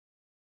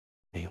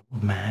The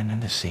Old Man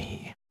and the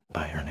Sea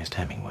by Ernest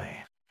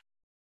Hemingway.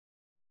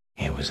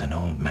 He was an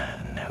old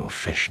man who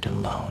fished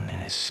alone in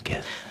his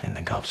skiff in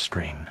the Gulf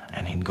Stream,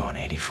 and he'd gone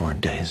 84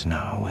 days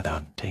now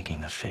without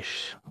taking a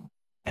fish.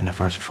 In the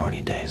first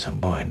 40 days a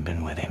boy had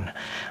been with him,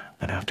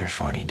 but after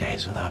 40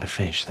 days without a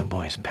fish, the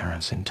boy's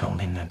parents had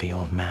told him that the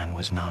old man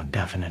was now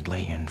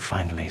definitely and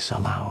finally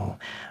salao,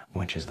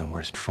 which is the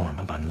worst form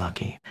of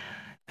unlucky,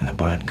 and the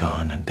boy had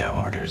gone at their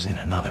orders in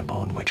another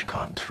boat which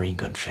caught 3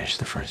 good fish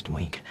the first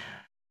week.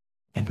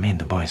 It made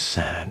the boy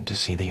sad to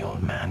see the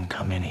old man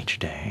come in each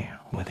day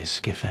with his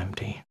skiff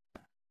empty,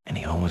 and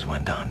he always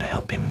went down to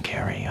help him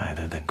carry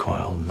either the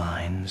coiled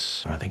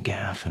lines or the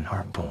gaff and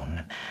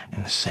harpoon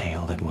and the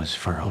sail that was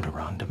furled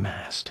around the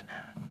mast.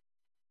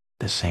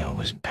 The sail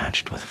was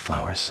patched with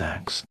flour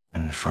sacks,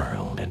 and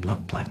furled it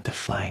looked like the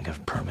flag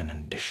of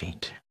permanent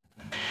defeat.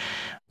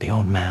 The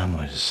old man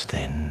was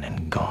thin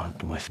and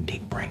gaunt with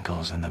deep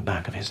wrinkles in the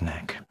back of his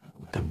neck.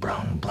 The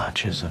brown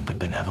blotches of the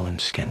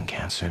benevolent skin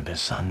cancer the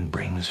sun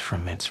brings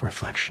from its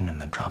reflection in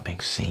the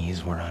tropic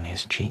seas were on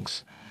his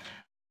cheeks.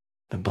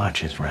 The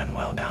blotches ran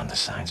well down the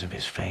sides of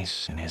his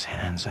face, and his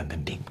hands had the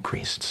deep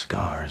creased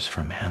scars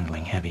from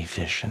handling heavy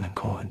fish in the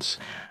cords.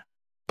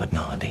 But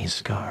none of these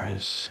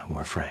scars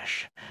were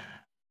fresh.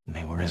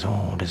 They were as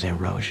old as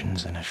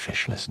erosions in a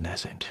fishless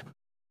desert.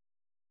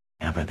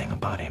 Everything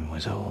about him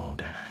was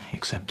old,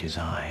 except his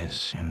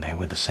eyes, and they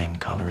were the same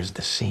color as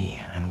the sea,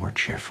 and were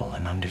cheerful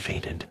and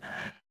undefeated.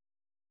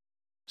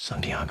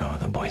 "Santiago,"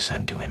 the boy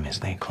said to him as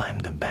they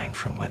climbed the bank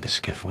from where the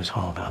skiff was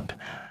hauled up,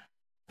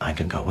 "I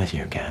could go with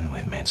you again.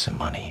 We've made some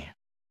money."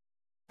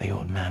 The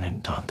old man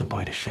had taught the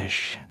boy to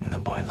fish, and the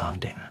boy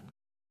loved him.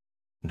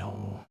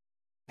 "No,"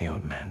 the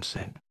old man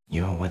said,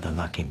 "you're with the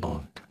lucky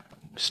boat.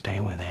 Stay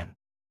with him.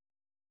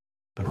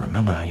 But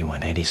remember how you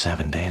went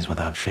 87 days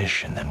without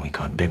fish, and then we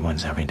caught big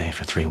ones every day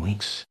for 3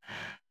 weeks?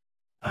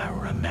 "I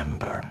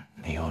remember,"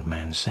 the old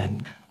man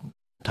said.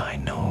 "I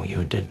know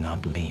you did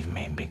not leave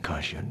me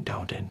because you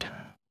doubted.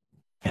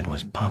 It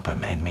was Papa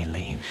made me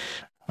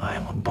leave. I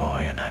am a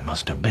boy, and I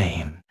must obey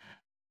him."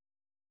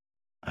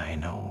 "I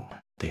know,"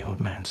 the old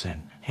man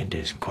said. "It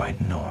is quite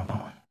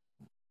normal.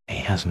 He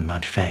hasn't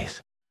much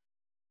faith."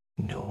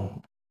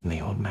 "No,"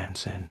 the old man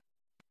said.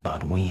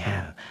 "But we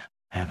have,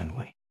 haven't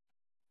we?"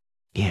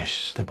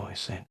 "Yes," the boy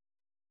said.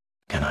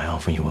 "Can I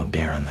offer you a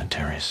beer on the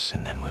terrace,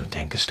 and then we'll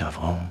take the stuff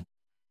home?"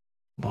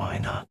 "Why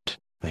not?"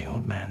 the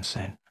old man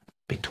said.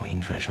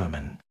 "Between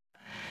fishermen."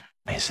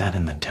 They sat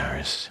in the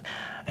terrace,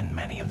 and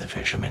many of the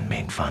fishermen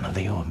made fun of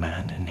the old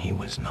man, and he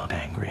was not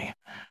angry.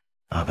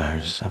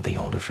 Others of the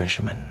older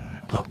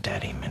fishermen looked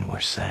at him and were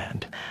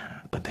sad,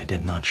 but they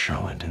did not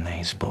show it, and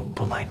they spoke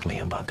politely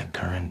about the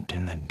current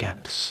and the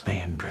depths they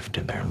had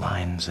drifted their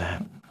lines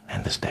at,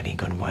 and the steady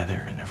good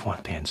weather, and of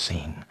what they had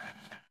seen.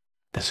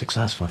 The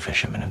successful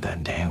fishermen of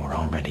that day were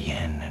already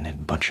in, and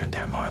had butchered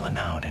their marlin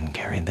out and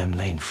carried them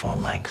laid full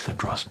length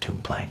across 2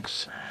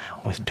 planks,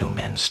 with 2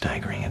 men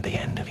staggering at the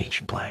end of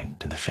each plank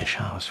to the fish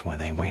house where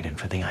they waited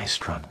for the ice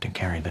truck to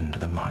carry them to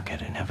the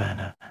market in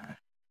Havana.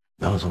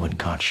 Those who had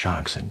caught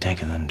sharks had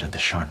taken them to the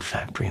shark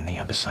factory in the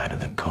other side of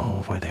the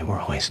cove, where they were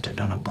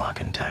hoisted on a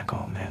block and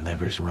tackle, their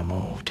livers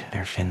removed,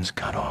 their fins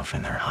cut off,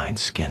 and their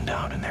hides skinned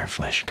out, and their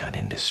flesh cut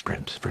into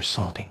strips for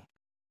salting.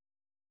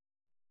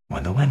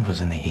 When the wind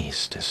was in the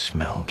east, a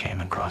smell came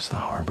across the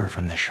harbor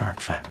from the shark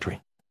factory,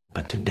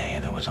 but today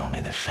there was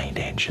only the faint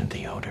edge of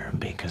the odor,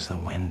 because the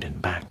wind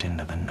had backed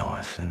into the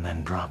north and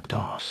then dropped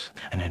off,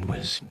 and it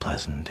was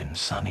pleasant and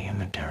sunny in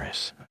the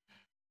terrace.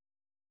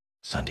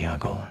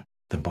 "Santiago,"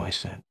 the boy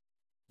said.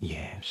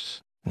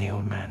 "Yes," the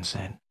old man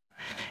said.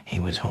 He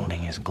was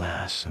holding his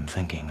glass and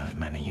thinking of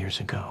many years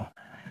ago.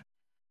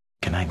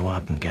 "Can I go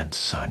out and get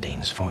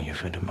sardines for you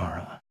for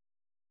tomorrow?"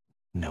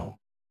 "No.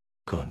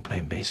 Go and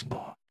play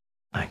baseball.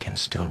 I can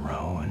still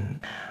row,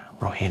 and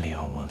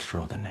Rogelio will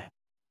throw the net."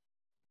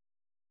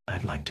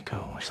 "I'd like to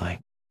go. If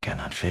I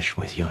cannot fish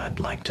with you, I'd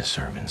like to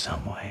serve in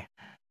some way."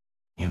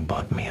 "You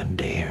bought me a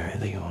deer,"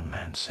 the old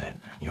man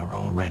said. "You're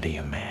already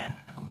a man."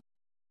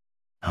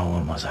 "How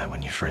old was I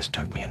when you first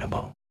took me in a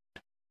boat?"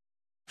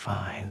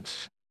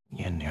 "5.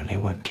 You nearly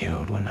were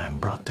killed when I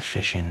brought the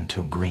fish in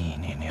too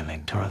green. You nearly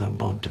tore the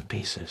boat to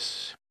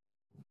pieces.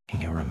 Can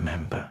you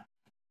remember?"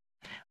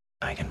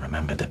 "I can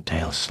remember the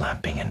tail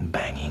slapping and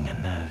banging,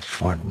 and the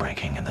fort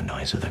breaking, and the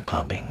noise of the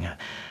clubbing.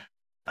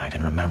 I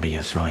can remember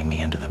you throwing me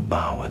into the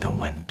bow where the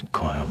wet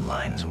coiled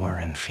lines were,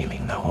 and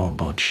feeling the whole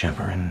boat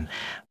shiver, and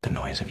the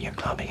noise of you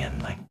clubbing in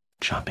like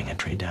chopping a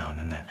tree down,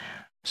 and the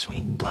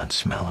sweet blood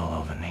smell all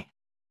over me.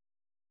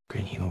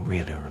 Can you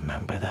really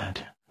remember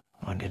that,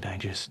 or did I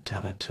just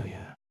tell it to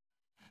you?"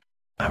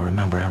 "I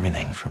remember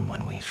everything from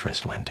when we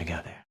first went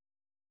together."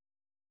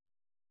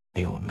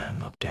 The old man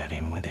looked at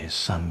him with his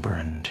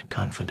sunburned,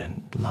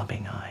 confident,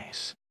 loving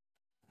eyes.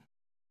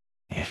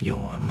 "If you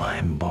were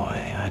my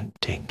boy, I'd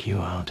take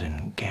you out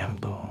and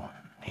gamble,"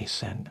 he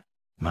said.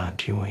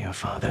 "But you are your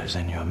father's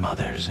and your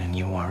mother's, and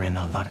you are in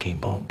a lucky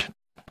boat.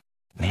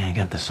 May I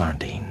get the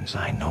sardines?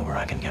 I know where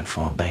I can get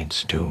 4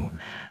 baits, too.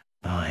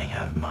 I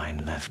have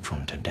mine left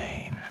from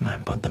today, and I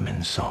put them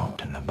in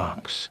salt in the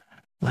box.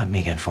 Let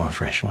me get 4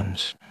 fresh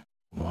ones.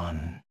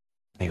 1,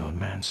 the old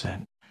man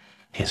said.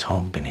 His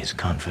hope and his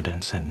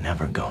confidence had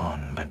never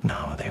gone, but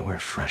now they were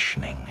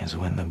freshening as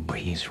when the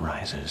breeze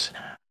rises.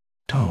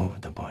 2,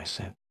 the boy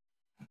said.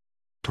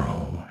 3,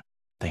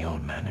 the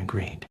old man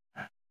agreed.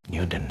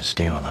 You didn't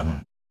steal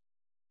them.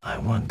 I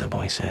would, the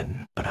boy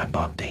said, but I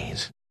bought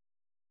these.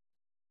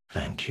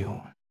 Thank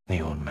you,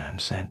 the old man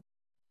said.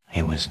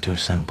 He was too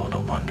simple to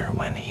wonder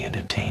when he had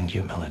attained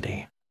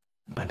humility,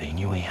 but he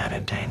knew he had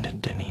attained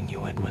it, and he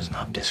knew it was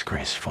not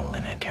disgraceful,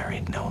 and it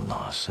carried no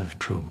loss of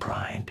true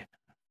pride.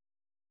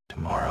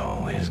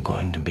 Tomorrow is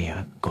going to be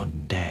a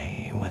good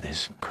day with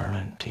this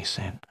current, he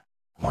said.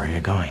 Where are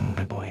you going?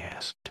 The boy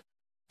asked.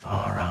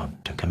 Far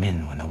out to come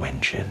in when the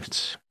wind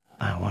shifts.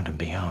 I want to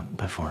be out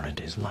before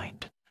it is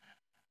light.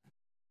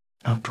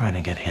 I'll try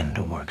to get him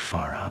to work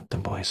far out, the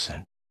boy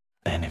said.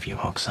 Then if you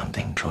hook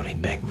something truly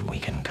big, we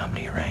can come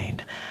to your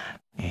aid.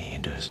 He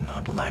does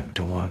not like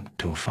to work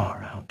too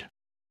far out.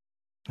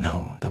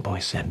 No, the boy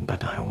said,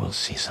 but I will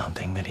see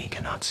something that he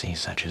cannot see,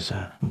 such as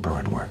a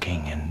bird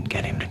working, and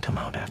get him to come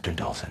out after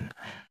Dolphin.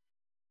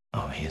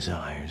 Oh, his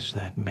eyes,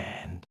 that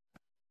man.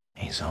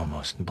 He's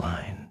almost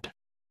blind.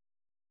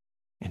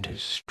 It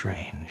is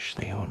strange,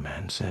 the old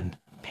man said.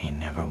 He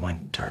never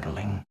went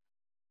turtling.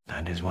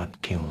 That is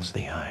what kills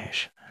the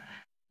eyes.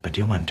 But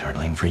you went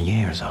turtling for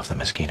years off the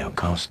Mosquito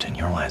Coast, and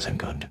your eyes are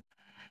good.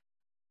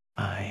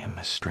 I am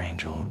a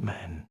strange old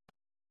man.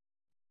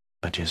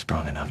 But you're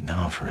strong enough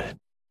now for a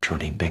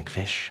truly big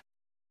fish.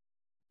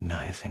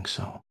 I think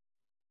so.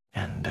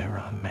 And there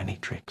are many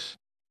tricks.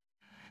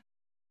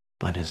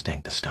 Let us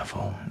take the stuff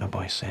home, the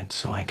boy said,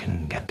 so I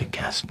can get the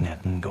cast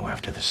net and go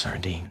after the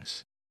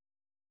sardines.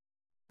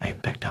 I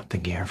picked up the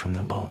gear from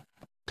the boat.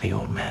 The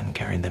old man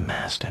carried the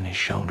mast on his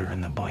shoulder,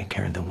 and the boy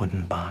carried the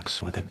wooden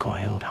box with the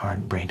coiled,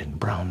 hard-braided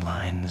brown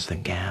lines, the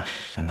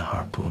gaff, and the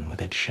harpoon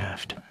with its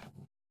shaft.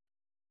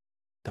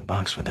 The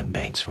box with the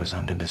baits was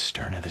under the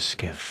stern of the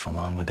skiff,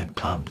 along with the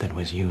club that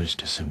was used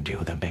to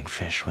subdue the big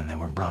fish when they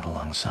were brought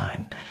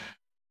alongside.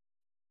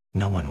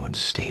 No one would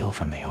steal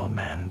from the old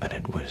man, but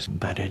it was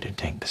better to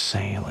take the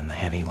sail and the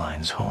heavy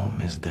lines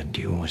home, as the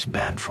dew was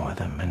bad for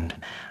them, and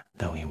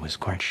though he was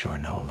quite sure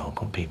no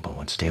local people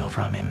would steal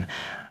from him,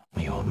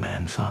 the old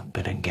man thought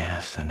that a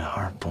gaff and a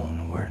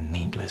harpoon were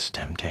needless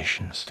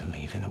temptations to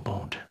leave in the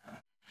boat.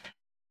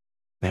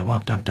 They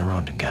walked up the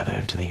road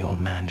together to the old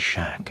man's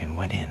shack and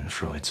went in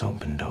through its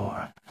open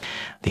door.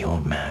 The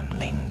old man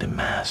leaned the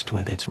mast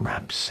with its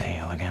wrapped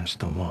sail against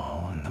the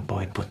wall, and the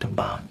boy put the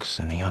box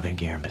and the other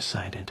gear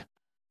beside it.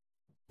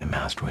 The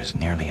mast was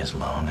nearly as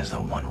long as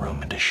the one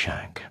room in the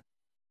shack.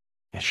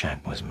 The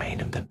shack was made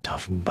of the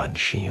tough bud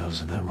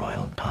shields of the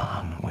royal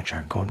palm, which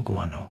are called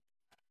guano,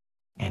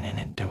 and in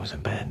it there was a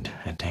bed,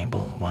 a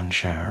table, 1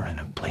 chair, and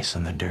a place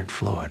on the dirt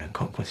floor to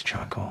cook with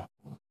charcoal.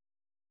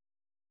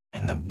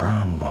 In the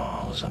brown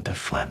walls of the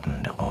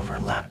flattened,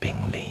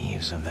 overlapping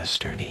leaves of the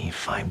sturdy,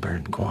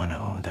 fibered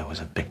guano, there was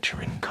a picture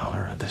in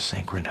color of the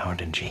Sacred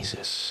Heart of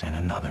Jesus and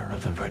another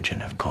of the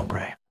Virgin of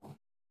Cobre.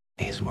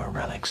 These were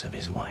relics of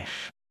his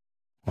wife.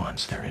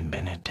 Once there had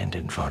been a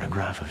tinted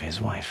photograph of his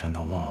wife on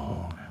the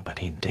wall, but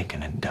he'd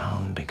taken it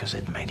down because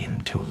it made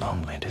him too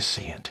lonely to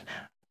see it,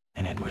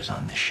 and it was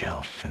on the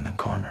shelf in the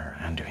corner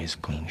under his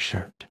clean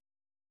shirt.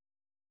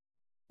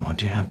 What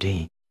do you have to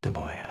eat? The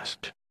boy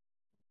asked.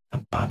 A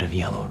pot of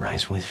yellow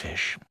rice with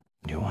fish.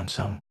 Do you want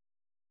some?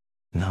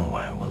 No,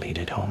 I will eat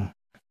at home.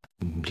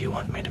 Do you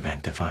want me to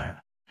make the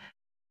fire?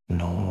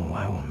 No,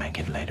 I will make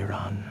it later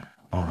on,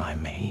 or I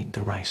may eat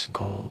the rice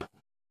cold.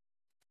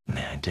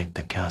 May I take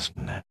the cast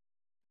net?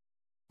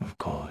 Of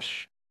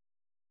course.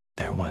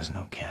 There was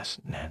no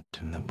cast net,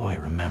 and the boy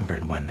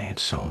remembered when they had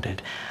sold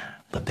it,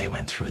 but they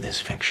went through this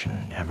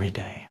fiction every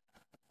day.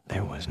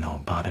 There was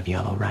no pot of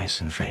yellow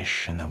rice and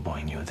fish, and the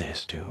boy knew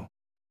this too.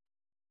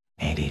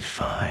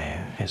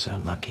 85 is a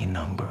lucky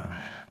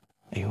number,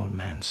 the old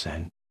man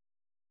said.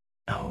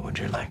 How would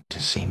you like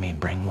to see me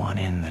bring one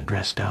in that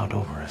dressed out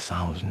over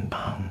 1,000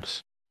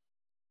 pounds?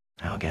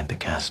 I'll get the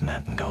cast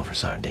net and go for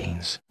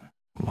sardines.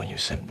 Will you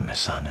sit, my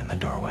son, in the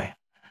doorway?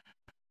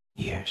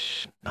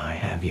 Yes, I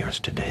have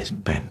yesterday's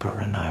paper,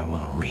 and I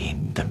will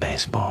read the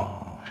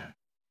baseball.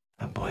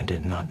 The boy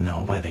did not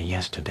know whether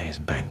yesterday's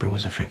paper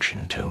was a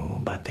fiction too,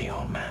 but the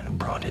old man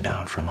brought it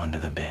out from under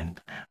the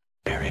bed.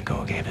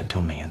 Perico gave it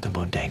to me at the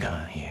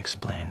bodega, he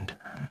explained.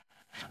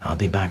 I'll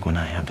be back when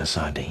I have the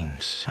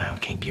sardines. I'll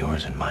keep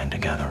yours and mine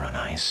together on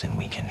ice, and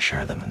we can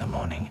share them in the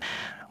morning.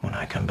 When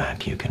I come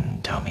back, you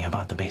can tell me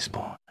about the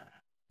baseball.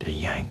 The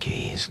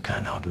Yankees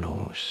cannot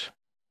lose.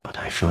 But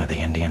I fear the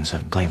Indians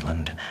of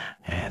Cleveland.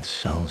 It's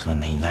sells when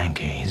the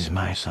Yankees,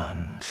 my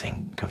son,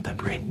 think of the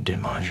great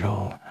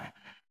DiMaggio.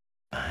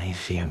 I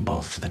fear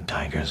both the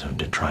Tigers of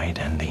Detroit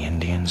and the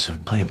Indians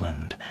of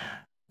Cleveland.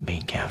 Be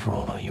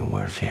careful, you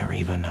will fear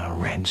even the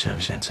Reds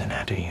of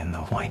Cincinnati and the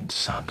White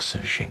Sox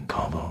of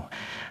Chicago.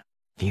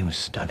 You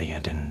study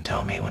it and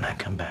tell me when I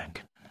come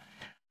back.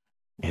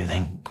 You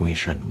think we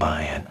should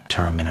buy a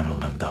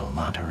terminal of the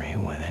lottery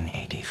with an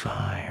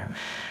 85?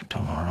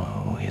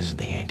 Tomorrow is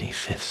the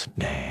 85th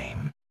day.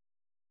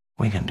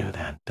 We can do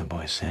that, the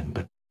boy said,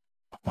 but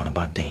what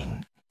about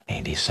the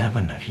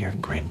 87 of your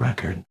great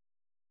record?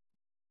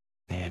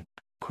 It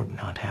could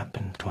not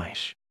happen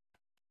twice.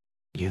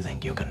 You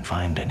think you can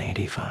find an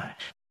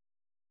 85?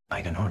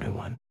 I can order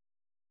one.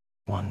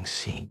 One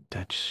seat,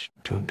 that's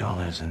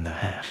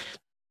 $2.50.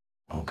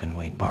 Who can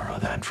we borrow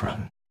that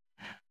from?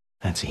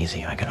 That's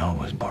easy, I can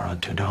always borrow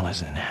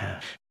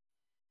 $2.50.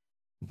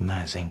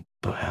 I think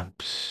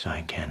perhaps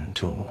I can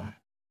too,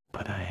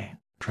 but I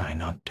try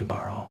not to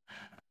borrow.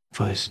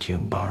 First you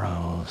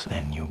borrow,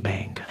 then you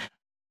beg.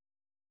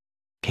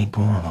 Keep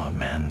warm, old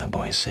man, the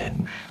boy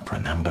said.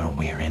 Remember,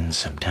 we're in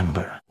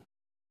September.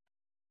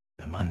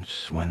 The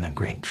months when the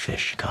great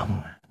fish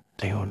come,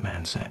 the old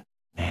man said.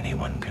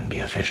 Anyone can be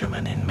a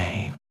fisherman in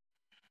May.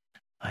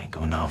 I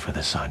go now for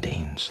the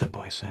sardines, the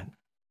boy said.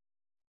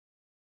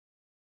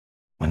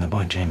 When the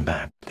boy came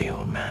back, the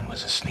old man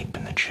was asleep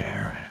in the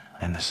chair,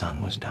 and the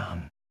sun was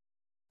down.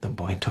 The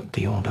boy took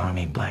the old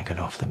army blanket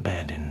off the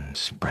bed and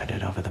spread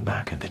it over the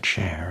back of the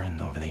chair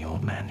and over the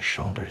old man's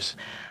shoulders.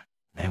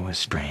 They were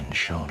strange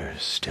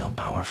shoulders, still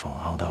powerful,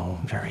 although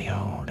very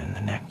old, and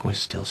the neck was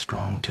still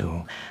strong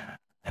too,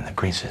 and the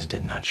creases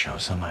did not show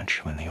so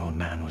much when the old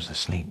man was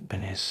asleep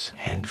and his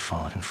head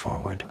fallen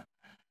forward.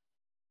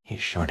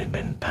 His shirt had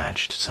been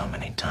patched so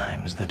many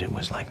times that it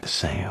was like the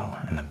sail,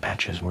 and the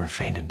patches were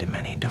faded to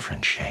many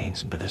different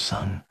shades by the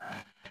sun.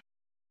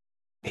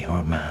 The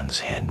old man's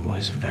head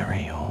was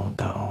very old,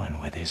 though,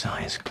 and with his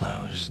eyes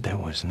closed there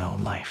was no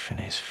life in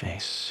his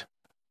face.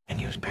 A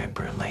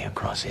newspaper lay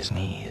across his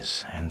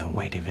knees, and the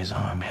weight of his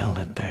arm held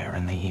it there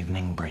in the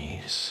evening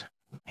breeze.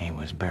 He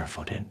was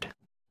barefooted.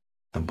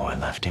 The boy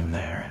left him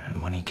there,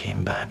 and when he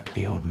came back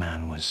the old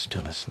man was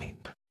still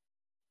asleep.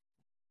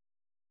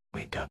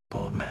 "Wake up,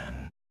 old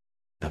man,"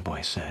 the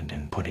boy said,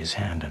 and put his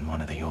hand on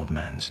one of the old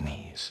man's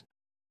knees.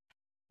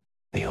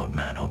 The old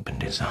man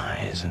opened his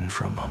eyes, and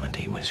for a moment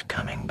he was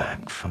coming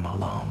back from a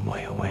long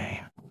way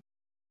away.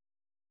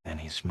 Then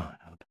he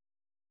smiled.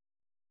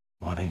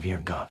 "What have you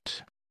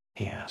got?"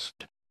 he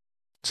asked.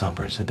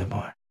 "Supper," said the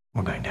boy.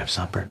 "We're going to have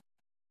supper."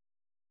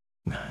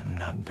 "I'm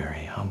not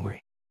very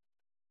hungry."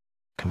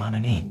 "Come on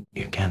and eat.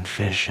 You can't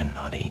fish and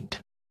not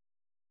eat."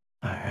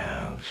 "I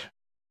have,"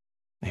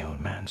 the old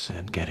man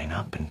said, getting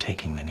up and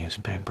taking the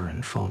newspaper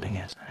and folding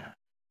it.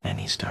 Then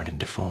he started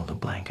to fold the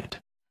blanket.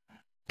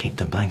 "Keep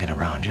the blanket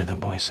around you," the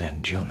boy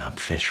said. "You'll not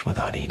fish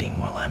without eating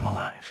while I'm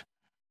alive."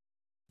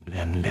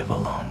 "Then live a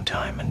long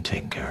time and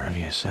take care of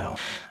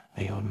yourself,"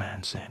 the old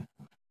man said.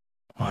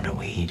 "What are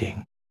we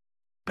eating?"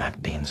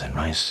 "Black beans and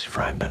rice,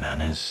 fried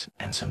bananas,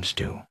 and some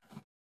stew."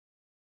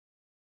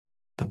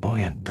 The boy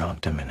had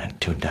brought him in a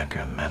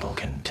 2-decker metal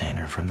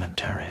container from the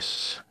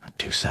terrace.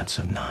 2 sets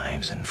of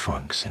knives and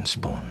forks and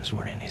spoons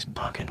were in his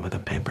pocket with a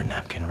paper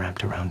napkin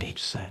wrapped around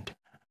each set.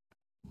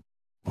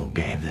 "Who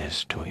gave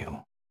this to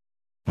you?"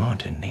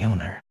 "Martin, the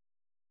owner."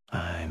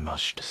 "I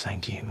must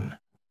thank him."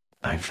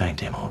 "I've thanked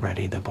him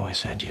already," the boy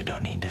said. "You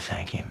don't need to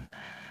thank him."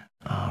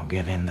 "I'll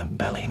give him the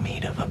belly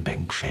meat of a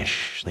big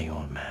fish," the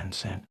old man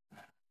said.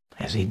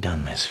 "Has he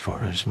done this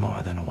for us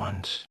more than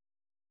once?"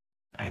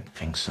 "I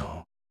think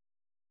so."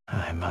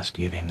 "I must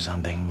give him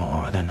something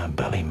more than a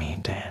belly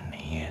meat, and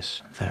he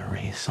is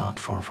very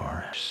thoughtful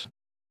for us."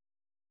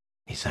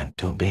 He sent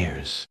 2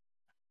 beers.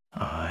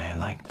 "I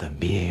like the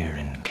beer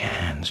in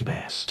cans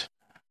best."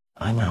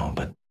 "I know,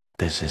 but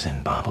this is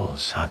in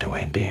bottles,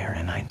 out-of-weight beer,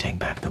 and I take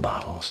back the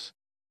bottles."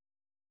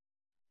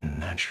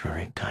 "That's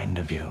very kind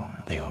of you,"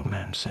 the old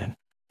man said.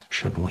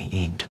 "Should we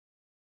eat?"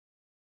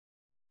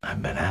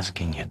 "I've been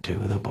asking you to,"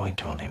 the boy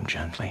told him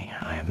gently.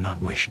 "I have not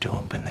wished to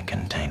open the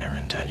container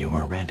until you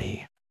were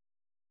ready."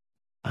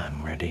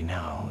 "I'm ready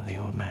now," the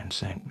old man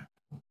said.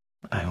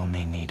 "I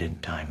only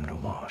needed time to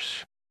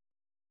wash."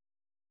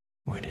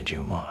 Where did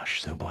you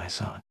wash? the boy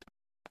thought.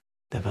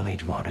 The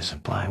village water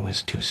supply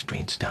was 2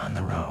 streets down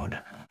the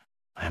road.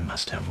 I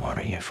must have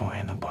water here for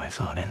him, the boy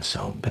thought, and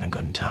soap and a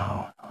good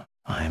towel.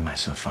 I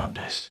myself thought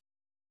this.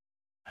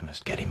 I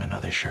must get him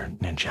another shirt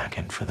and a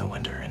jacket for the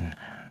winter, and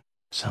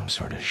some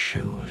sort of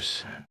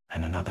shoes,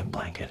 and another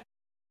blanket.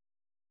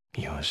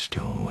 "Your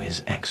stew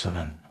is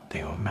excellent,"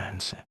 the old man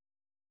said.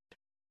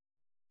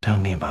 "Tell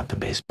me about the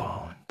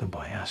baseball," the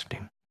boy asked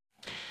him.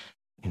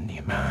 "In the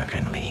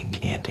American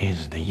League, it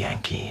is the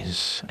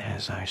Yankees,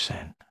 as I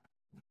said,"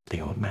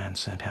 the old man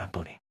said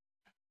happily.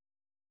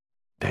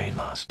 "They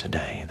lost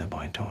today," the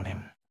boy told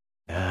him.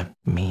 "That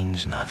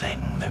means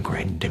nothing. The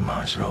great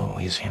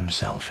DiMarzio is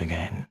himself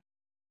again."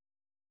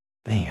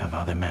 "They have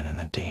other men in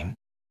the team."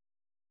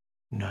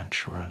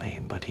 "Naturally,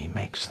 but he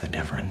makes the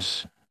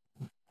difference.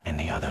 In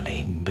the other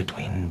league,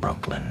 between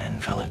Brooklyn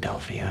and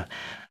Philadelphia,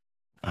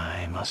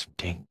 I must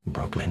take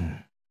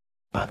Brooklyn.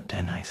 But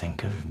then I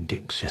think of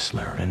Dick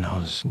Sisler and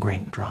those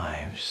great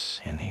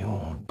drives in the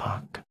old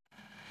park.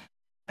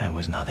 There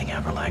was nothing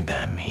ever like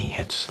them. He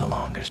hits the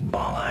longest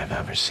ball I've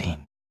ever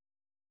seen.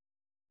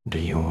 Do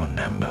you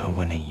remember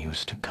when he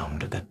used to come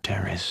to the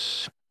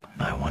terrace?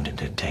 I wanted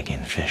to take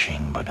him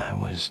fishing, but I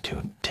was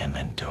too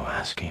timid to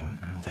ask him.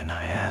 Then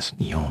I asked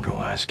you to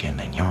ask him,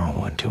 and you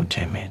were too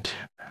timid.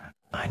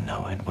 I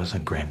know it was a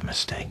great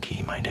mistake.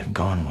 He might have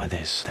gone with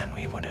this, then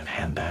we would have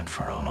had that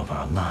for all of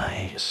our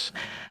lives.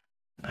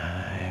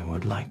 I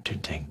would like to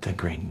take the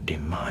great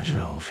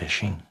DiMaggio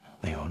fishing,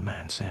 the old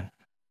man said.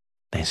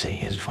 They say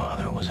his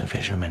father was a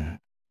fisherman.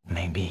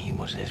 Maybe he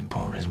was as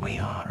poor as we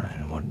are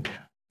and would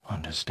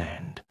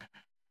understand.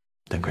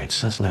 The great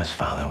Sisler's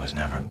father was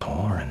never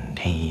poor, and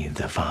he,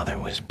 the father,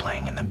 was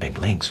playing in the big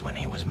leagues when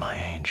he was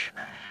my age.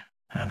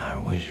 And I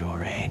was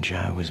your age.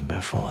 I was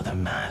before the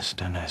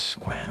mast on a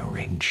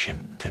square-rigged ship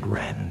that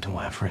ran to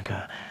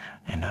Africa,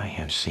 and I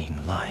have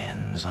seen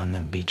lions on the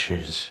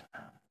beaches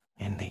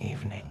in the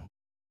evening.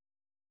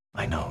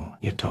 I know,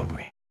 you told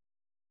me.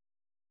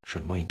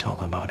 Should we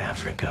talk about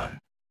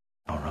Africa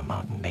or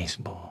about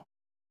baseball?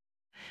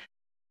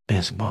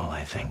 Baseball,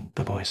 I think,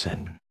 the boy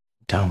said.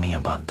 Tell me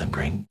about the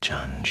great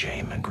John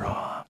J.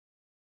 McGraw.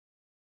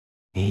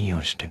 He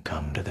used to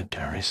come to the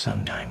terrace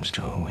sometimes,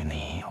 too, in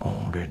the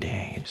older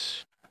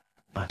days.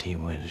 But he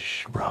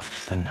was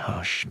rough and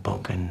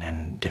harsh-spoken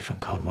and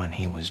difficult when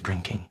he was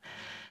drinking.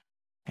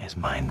 His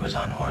mind was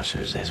on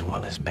horses as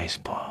well as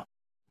baseball.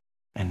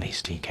 At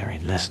least he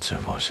carried lists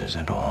of horses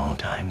at all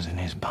times in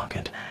his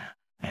pocket,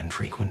 and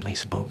frequently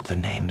spoke the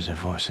names of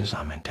horses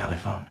on the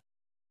telephone.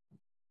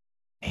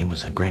 He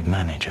was a great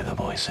manager, the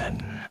boy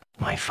said.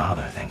 My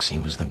father thinks he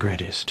was the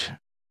greatest,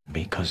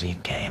 because he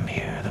came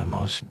here the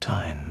most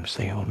times,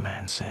 the old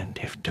man said.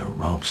 If de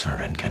Roser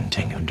had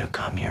continued to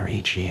come here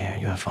each year,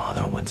 your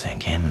father would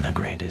think him the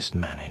greatest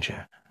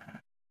manager.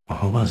 Well,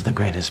 who was the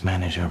greatest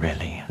manager,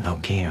 really?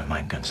 Loki or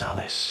Mike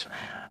Gonzalez?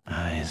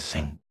 I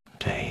think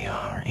they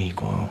are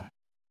equal,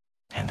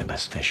 and the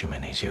best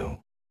fisherman is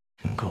you.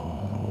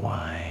 Go,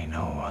 I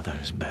know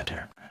others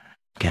better.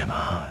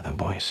 Gabaha, the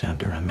boy said,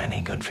 there are many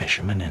good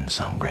fishermen and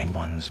some great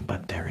ones,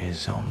 but there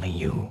is only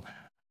you.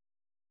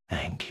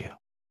 Thank you.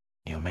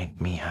 You make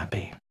me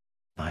happy.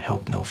 I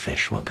hope no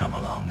fish will come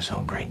along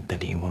so great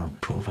that he will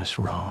prove us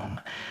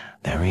wrong.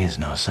 There is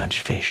no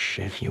such fish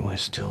if you are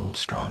still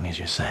strong as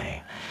you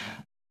say.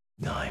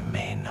 I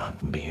may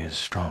not be as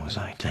strong as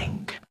I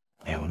think,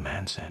 the old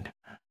man said,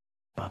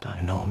 but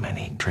I know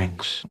many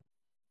tricks,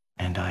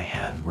 and I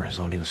have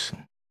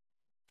resolution.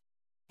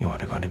 You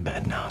ought to go to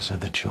bed now so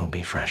that you'll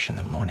be fresh in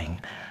the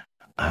morning.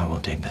 I will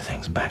take the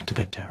things back to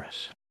the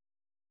terrace.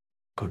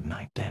 Good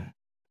night, then.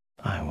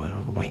 I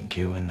will wake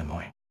you in the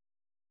morning.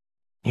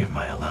 You're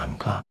my alarm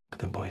clock,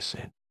 the boy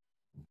said.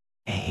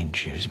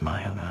 Age is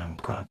my alarm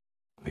clock,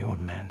 the old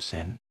man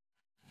said.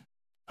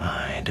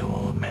 Why do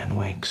old men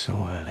wake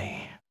so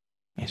early?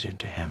 Is it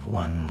to have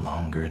one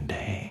longer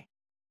day?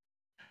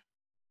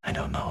 I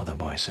don't know, the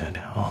boy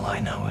said. All I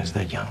know is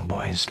that young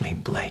boys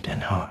sleep late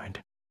and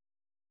hard.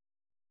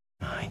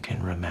 I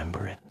can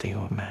remember it, the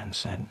old man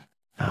said.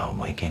 I'll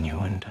waken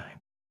you in time.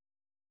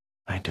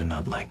 I do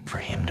not like for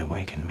him to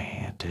waken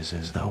me. It is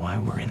as though I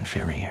were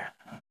inferior.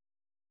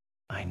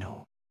 I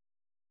know.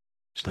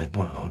 Sleep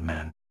well, old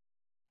man.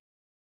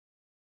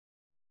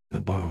 The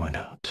boy went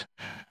out.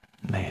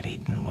 They had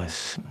eaten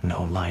with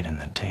no light on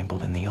the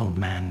table, and the old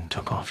man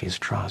took off his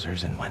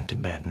trousers and went to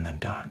bed in the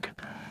dark.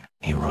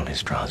 He rolled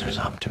his trousers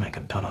up to make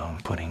a pillow,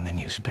 putting the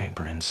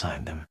newspaper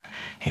inside them.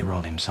 He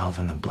rolled himself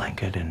in the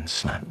blanket and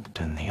slept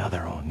in the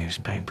other old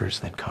newspapers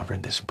that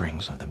covered the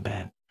springs of the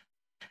bed.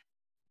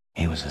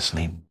 He was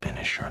asleep in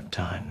a short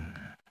time.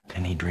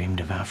 Then he dreamed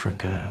of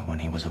Africa when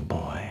he was a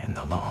boy, and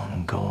the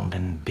long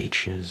golden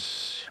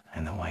beaches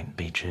and the white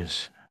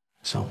beaches,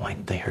 so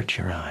white they hurt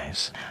your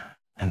eyes,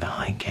 and the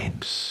high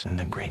capes and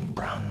the great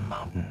brown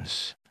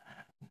mountains.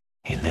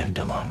 He lived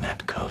along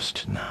that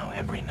coast now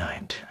every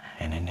night,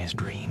 and in his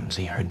dreams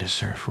he heard the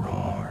surf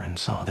roar and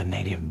saw the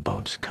native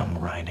boats come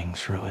riding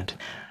through it.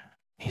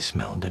 He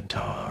smelled the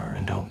tar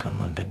and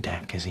oakum of the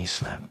deck as he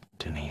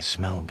slept, and he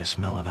smelled the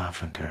smell of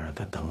Africa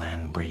that the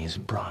land breeze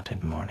brought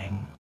at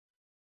morning.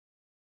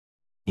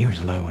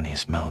 Years later, when he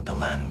smelled the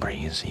land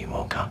breeze, he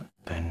woke up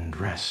and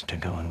dressed to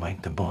go and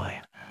wake the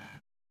boy.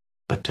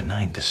 But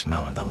tonight the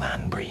smell of the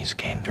land breeze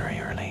came very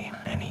early,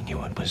 and he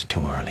knew it was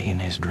too early in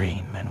his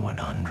dream, and went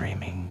on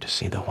dreaming to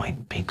see the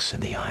white peaks of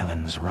the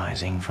islands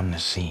rising from the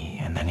sea,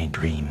 and then he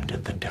dreamed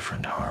of the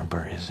different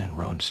harbors and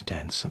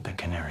roadsteads of the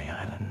Canary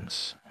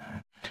Islands.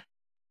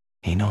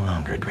 He no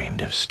longer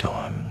dreamed of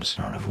storms,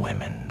 nor of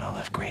women, nor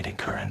of great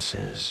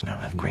occurrences, nor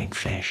of great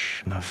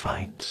fish, nor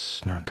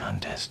fights, nor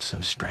contests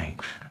of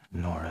strength,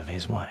 nor of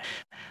his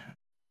wife.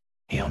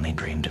 He only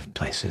dreamed of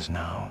places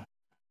now,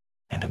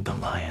 and of the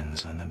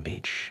lions on the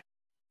beach.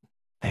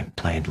 They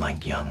played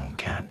like young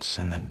cats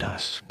in the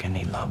dusk, and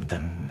he loved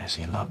them as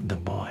he loved the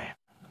boy.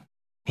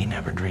 He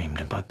never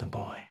dreamed about the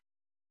boy.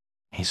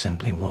 He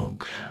simply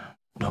woke,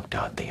 looked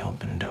out the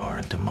open door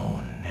at the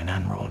moon, and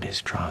unrolled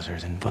his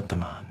trousers and put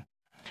them on.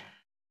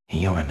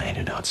 He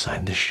urinated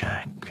outside the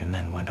shack, and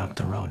then went up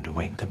the road to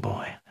wake the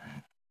boy.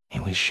 He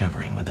was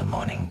shivering with the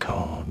morning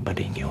cold, but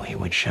he knew he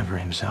would shiver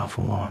himself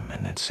warm,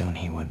 and that soon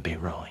he would be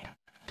rolling.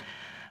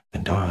 The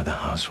door of the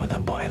house where the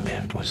boy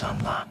lived was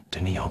unlocked,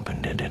 and he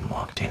opened it and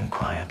walked in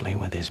quietly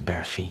with his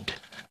bare feet.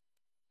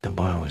 The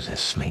boy was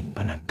asleep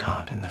in a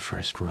cot in the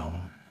first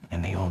room,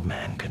 and the old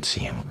man could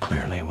see him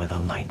clearly with a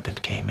light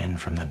that came in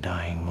from the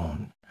dying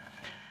moon.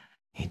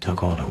 He took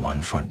hold of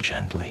one foot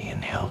gently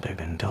and held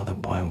it until the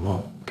boy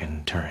woke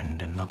and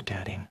turned and looked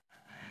at him.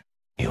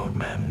 The old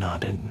man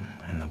nodded,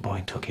 and the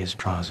boy took his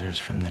trousers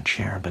from the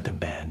chair by the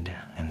bed,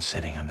 and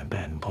sitting on the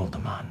bed pulled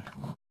them on.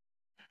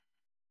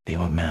 The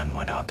old man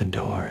went out the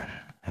door,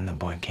 and the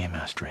boy came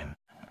after him.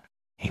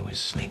 He was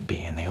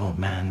sleepy, and the old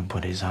man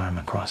put his arm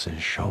across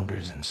his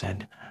shoulders and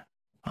said,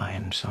 "I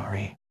am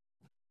sorry."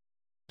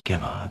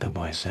 "Give the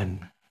boy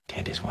said.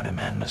 "It is what a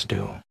man must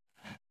do."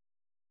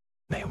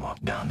 They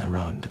walked down the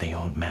road to the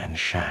old man's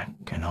shack,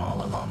 and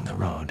all along the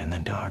road in the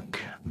dark,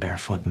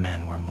 barefoot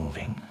men were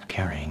moving,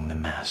 carrying the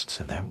masts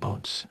of their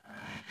boats.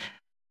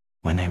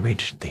 When they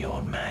reached the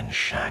old man's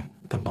shack,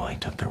 the boy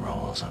took the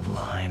rolls of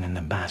line and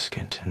the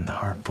basket and the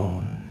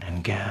harpoon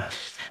and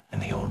gaff,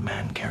 and the old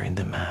man carried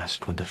the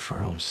mast with the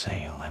furled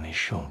sail on his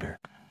shoulder.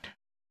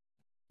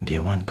 "Do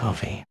you want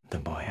coffee?" the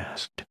boy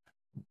asked.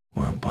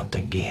 "Or put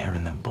the gear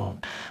in the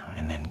boat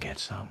and then get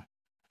some?"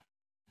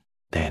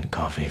 They had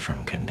coffee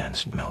from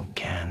condensed milk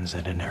cans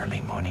at an early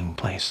morning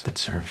place that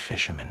served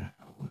fishermen.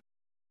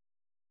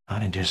 "How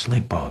did you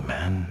sleep, old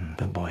man?"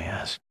 the boy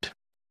asked.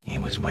 He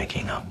was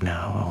waking up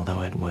now,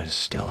 although it was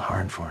still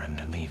hard for him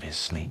to leave his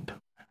sleep.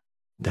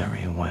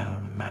 "Very well,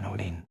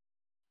 Manolin,"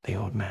 the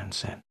old man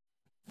said.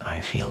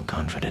 "I feel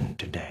confident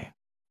today."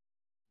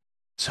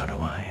 "So do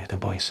I," the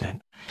boy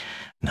said.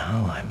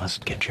 "Now I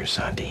must get your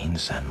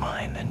sardines and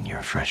mine and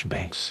your fresh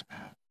bakes.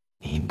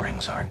 He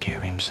brings our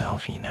gear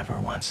himself. He never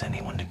wants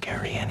anyone to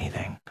carry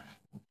anything."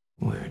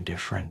 "We're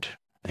different,"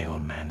 the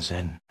old man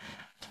said.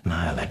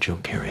 "I let you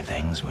carry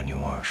things when you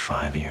were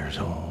 5 years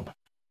old."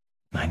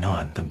 "I know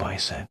it," the boy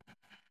said.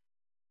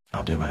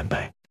 "I'll be right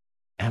back.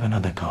 Have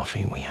another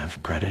coffee. We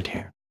have credit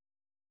here."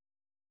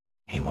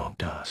 He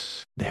walked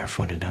us,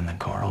 barefooted on the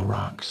coral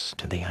rocks,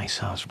 to the ice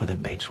house where the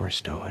baits were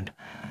stored.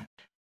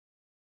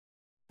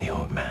 The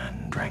old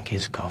man drank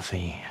his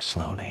coffee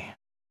slowly.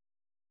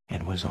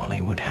 It was all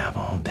he would have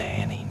all day,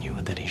 and he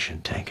knew that he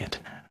should take it.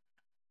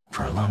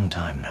 For a long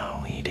time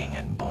now, eating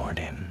had bored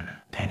him,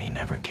 and he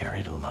never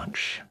carried a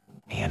lunch.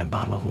 He had a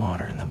bottle of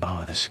water in the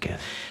bow of the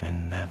skiff,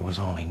 and that was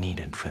all he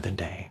needed for the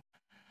day.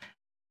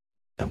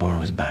 The boy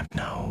was back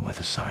now with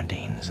the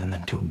sardines and the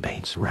 2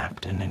 baits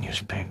wrapped in a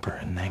newspaper,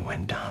 and they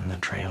went down the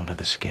trail to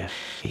the skiff,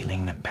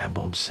 feeling the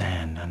pebbled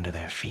sand under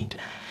their feet,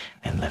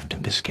 and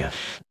lifted the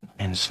skiff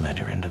and slid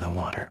her into the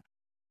water.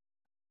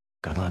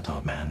 "Good luck,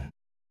 old man."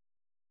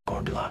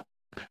 "Good luck,"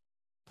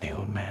 the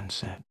old man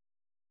said.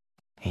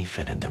 He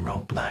fitted the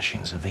rope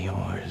lashings of the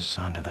oars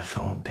onto the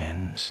thole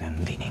pins,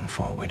 and leaning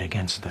forward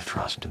against the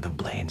thrust of the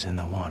blades in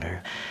the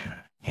water,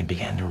 he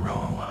began to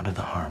row out of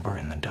the harbor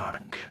in the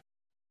dark.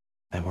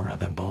 There were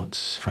other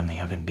boats from the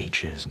other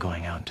beaches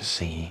going out to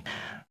sea,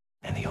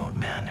 and the old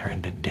man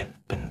heard the dip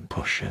and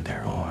push of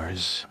their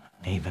oars,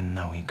 even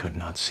though he could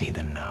not see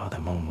them now the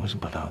moon was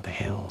below the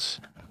hills.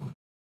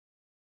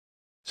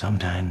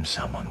 Sometimes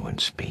someone would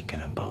speak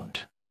in a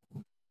boat,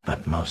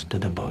 but most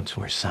of the boats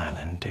were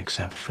silent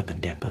except for the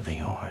dip of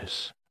the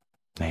oars.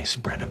 They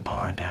spread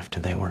apart after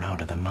they were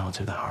out of the mouth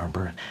of the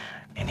harbor,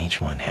 and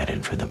each one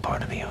headed for the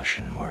part of the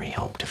ocean where he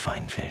hoped to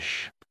find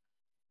fish.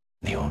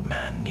 The old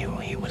man knew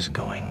he was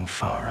going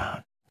far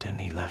out, and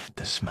he left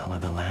the smell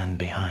of the land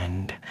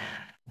behind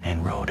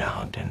and rode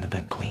out into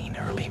the clean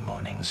early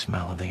morning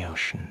smell of the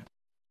ocean.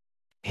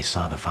 He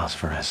saw the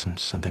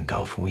phosphorescence of the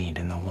gulf weed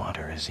in the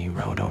water as he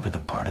rode over the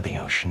part of the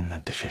ocean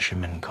that the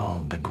fishermen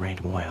called the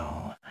Great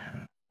Well,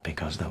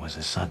 because there was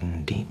a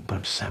sudden deep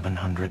of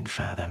 700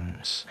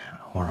 fathoms,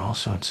 where all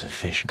sorts of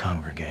fish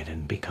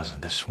congregated because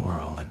of the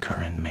swirl the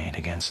current made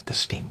against the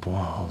steep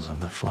walls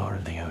of the floor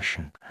of the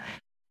ocean.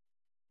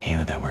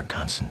 Here there were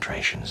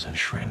concentrations of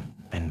shrimp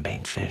and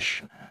bait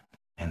fish,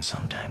 and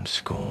sometimes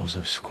schools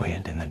of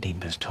squid in the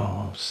deepest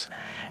holes,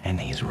 and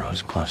these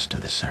rose close to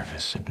the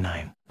surface at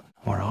night,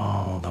 where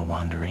all the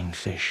wandering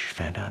fish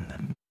fed on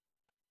them.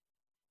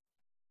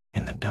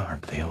 In the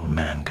dark the old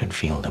man could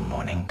feel the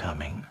morning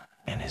coming,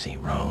 and as he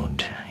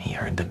rowed, he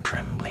heard the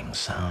trembling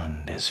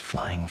sound as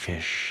flying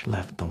fish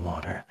left the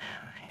water,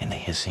 and the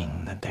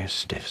hissing that their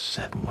stiff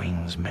set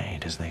wings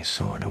made as they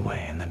soared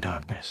away in the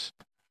darkness.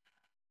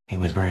 He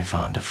was very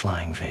fond of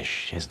flying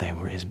fish, as they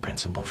were his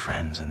principal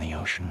friends in the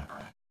ocean.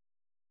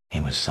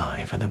 He was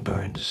sorry for the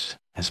birds,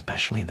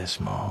 especially the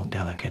small,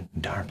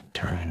 delicate, dark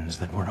terns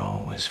that were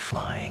always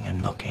flying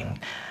and looking,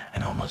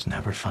 and almost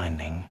never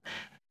finding,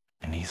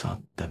 and he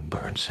thought the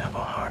birds have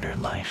a harder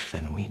life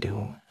than we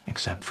do,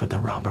 except for the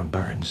robber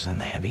birds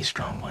and the heavy,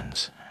 strong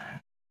ones.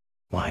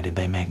 Why did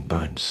they make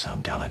birds so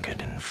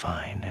delicate and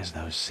fine as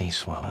those sea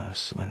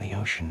swallows when the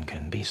ocean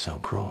can be so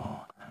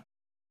cruel?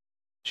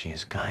 She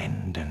is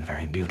kind and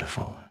very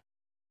beautiful,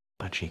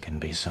 but she can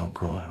be so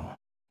cruel.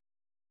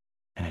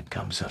 And it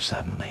comes so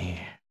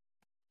suddenly,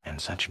 and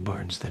such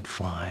birds that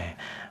fly,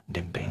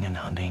 dipping and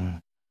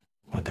hunting,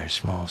 with their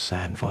small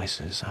sad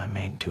voices are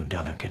made too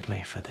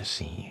delicately for the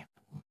sea.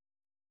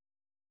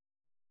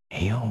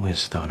 He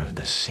always thought of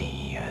the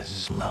sea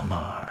as la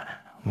mar,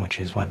 which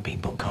is what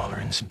people call her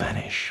in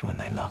Spanish when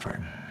they love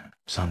her,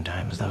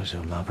 Sometimes those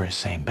who love her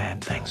say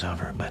bad things of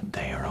her, but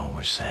they are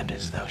always said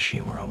as though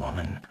she were a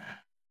woman.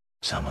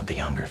 Some of the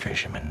younger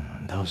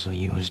fishermen, those who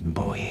used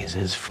buoys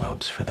as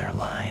floats for their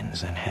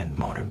lines and had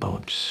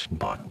motorboats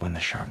bought when the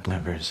shark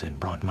livers had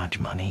brought much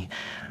money,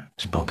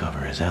 spoke of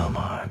her as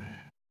Elmar,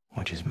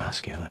 which is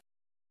masculine.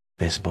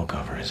 They spoke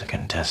of her as a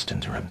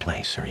contestant or a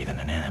place or even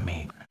an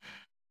enemy.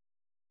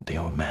 The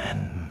old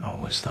man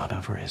always thought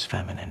of her as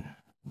feminine,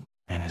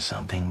 and as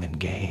something that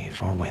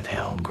gave or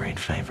withheld great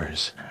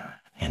favors,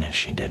 and if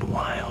she did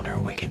wild or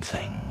wicked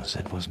things,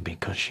 it was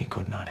because she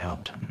could not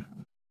help them.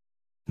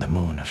 The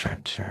moon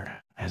affects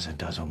her as it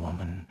does a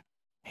woman,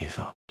 he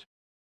thought.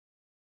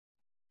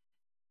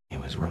 He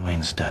was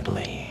rowing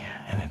steadily,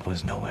 and it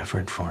was no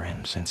effort for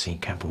him since he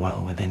kept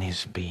well within his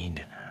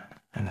speed,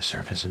 and the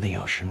surface of the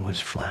ocean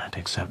was flat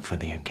except for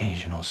the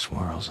occasional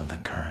swirls of the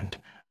current.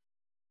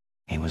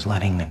 He was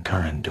letting the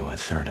current do a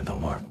third of the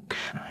work,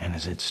 and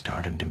as it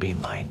started to be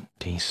light,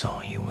 he saw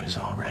he was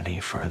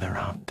already further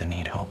out than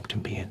he'd hoped to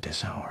be at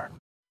this hour.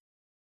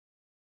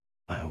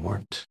 I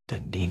worked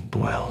at deep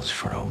wells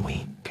for a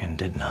week and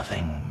did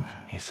nothing,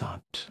 he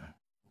thought.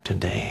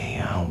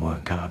 Today I'll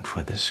work out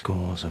for the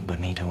schools of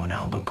Benito and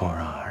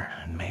Albacorar,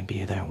 and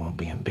maybe there will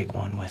be a big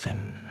one with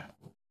him.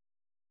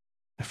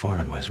 Before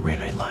it was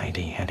really light,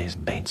 he had his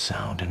baits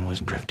out and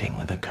was drifting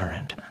with the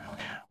current.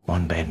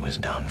 One bait was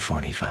down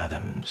 40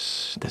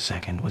 fathoms, the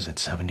second was at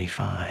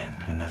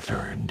 75, and the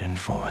third and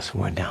fourth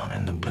were down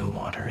in the blue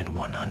water at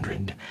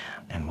 100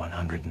 and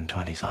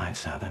 125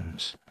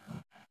 fathoms.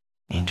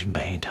 Each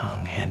bait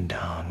hung head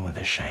down with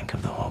the shank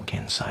of the hook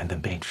inside the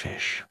bait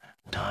fish,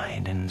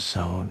 tied and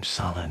sewed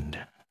solid,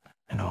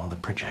 and all the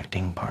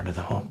projecting part of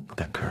the hook,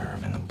 the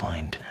curve and the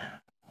point,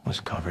 was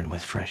covered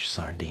with fresh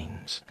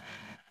sardines.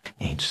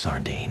 Each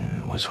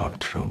sardine was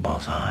hooked through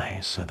both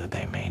eyes so that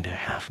they made a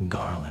half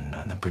garland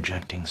on the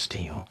projecting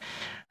steel.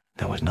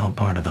 There was no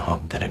part of the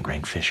hook that a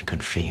great fish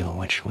could feel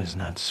which was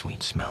not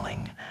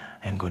sweet-smelling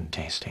and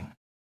good-tasting.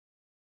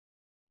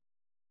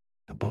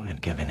 The boy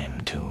had given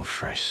him 2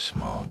 fresh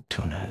small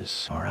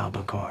tunas or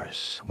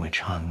albacores, which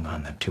hung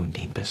on the 2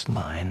 deepest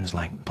lines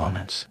like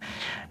plummets,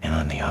 and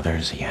on the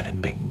others he had a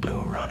big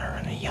blue runner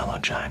and a yellow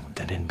jack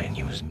that had been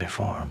used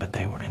before, but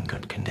they were in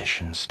good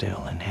condition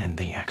still and had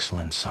the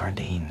excellent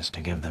sardines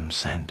to give them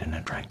scent and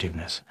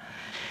attractiveness.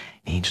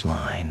 Each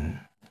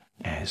line,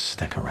 as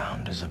thick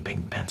around as a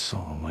big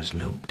pencil, was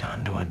looped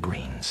onto a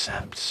green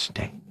sapped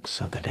stick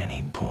so that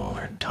any pull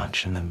or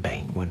touch in the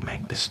bait would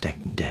make the stick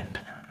dip.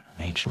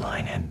 Each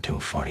line had 2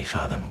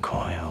 40-fathom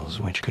coils,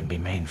 which could be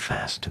made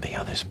fast to the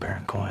other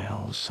spare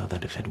coils, so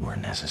that if it were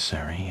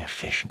necessary, a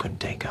fish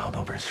could take out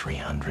over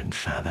 300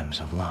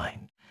 fathoms of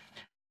line.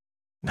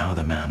 Now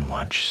the man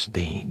watched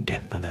the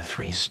dip of the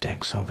 3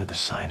 sticks over the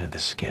side of the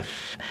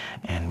skiff,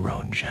 and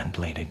rowed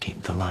gently to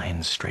keep the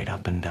lines straight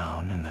up and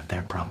down and at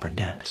their proper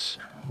depths.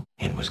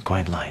 It was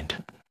quite light,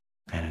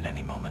 and at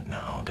any moment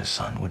now the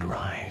sun would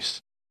rise.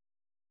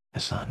 The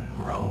sun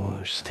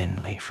rose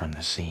thinly from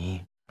the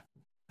sea,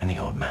 and the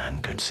old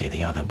man could see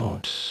the other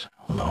boats,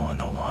 low in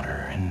the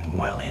water and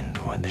well in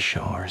toward the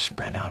shore,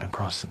 spread out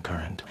across the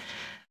current.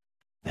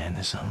 Then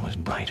the sun was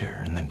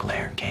brighter, and the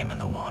glare came in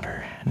the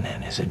water, and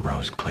then as it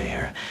rose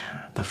clear,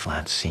 the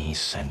flat sea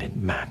sent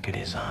it back at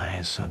his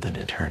eyes so that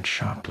it hurt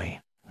sharply,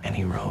 and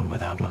he rowed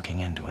without looking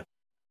into it.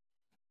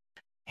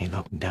 He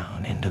looked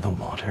down into the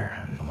water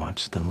and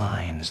watched the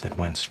lines that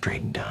went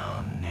straight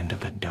down into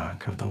the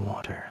dark of the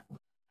water.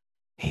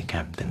 He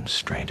kept them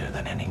straighter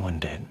than anyone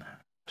did,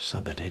 so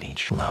that at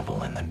each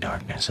level in the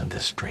darkness of the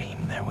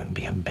stream there would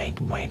be a bait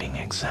waiting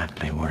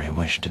exactly where he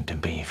wished it to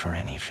be for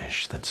any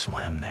fish that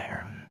swam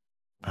there.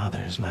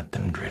 Others let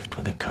them drift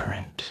with the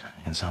current,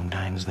 and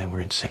sometimes they were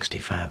at 60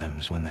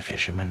 fathoms when the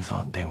fishermen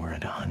thought they were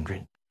at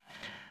 100.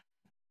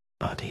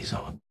 But he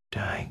thought,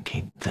 I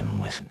keep them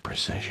with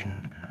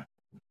precision.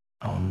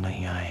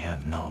 Only I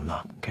have no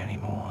luck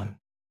anymore.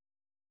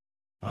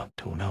 But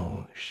who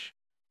knows?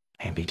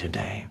 Maybe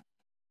today.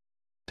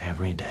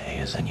 Every day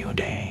is a new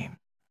day.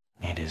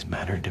 It is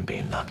better to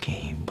be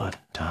lucky, but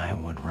I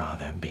would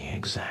rather be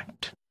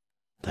exact.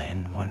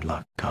 Then when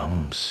luck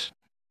comes,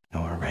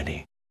 you're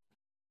ready.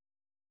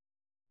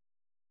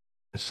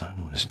 The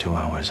sun was 2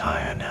 hours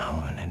higher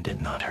now, and it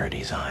did not hurt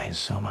his eyes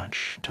so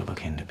much to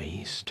look into the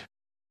east.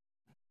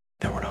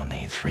 There were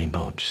only 3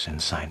 boats in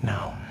sight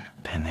now,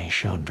 and they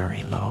showed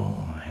very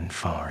low and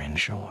far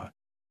inshore.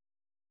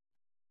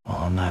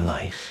 All my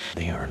life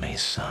the early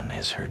sun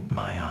has hurt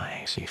my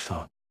eyes, he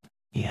thought,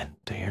 yet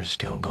they are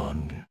still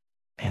good.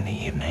 In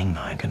the evening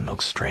I can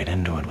look straight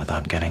into it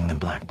without getting the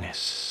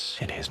blackness.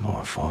 It has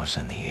more force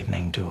in the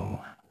evening too,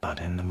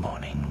 but in the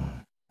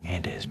morning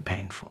it is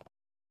painful.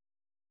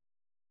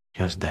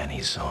 Just then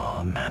he saw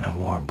a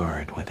man-of-war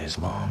bird with his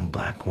long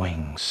black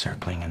wings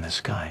circling in the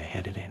sky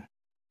headed in.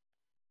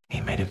 He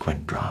made a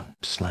quick drop,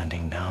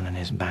 slanting down on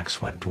his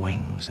back-swept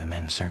wings, and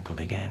then circled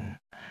again.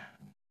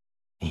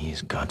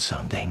 He's got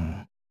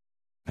something,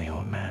 the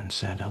old man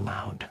said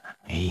aloud.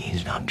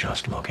 He's not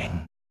just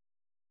looking.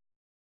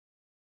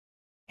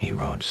 He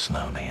rowed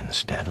slowly and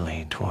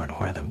steadily toward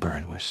where the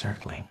bird was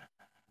circling.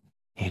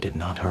 He did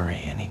not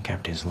hurry, and he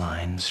kept his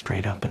line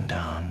straight up and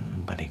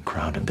down, but he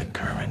crowded the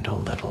current a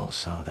little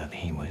so that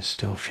he was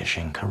still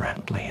fishing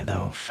correctly,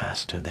 though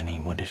faster than he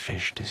would have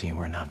fished as he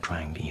were not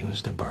trying to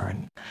use the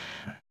bird.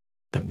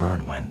 The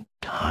bird went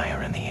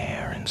higher in the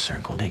air and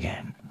circled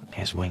again,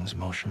 his wings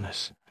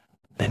motionless.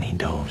 Then he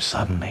dove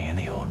suddenly, and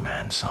the old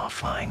man saw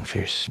flying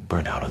fish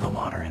spurt out of the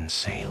water and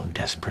sail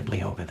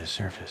desperately over the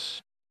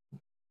surface.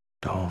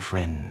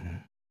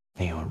 "Dolphin,"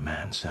 the old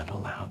man said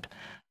aloud.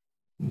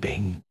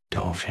 "Big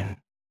dolphin."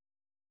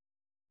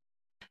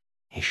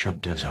 He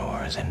shook his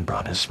oars and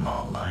brought a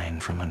small line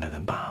from under the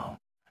bow.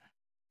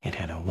 It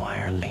had a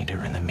wire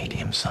leader in the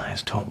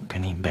medium-sized hook,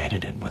 and he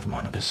baited it with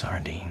one of the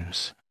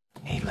sardines.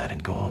 He let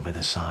it go over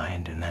the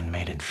side and then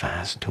made it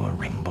fast to a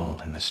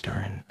ringbolt in the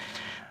stern.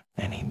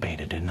 Then he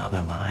baited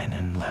another line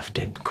and left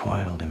it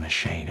coiled in the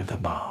shade of the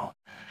bow.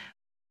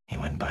 He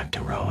went back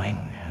to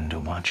rowing and to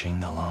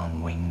watching the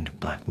long-winged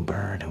black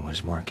bird who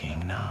was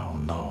working now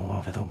low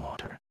over the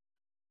water.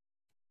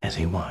 As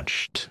he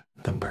watched,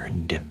 the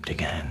bird dipped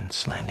again,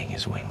 slanting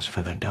his wings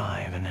for the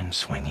dive and then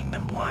swinging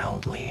them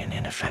wildly and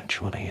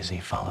ineffectually as he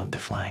followed the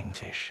flying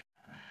fish.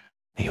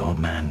 The old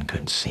man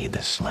could see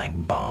the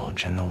slight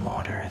bulge in the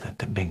water that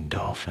the big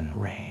dolphin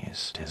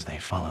raised as they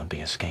followed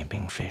the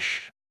escaping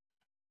fish.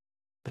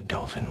 The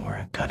dolphin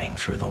were cutting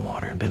through the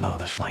water below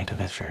the flight of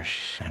the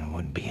fish and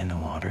would be in the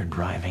water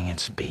driving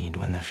its speed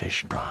when the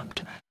fish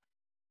dropped.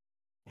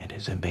 "It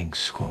is a big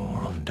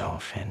school of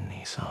dolphin,"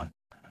 he thought.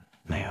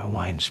 "They are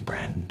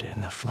widespread,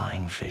 and the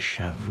flying fish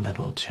have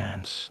little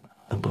chance.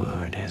 The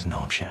bird has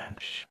no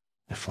chance.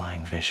 The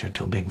flying fish are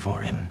too big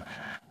for him,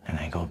 and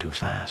they go too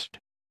fast."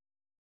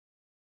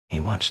 He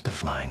watched the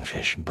flying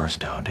fish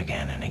burst out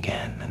again and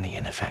again in the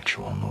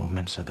ineffectual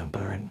movements of the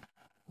bird.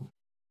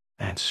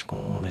 "That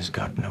school has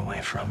gotten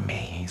away from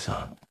me," he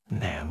thought.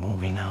 "They are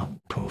moving out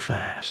too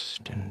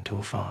fast and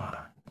too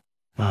far.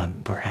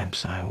 But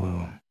perhaps I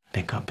will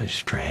pick up a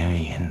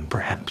stray, and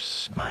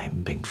perhaps my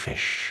big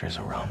fish is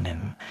around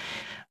him.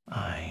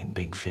 My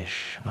big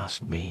fish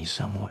must be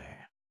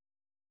somewhere."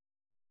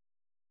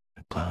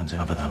 The clouds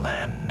over the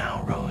land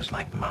now rose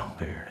like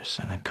mountains,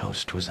 and the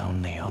coast was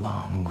only a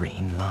long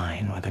green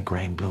line with the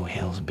gray-blue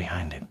hills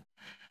behind it.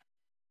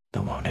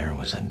 The water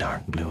was a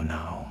dark blue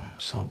now,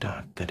 so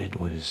dark that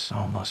it was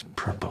almost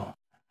purple.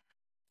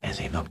 As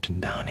he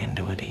looked down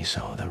into it, he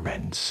saw the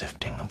red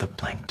sifting of the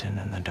plankton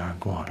in the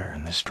dark water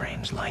and the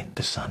strange light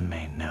the sun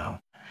made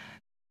now.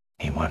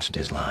 He watched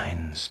his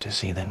lines to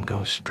see them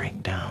go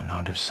straight down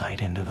out of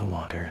sight into the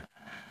water,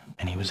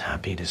 and he was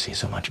happy to see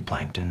so much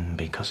plankton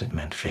because it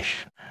meant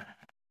fish.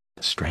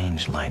 The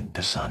strange light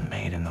the sun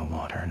made in the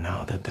water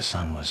now that the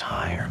sun was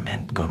higher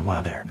meant good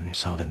weather, and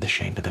so did the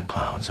shape of the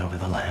clouds over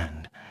the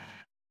land.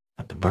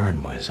 But the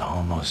bird was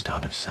almost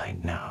out of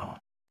sight now,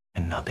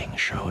 and nothing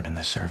showed in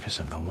the surface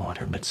of the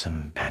water but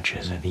some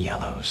patches of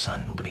yellow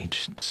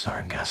sun-bleached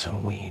sargasso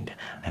weed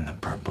and the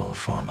purple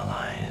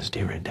formalized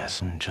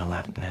iridescent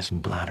gelatinous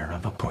bladder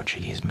of a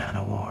Portuguese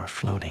man-o'-war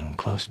floating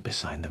close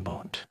beside the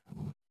boat.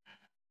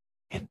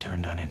 It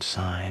turned on its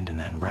side and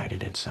then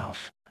righted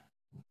itself.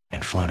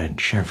 It floated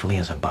cheerfully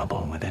as a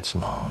bubble with its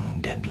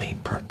long, deadly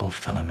purple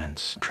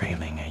filaments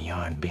trailing a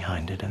yard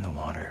behind it in the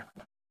water.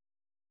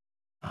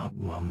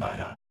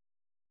 "Agua,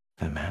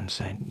 the man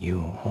said,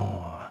 "you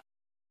whore."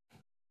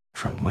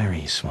 From where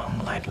he swung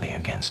lightly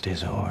against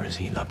his oars,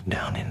 he looked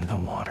down into the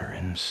water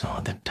and saw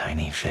the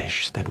tiny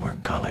fish that were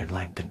colored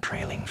like the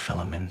trailing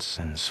filaments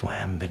and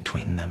swam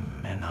between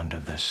them and under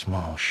the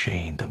small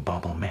shade the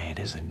bubble made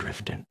as it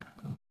drifted.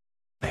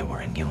 They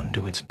were immune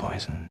to its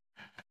poison,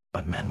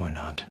 but men were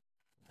not,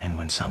 and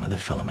when some of the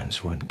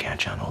filaments would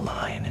catch on a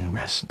line and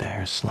rest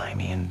there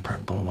slimy and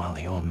purple while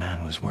the old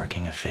man was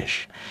working a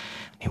fish,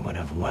 he would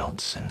have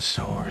welts and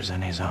sores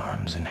in his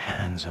arms and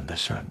hands of the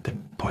sort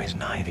that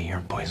poison ivy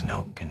or poison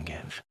oak can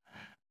give.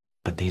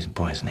 But these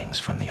poisonings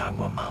from the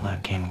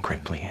aguamala came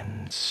quickly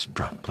and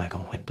struck like a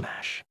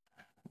whiplash.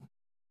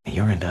 The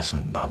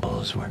iridescent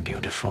bubbles were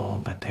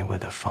beautiful, but they were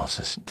the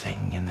falsest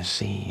thing in the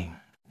sea,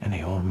 and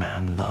the old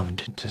man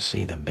loved to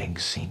see the big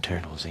sea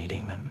turtles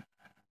eating them.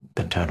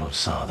 The turtles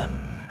saw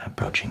them,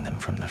 approaching them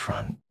from the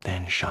front,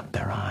 then shut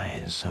their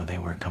eyes so they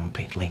were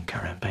completely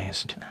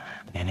carapaced,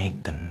 and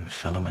ate them,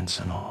 filaments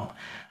and all.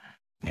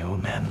 The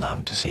old man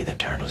loved to see the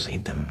turtles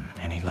eat them,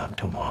 and he loved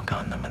to walk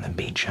on them on the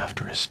beach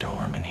after a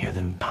storm and hear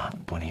them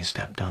pop when he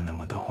stepped on them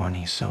with the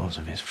horny soles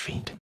of his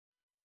feet.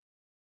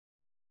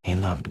 He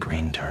loved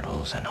green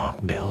turtles and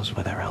hawkbills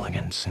with their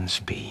elegance and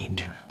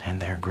speed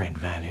and their great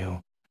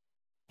value,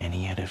 and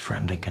he had a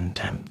friendly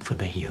contempt for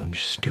the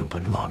huge,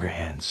 stupid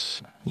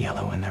loggerheads,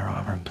 yellow in their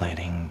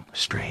armor-plating,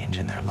 strange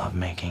in their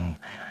love-making,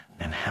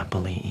 and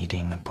happily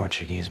eating the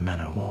Portuguese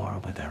men-of-war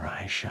with their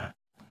eyes shut.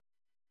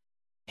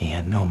 He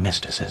had no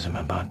mysticism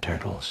about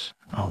turtles,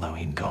 although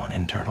he'd gone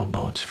in turtle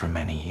boats for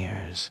many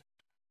years.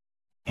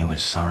 He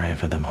was sorry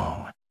for them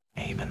all,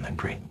 even the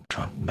great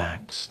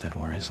trunk-backs that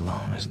were as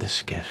long as the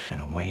skiff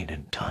and weighed a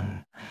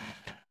ton.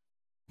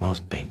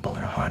 Most people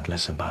are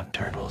heartless about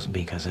turtles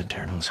because a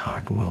turtle's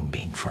heart will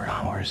beat for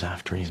hours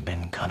after he's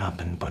been cut up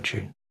and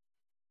butchered.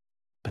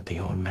 But the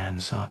old man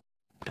thought,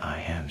 I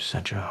have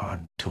such a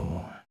hard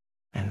tool,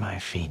 and my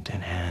feet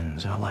and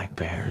hands are like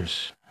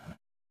bears.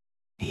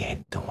 He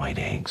ate the white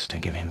eggs to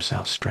give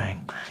himself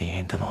strength. He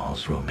ate them all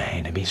through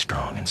May to be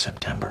strong in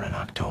September and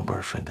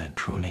October for the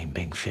truly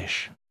big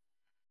fish.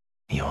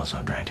 He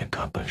also drank a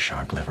cup of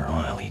shark liver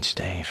oil each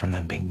day from the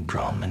big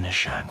drum in the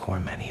shack where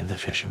many of the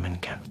fishermen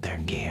kept their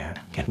gear.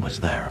 It was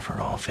there for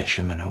all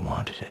fishermen who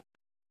wanted it.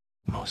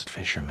 Most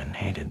fishermen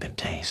hated the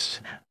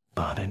taste,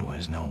 but it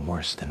was no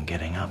worse than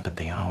getting up at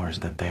the hours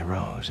that they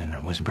rose, and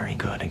it was very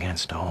good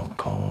against all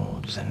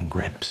colds and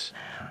grips,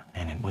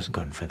 and it was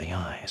good for the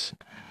eyes.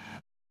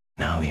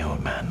 Now the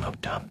old man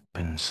looked up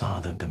and saw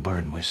that the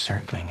bird was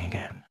circling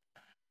again.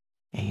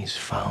 He's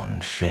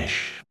found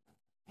fish,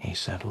 he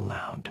said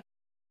aloud.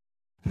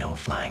 No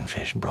flying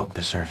fish broke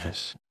the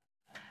surface,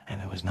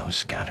 and there was no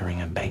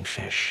scattering of bait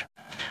fish.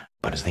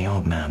 But as the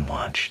old man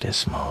watched, a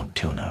small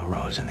tuna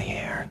rose in the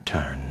air,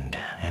 turned,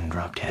 and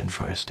dropped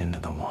headfirst into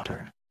the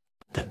water.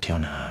 The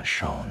tuna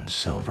shone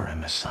silver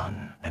in the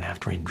sun, and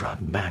after he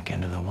dropped back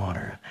into the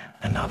water,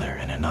 another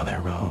and another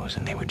rose,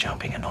 and they were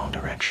jumping in all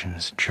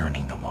directions,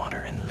 churning the water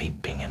and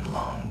leaping in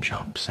long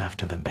jumps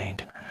after the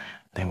bait.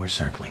 They were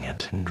circling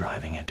it and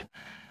driving it.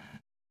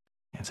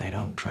 If they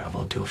don't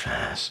travel too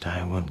fast,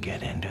 I will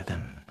get into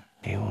them,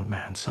 the old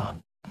man thought,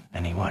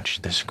 and he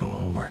watched the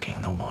school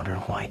working the water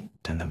white,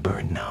 and the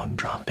bird now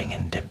dropping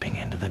and dipping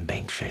into the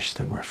bait fish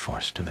that were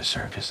forced to the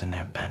surface in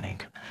their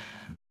panic.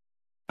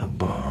 A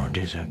bird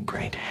is a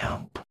great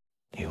help,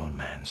 the old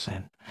man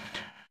said.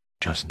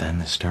 Just then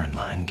the stern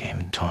line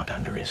came taut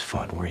under his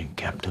foot where he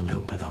kept a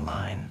loop of the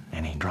line,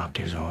 and he dropped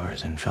his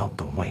oars and felt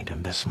the weight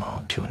of the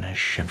small tuna's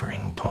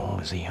shivering pull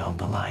as he held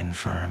the line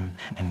firm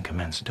and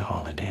commenced to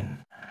haul it in.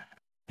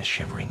 The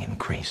shivering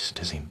increased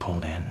as he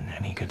pulled in,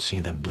 and he could see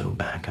the blue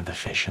back of the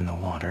fish in the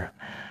water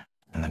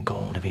and the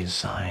gold of his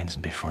sides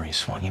before he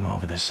swung him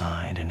over the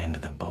side and into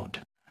the boat.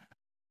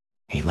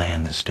 He lay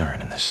in the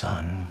stern in the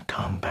sun,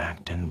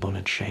 compact and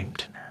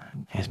bullet-shaped,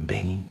 his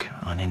big,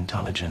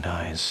 unintelligent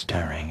eyes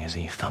staring as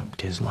he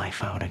thumped his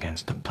life out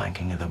against the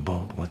planking of the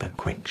boat with the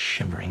quick,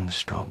 shivering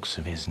strokes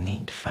of his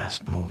neat,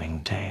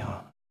 fast-moving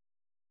tail.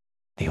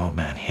 The old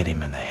man hit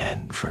him in the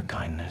head for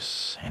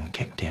kindness and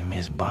kicked him,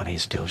 his body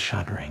still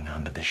shuddering,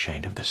 under the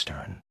shade of the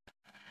stern.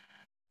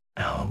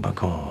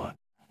 Albacore,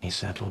 he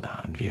settled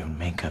out, you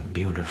make a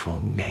beautiful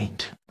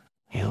gait.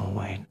 He'll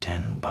weigh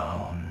 10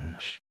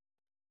 pounds.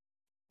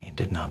 He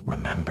did not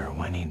remember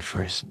when he'd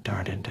first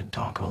started to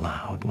talk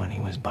aloud when he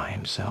was by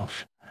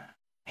himself.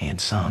 He had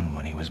sung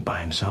when he was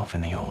by himself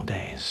in the old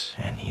days,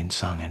 and he had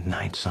sung at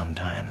night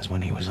sometimes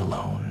when he was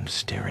alone,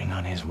 steering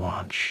on his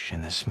watch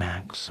in the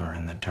smacks or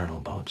in the turtle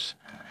boats.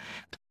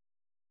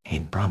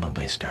 He'd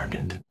probably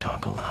started to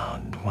talk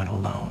aloud when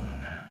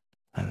alone,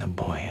 and the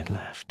boy had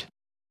left,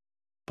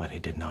 but he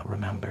did not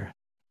remember.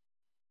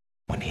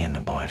 When he and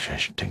the boy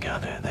fished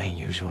together, they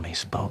usually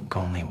spoke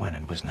only when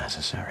it was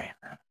necessary.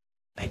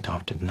 They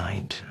talked at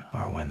night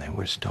or when they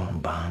were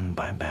storm-bound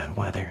by bad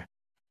weather.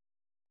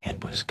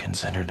 It was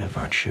considered a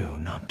virtue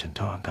not to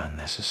talk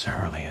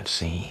unnecessarily at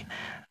sea,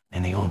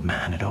 and the old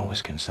man had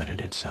always considered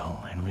it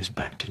so and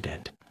respected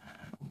it.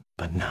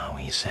 But now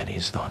he said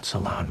his thoughts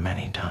aloud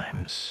many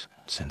times,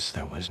 since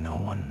there was no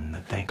one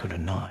that they could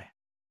annoy.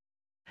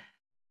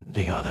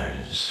 The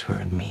others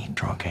heard me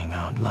talking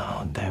out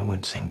loud, they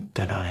would think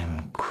that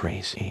I'm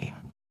crazy,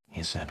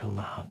 he said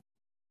aloud.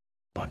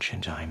 But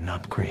since I'm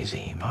not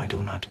crazy, I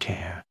do not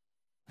care.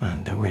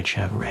 And the rich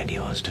have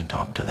radios to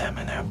talk to them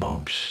in their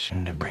boats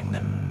and to bring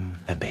them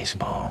the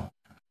baseball.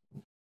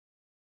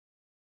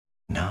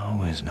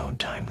 Now is no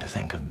time to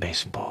think of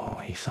baseball,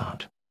 he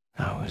thought.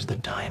 Now is the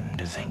time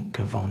to think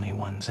of only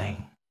one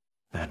thing,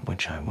 that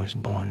which I was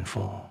born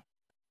for.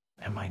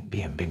 There might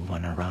be a big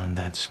one around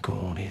that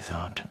school, he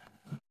thought.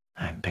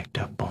 I picked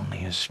up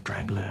only a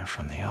straggler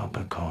from the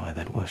albacore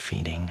that were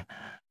feeding,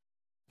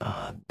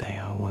 but they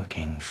are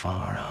working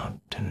far out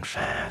and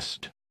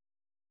fast.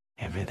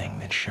 Everything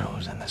that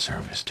shows in the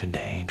service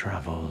today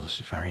travels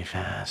very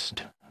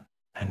fast,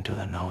 and to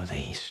the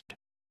northeast.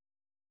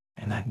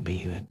 And that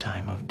be the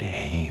time of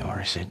day,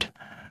 or is it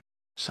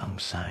some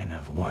sign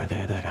of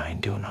weather that I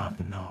do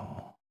not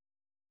know?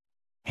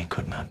 He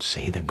could not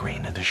see the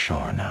green of the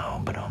shore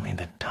now, but only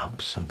the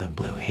tops of the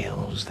blue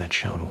hills that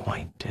showed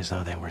white as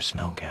though they were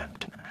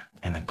snow-capped,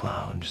 and the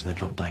clouds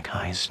that looked like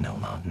high snow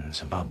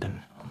mountains above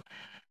them.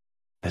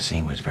 The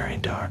sea was very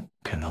dark,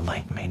 and the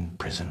light made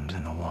prisms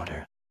in the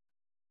water.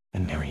 The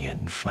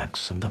myriad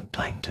flecks of the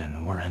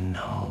plankton were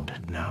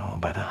annulled now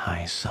by the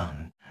high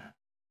sun,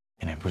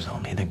 and it was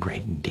only the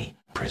great deep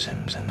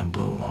prisms in the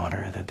blue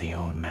water that the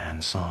old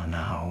man saw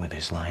now, with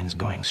his lines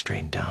going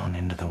straight down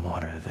into the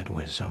water that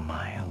was a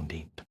mile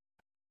deep.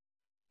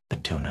 The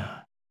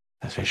tuna,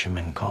 the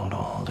fishermen called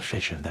all the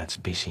fish of that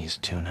species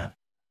tuna,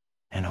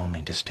 and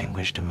only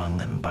distinguished among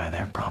them by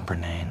their proper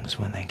names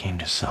when they came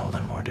to sell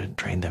them or to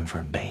trade them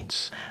for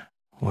baits,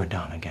 were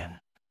down again.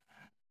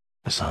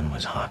 The sun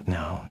was hot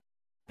now,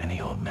 and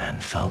the old man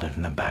felt it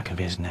in the back of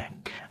his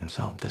neck and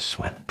felt the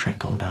sweat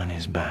trickle down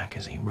his back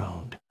as he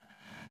rowed.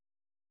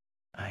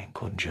 I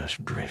could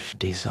just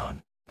drift, he thought,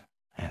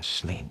 and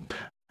sleep,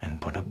 and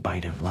put a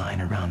bite of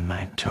line around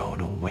my toe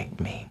to wake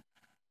me.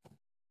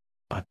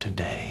 But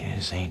today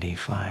is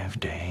 85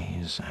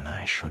 days, and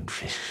I should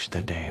fish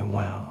the day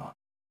well.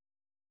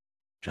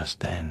 Just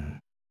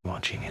then,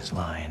 watching his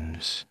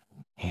lines,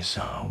 he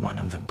saw one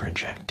of the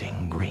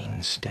projecting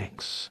green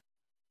sticks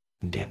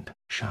dip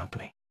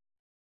sharply.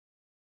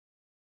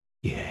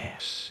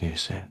 "Yes," he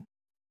said.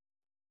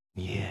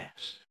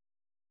 "Yes,"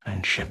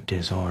 and shipped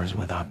his oars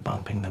without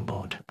bumping the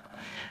boat.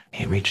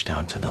 He reached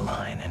out to the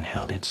line and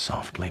held it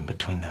softly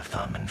between the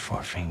thumb and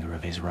forefinger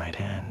of his right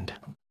hand.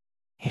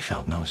 He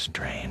felt no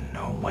strain,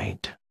 no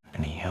weight,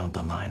 and he held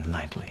the line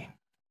lightly.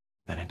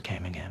 Then it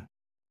came again.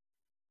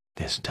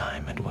 This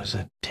time it was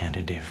a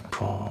tentative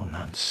pull,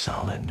 not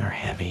solid nor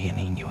heavy, and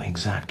he knew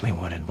exactly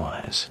what it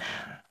was.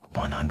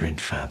 100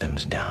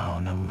 fathoms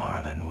down, a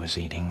marlin was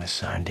eating the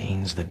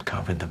sardines that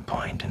covered the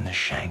point and the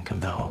shank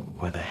of the hook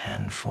where the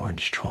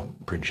hand-forged hook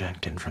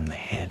projected from the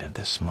head of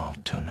the small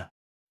tuna.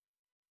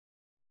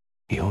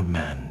 The old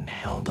man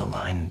held the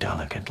line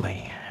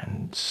delicately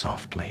and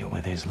softly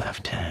with his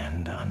left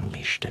hand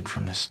unleashed it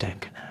from the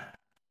stick.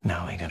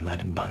 Now he could let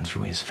it bun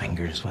through his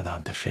fingers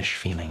without the fish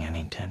feeling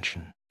any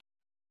tension.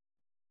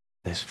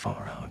 This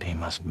far out he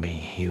must be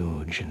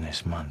huge in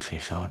this month, he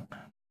thought.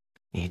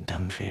 Eat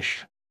them,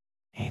 fish.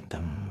 Eat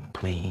them,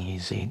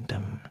 please, eat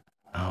them.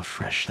 How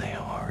fresh they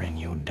are, and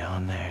you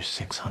down there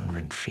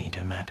 600 feet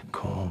in that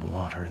cold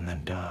water in the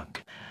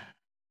dark.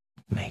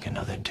 Make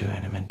another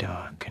turn in the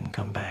dark and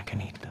come back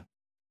and eat them.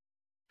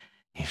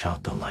 He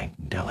felt the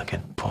light,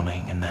 delicate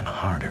pulling and then a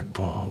harder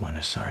pull when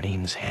a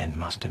sardine's head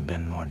must have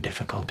been more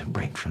difficult to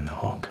break from the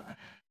hook.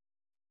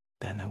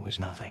 Then there was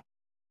nothing.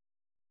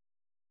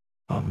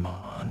 "Come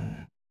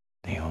on,"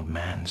 the old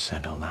man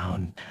said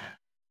aloud.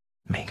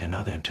 "Make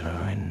another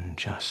turn,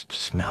 just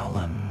smell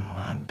them.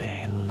 Aren't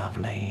they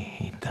lovely?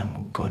 Eat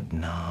them good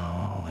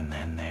now. And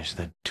then there's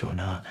the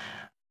tuna.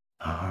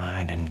 All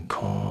right, and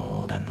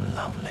cold and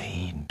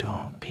lovely.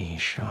 Don't be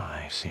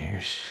shy,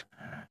 Circe.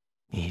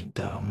 Eat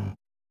them."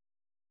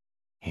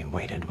 He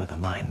waited with a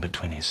line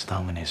between his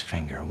thumb and his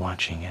finger,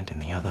 watching it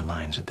and the other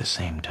lines at the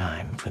same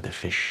time, for the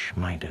fish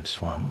might have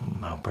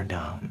swum up or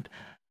down.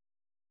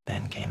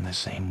 Then came the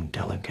same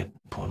delicate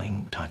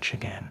pulling touch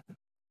again.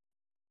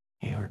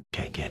 "Here,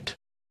 take it,"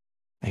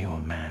 the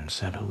old man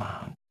said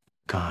aloud.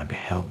 "God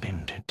help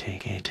him to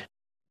take it."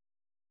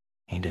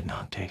 He did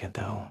not take it,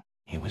 though.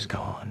 He was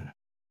gone.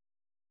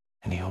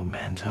 And the old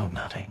man felt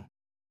nothing.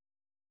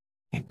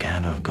 "It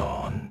can't have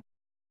gone,"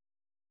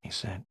 he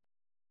said.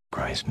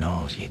 "Christ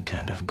knows he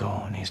can't have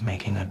gone. He's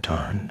making a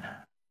turn.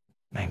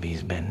 Maybe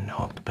he's been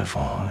hooked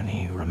before and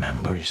he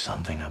remembers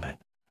something of it."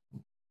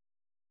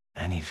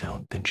 And he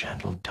felt the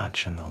gentle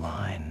touch on the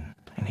line,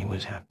 and he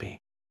was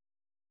happy.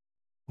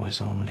 It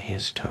was only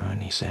his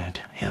turn, he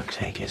said. He'll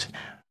take it.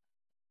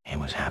 He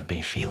was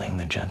happy feeling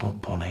the gentle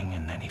pulling,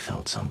 and then he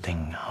felt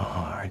something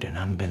hard and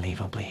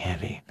unbelievably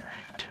heavy.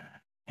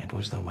 It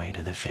was the weight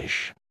of the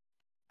fish,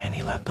 and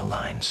he let the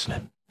line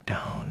slip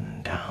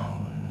down,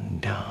 down,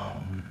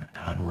 down,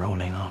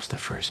 unrolling off the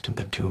first of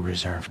the 2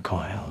 reserve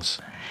coils.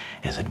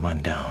 As it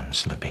went down,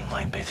 slipping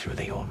lightly through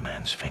the old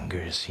man's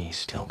fingers, he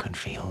still could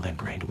feel the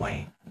great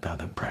weight, though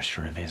the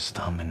pressure of his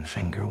thumb and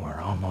finger were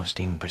almost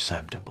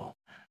imperceptible.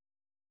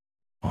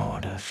 "Oh,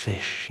 the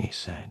fish," he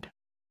said.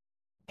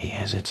 "He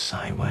has it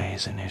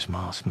sideways in his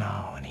mouth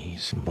now, and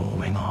he's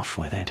moving off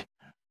with it.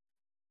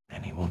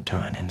 And he will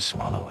turn and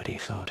swallow it," he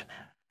thought.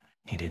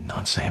 He did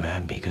not say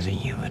that because he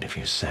knew that if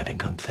you said a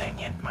good thing,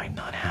 it might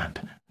not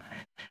happen.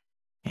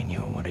 He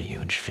knew what a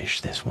huge fish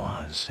this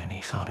was, and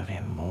he thought of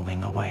him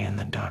moving away in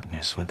the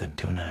darkness with the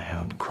tuna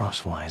held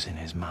crosswise in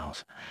his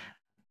mouth.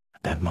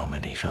 At that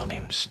moment he felt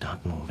him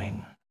stop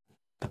moving,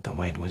 but the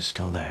weight was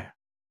still there.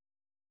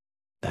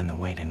 Then the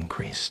weight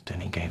increased,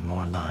 and he gave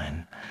more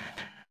line.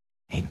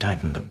 He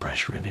tightened the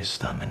pressure of his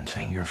thumb and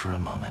finger for a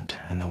moment,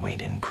 and the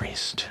weight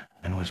increased,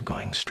 and was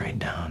going straight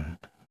down.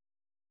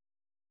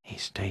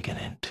 "He's taken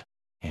it,"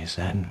 he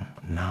said.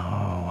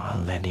 "Now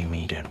I'll let him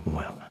eat it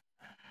well."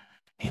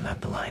 He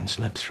let the line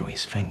slip through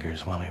his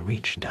fingers while he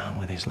reached down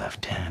with his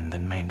left hand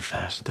and made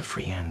fast the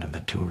free end of the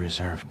 2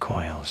 reserve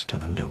coils to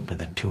the loop of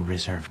the 2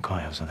 reserve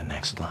coils of the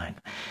next line.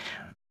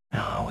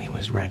 Now he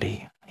was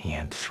ready. He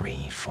had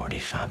 3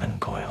 40-fathom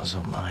coils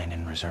of line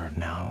in reserve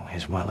now,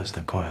 as well as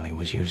the coil he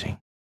was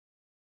using.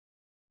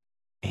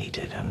 "Eat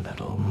it a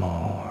little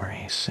more,"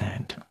 he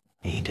said.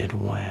 "Eat it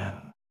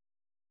well.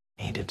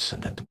 Eat it so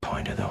that the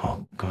point of the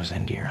hook goes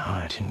into your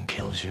heart and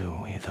kills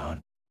you," he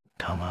thought.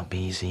 "Come up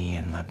easy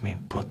and let me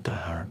put the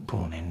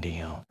harpoon into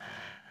you.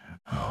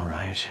 All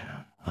right,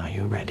 are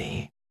you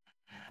ready?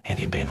 Have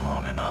you been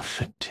long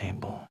enough at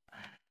table?"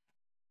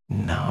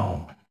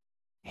 "No,"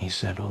 he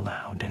said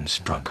aloud, and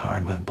struck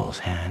hard with both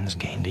hands,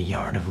 gained a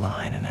yard of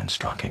line, and then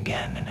struck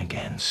again and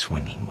again,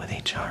 swinging with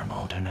each arm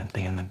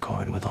alternately in the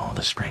cord with all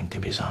the strength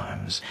of his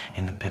arms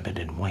and the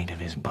pivoted weight of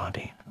his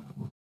body.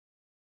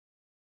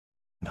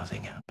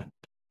 Nothing happened.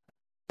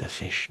 The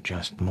fish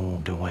just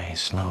moved away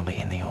slowly,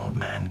 and the old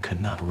man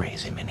could not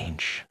raise him an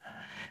inch.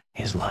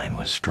 His line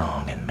was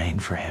strong and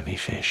made for heavy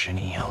fish, and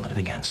he held it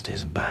against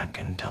his back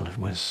until it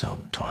was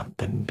so taut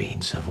that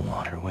beads of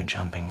water were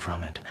jumping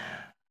from it.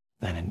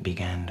 Then it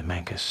began to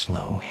make a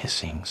slow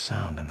hissing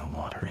sound in the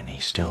water, and he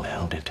still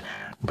held it,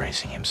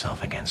 bracing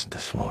himself against the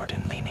thwart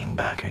and leaning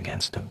back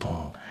against the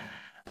pole.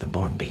 The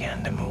boat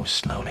began to move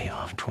slowly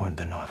off toward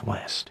the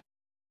northwest.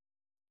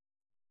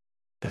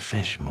 The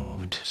fish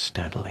moved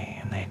steadily,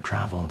 and they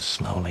traveled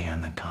slowly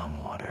on the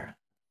calm water.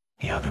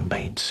 The other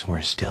baits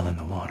were still in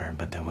the water,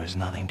 but there was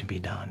nothing to be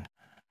done.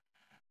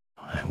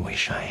 "I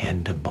wish I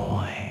had the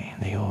boy,"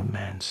 the old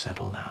man said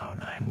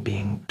aloud. "I'm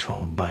being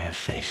towed by a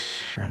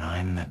fish, and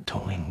I'm the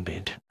towing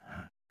bit.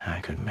 I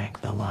could make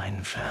the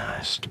line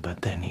fast,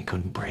 but then he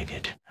could break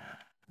it.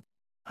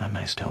 I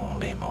must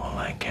hold him all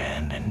I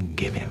can and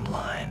give him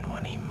line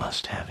when he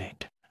must have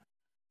it.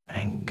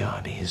 Thank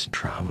God he's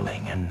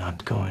traveling and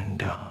not going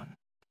down.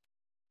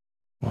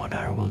 What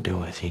I will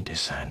do if he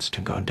decides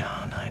to go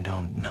down, I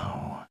don't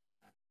know.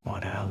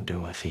 What I'll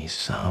do if he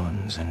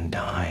sounds and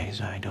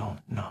dies, I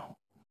don't know.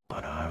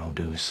 But I'll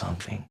do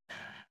something.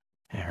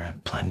 There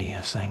are plenty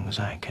of things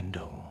I can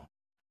do."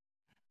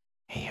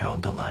 He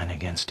held the line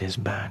against his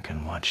back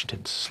and watched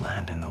it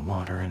slant in the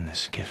water and the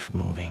skiff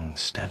moving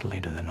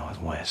steadily to the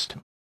northwest.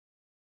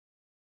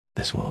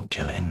 "This will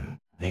kill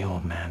him," the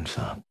old man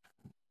thought.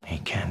 "He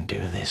can't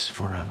do this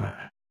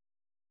forever."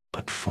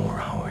 But 4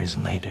 hours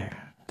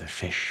later, the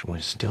fish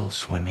was still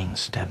swimming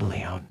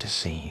steadily out to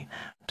sea,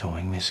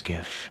 towing the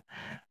skiff,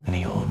 and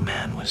the old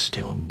man was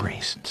still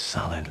braced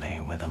solidly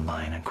with a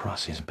line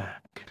across his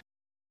back.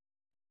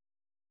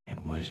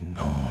 "It was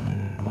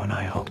noon when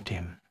I hooked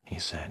him," he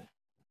said,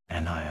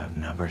 "and I have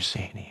never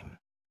seen him."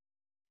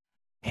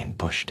 He'd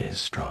pushed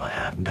his straw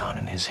hat down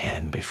on his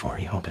head before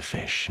he hooked the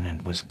fish, and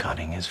it was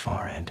cutting his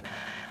forehead.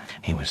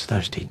 He was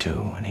thirsty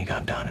too, and he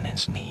got down on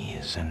his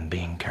knees, and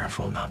being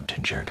careful not to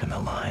jerk on the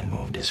line,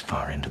 moved as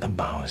far into the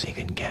bow as he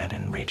could get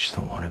and reached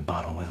the water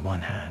bottle with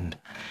one hand.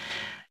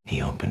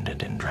 He opened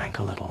it and drank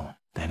a little.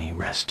 Then he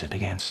rested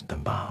against the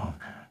bow.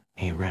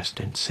 He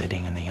rested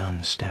sitting in the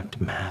unstepped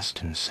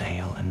mast and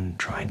sail, and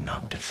tried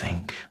not to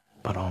think,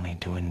 but only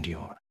to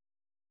endure.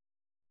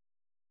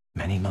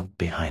 Then he looked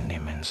behind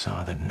him and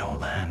saw that no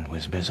land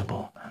was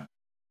visible.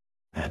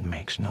 "That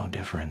makes no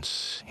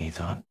difference," he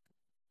thought.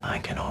 "I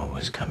can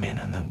always come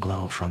in the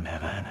glow from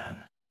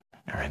Havana.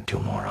 There are 2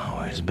 more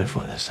hours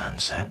before the sun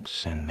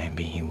sets, and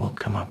maybe he will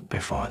come up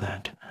before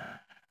that.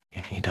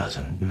 If he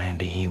doesn't,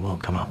 maybe he will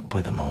come up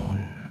with the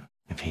moon.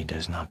 If he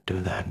does not do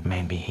that,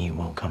 maybe he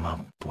will come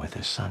up with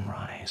the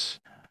sunrise.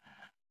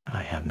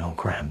 I have no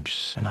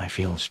cramps, and I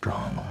feel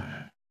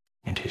strong.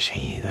 It is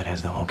he that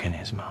has the hook in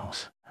his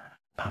mouth.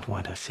 But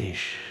what a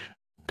fish,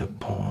 to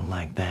pull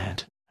like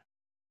that.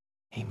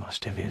 He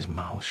must have his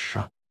mouth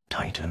shut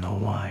tight in the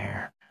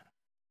wire.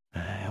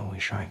 I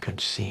wish I could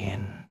see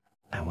him.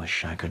 I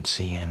wish I could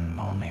see him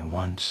only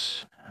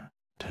once,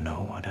 to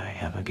know what I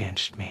have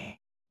against me."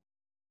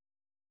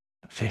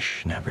 The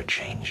fish never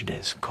changed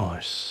his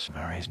course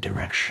or his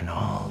direction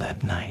all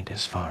that night,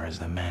 as far as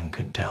the man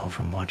could tell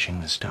from watching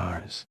the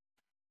stars.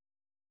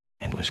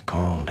 It was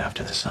cold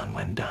after the sun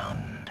went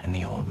down, and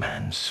the old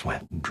man's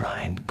sweat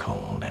dried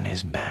cold in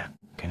his back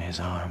and his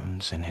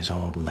arms and his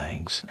old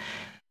legs.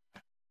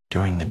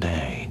 During the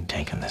day he'd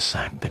taken the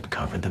sack that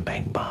covered the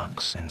bait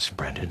box and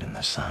spread it in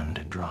the sun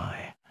to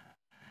dry.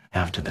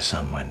 After the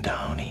sun went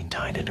down, he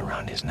tied it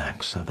around his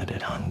neck so that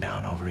it hung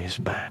down over his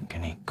back,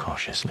 and he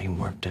cautiously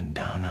worked it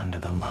down under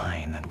the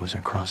line that was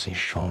across his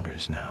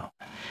shoulders now.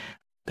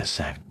 The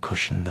sack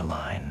cushioned the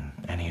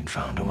line, and he'd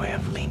found a way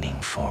of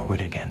leaning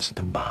forward against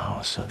the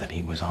bow so that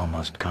he was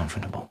almost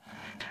comfortable.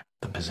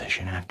 The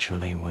position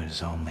actually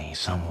was only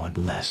somewhat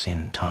less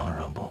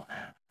intolerable,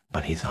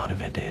 but he thought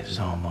of it as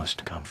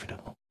almost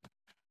comfortable.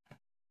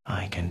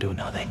 "I can do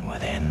nothing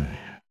with him,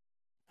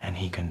 and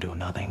he can do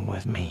nothing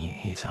with me,"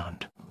 he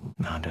thought,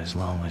 "not as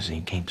long as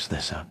he keeps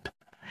this up."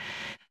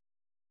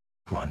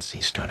 Once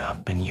he stood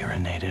up and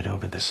urinated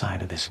over the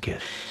side of the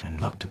skiff and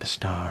looked at the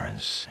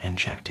stars and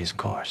checked his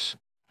course.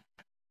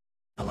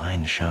 The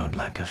line showed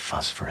like a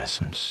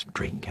phosphorescent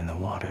streak in the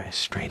water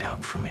straight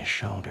out from his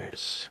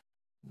shoulders.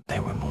 They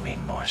were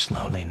moving more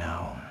slowly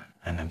now,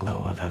 and the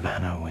glow of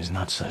Havana was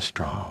not so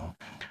strong,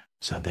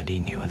 so that he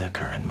knew the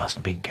current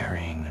must be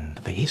carrying them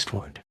to the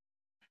eastward.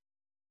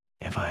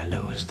 "If I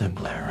lose the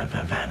glare of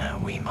Havana,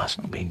 we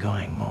must be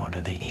going more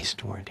to the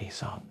eastward," he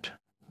thought.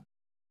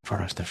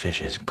 "For if the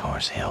fish's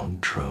course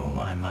held true,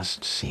 I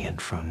must see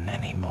it for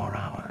many more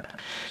hours.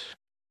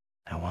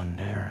 I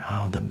wonder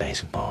how the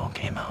baseball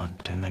came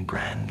out in the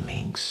Grand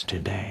Leagues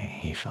today,"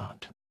 he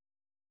thought.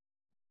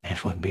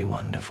 "It would be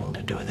wonderful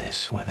to do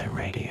this with a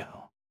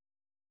radio."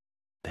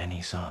 Then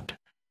he thought,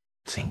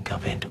 "Think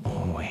of it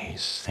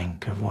always.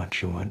 Think of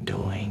what you are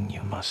doing.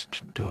 You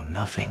must do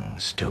nothing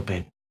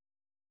stupid."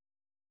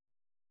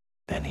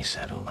 Then he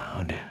said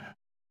aloud,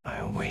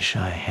 "I wish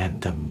I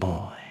had the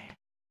boy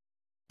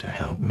to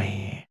help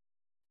me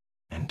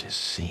and to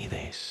see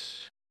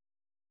this."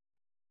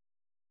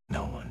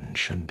 No one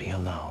should be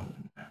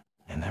alone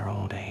in their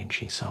old age,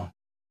 he thought,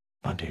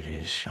 but it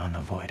is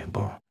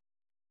unavoidable.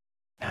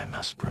 I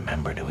must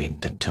remember to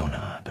eat the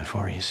tuna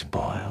before he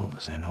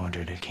spoils in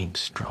order to keep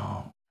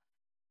strong.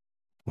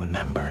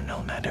 Remember,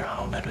 no matter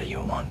how little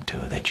you want to,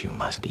 that you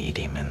must eat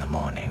him in the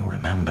morning.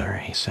 Remember,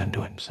 he said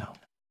to himself.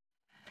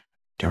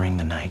 During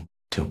the night,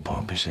 2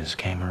 porpoises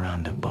came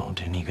around the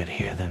boat, and he could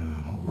hear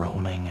them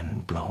rolling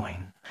and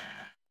blowing.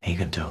 He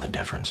could tell the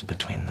difference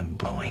between the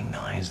blowing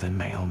noise the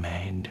male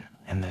made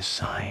and the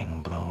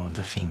sighing blow of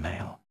the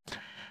female.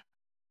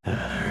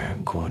 "They're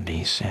good,"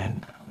 he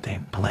said. "They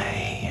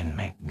play and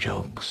make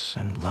jokes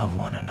and love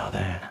one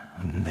another.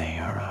 They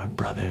are our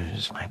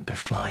brothers like the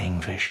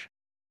flying fish."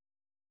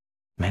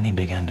 Many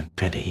began to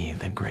pity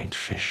the great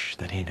fish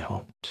that he'd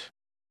hoped.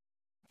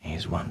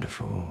 "He's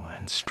wonderful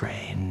and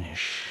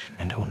strange,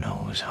 and who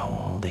knows how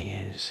old he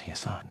is," he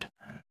thought.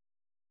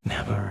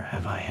 "Never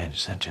have I had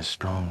such a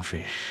strong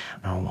fish,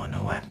 nor one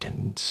who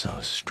acted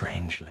so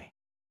strangely.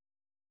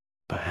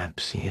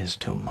 Perhaps he is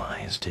too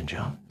wise to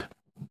jump.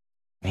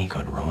 He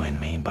could ruin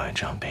me by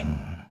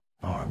jumping,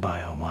 or by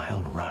a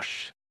wild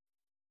rush.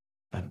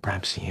 But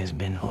perhaps he has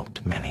been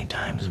hooked many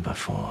times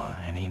before,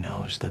 and he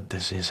knows that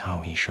this is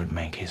how he should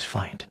make his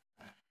fight.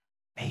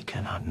 He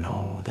cannot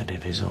know that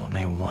it is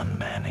only one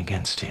man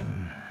against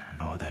him,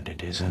 nor that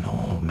it is an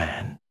old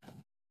man.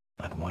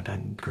 But what a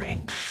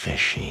great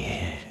fish he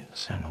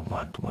is, and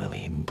what will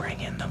he bring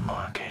in the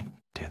market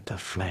if the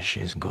flesh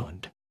is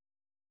good?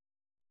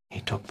 He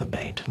took the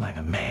bait like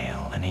a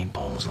male, and he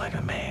pulls like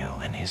a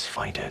male, and his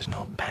fight has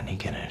no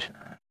panic in it.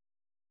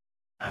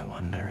 I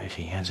wonder if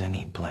he has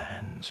any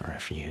plans, or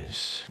if he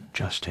is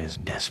just as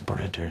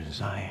desperate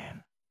as I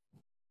am."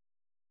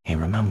 He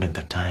remembered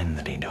the time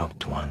that he'd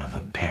hooked one of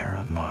a pair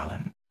of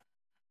marlin.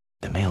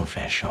 The male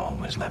fish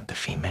always let the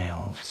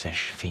female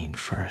fish feed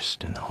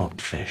first, and the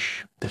hooked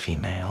fish, the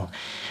female,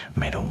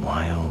 made a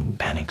wild,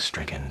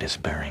 panic-stricken,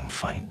 despairing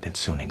fight that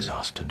soon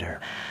exhausted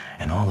her,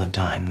 and all the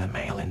time the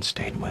male had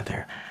stayed with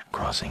her,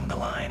 crossing the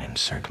line and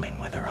circling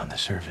with her on the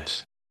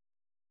surface.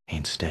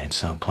 He'd stayed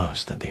so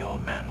close that the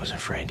old man was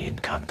afraid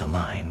he'd cut the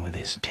line with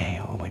his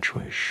tail, which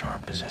was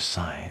sharp as a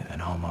scythe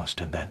and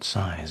almost of that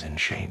size and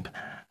shape.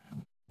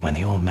 When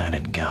the old man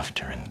had gaffed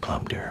her and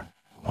clubbed her,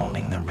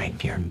 holding the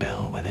rapier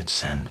bill with its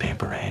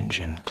sandpaper edge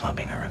and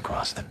clubbing her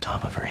across the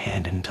top of her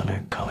head until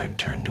her color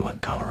turned to a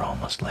color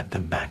almost like the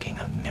backing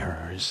of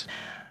mirrors,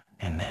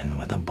 and then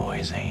with a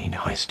boy's aid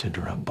hoisted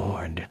her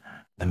aboard,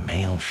 the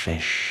male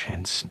fish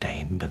had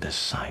stayed by the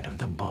side of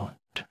the boat.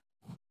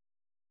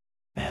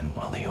 Then,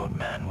 while the old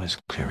man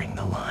was clearing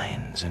the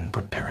lines and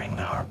preparing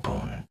the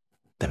harpoon,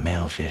 the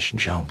male fish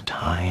jumped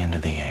high into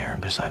the air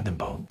beside the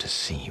boat to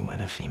see where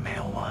the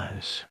female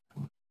was,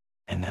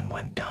 and then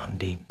went down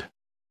deep,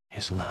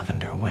 his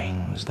lavender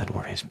wings that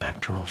were his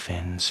pectoral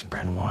fins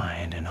spread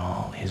wide and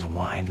all his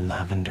wide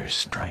lavender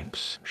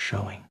stripes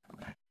showing.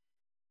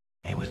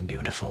 It was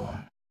beautiful,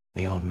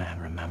 the old man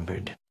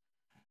remembered,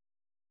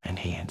 and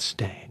he had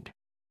stayed.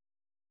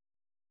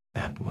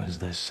 That was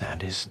the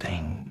saddest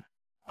thing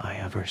I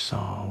ever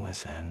saw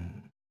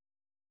within,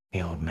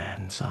 the old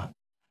man thought.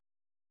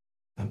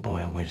 The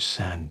boy was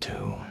sad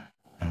too,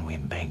 and we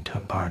begged her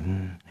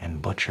pardon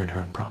and butchered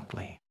her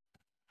promptly.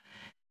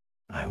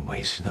 I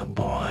wish the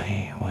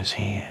boy was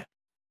here.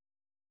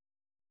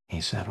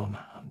 He settled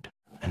out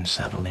and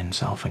settled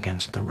himself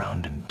against the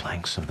rounded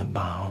planks of the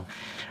bow,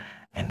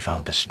 and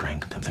felt the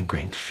strength of the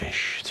great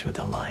fish through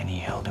the line he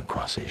held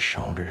across his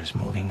shoulders,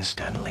 moving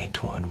steadily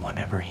toward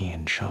whatever he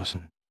had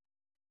chosen.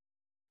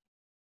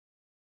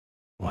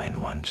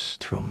 When once,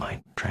 through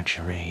my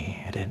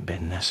treachery, it had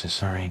been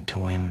necessary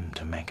to him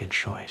to make a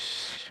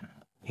choice,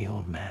 the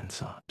old man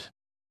thought.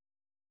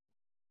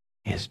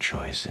 His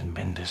choice had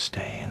been to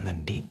stay in the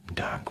deep,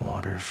 dark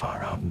water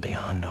far out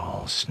beyond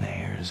all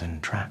snares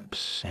and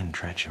traps and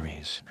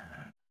treacheries.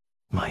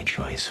 My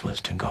choice was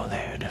to go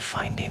there to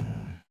find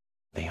him,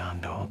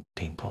 beyond all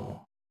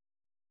people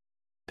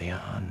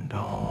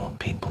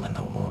in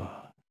the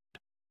world.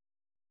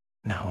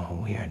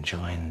 Now we are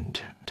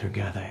joined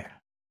together,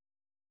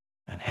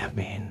 and have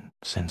been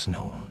since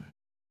noon,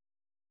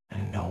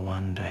 and no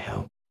one to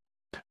help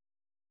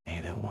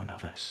either one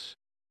of us.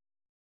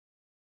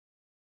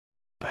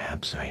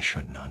 Perhaps I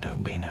should not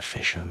have been a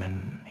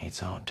fisherman, he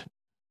thought,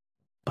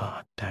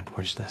 but that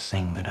was the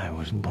thing that I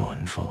was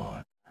born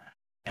for.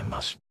 I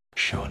must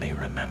surely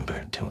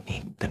remember to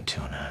eat the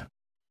tuna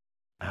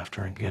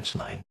after it gets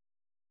light.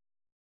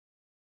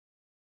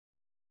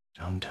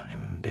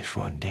 Sometime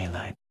before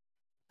daylight,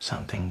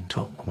 something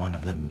took one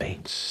of the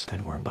baits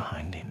that were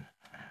behind him.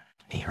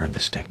 He heard the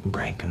stick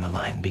break and the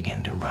line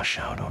begin to rush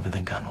out over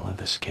the gunwale of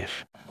the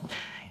skiff.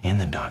 In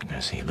the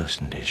darkness he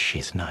loosened his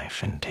sheath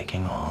knife, and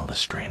taking all the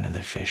strain of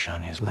the fish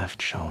on his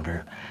left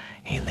shoulder,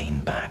 he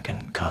leaned back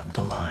and cut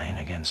the line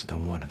against the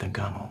wood of the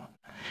gunwale.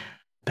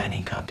 Then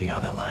he cut the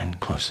other line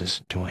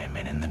closest to him,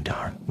 and in the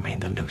dark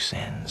made the loose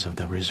ends of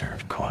the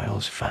reserve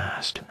coils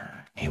fast.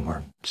 He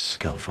worked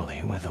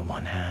skillfully with the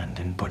one hand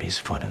and put his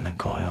foot in the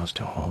coils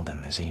to hold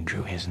them as he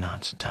drew his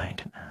knots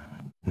tight.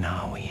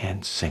 Now he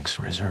had 6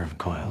 reserve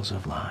coils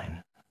of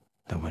line.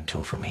 There were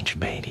 2 from each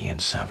bait he had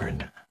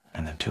severed,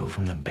 and the 2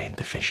 from the bait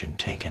the fish had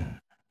taken,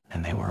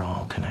 and they were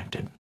all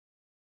connected.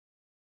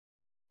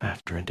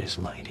 After it is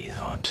light, he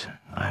thought,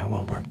 I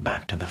will work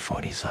back to the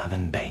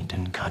 47 bait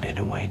and cut it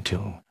away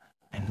too,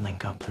 and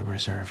link up the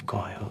reserve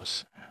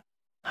coils.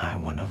 I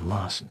would have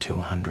lost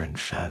 200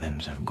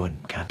 fathoms of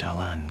good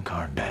Catalan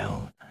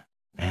cardell,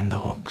 and the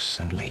hooks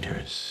and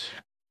leaders.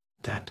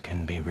 That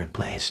can be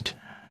replaced.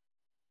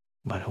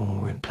 But who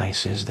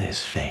replaces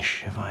this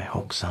fish if I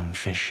hook some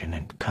fish and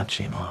it cuts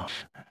him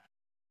off?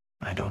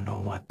 I don't know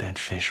what that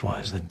fish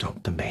was that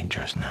took the bait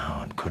just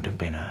now. It could have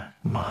been a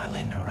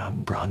marlin or a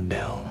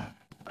broadbill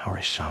or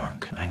a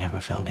shark. I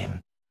never felt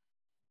him.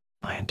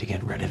 I had to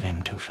get rid of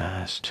him too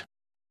fast.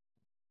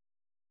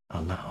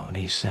 Aloud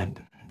he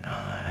said,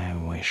 I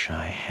wish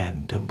I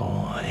had the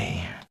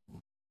boy.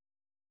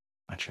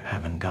 But you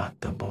haven't got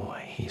the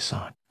boy, he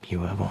thought.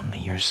 You have only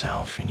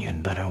yourself, and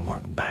you'd better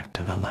work back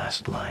to the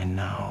last line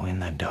now, in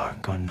the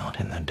dark or not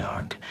in the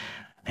dark,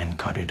 and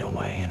cut it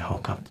away and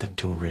hook up the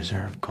 2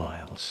 reserve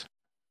coils.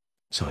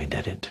 So he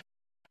did it.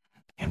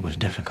 It was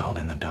difficult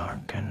in the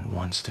dark, and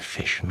once the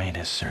fish made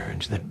a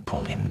surge that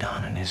pulled him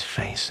down in his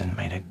face and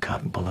made a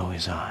cut below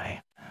his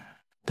eye.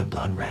 The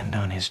blood ran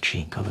down his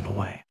cheek a little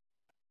way,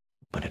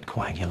 but it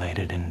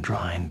coagulated and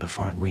dried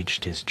before it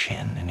reached his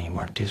chin, and he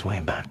worked his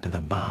way back to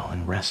the bow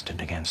and rested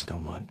against the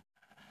wood.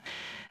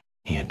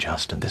 He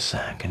adjusted the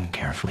sack and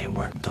carefully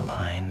worked the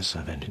line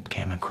so that it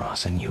came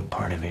across a new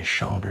part of his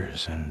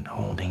shoulders, and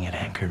holding it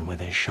anchored with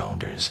his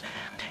shoulders,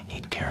 he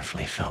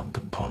carefully felt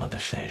the pull of the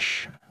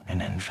fish, and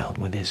then felt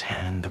with his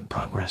hand the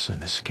progress of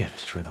the skiff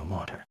through the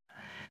water.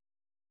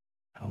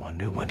 I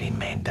wonder what he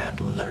made that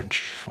lurch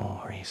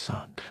for, he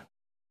thought.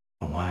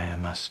 Why, I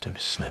must have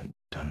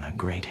slipped on the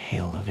great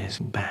hill of his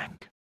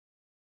back.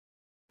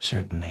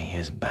 Certainly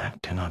his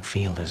back cannot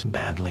feel as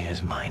badly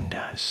as mine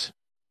does,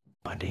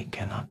 but he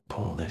cannot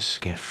pull this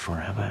skiff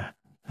forever,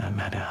 no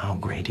matter how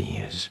great he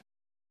is.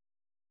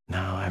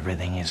 Now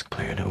everything is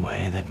cleared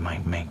away that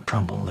might make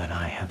trouble, that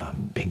I have a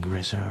big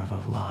reserve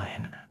of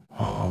line,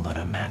 all that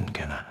a man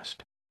can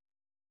ask.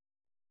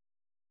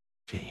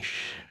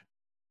 Fish,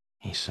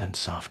 he said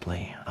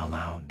softly,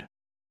 aloud.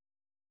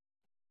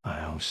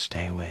 I'll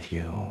stay with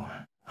you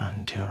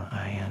until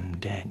I am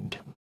dead.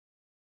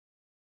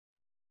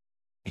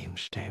 You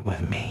stay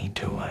with me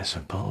too, I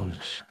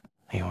suppose,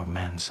 the old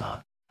man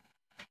thought,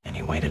 and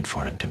he waited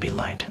for it to be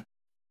light.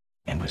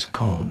 It was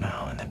cold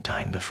now in the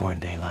time before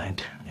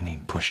daylight, and he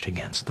pushed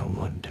against the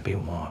wood to be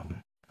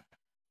warm.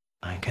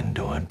 I can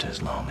do it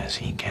as long as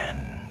he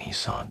can, he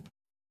thought.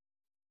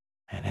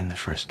 And in the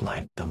first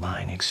light the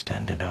line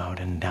extended out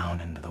and down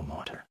into the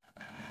water.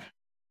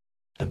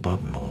 The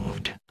boat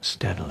moved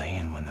steadily,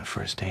 and when the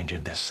first stage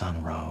of the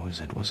sun rose,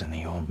 it was in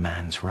the old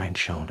man's right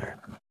shoulder.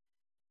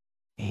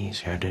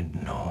 He's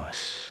headed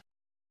north,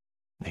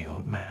 the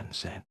old man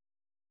said.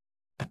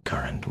 The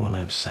current will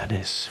have set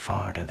us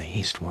far to the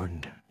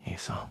eastward, he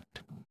thought.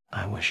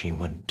 I wish he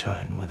would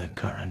turn with the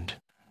current.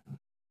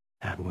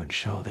 That would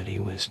show that he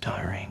was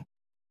tiring.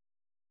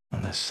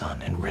 When the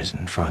sun had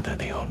risen further,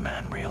 the old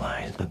man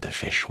realized that the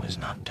fish was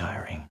not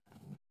tiring.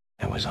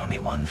 There was only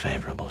one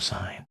favorable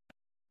sign.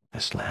 The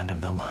slant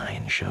of the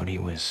line showed he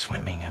was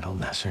swimming at a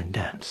lesser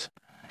depth.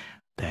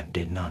 That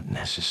did not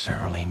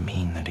necessarily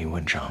mean that he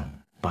would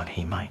jump, but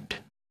he might.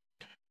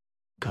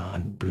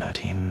 God let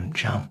him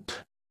jump,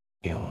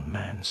 the old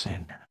man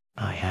said.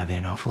 I have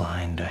enough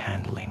line to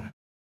handle him.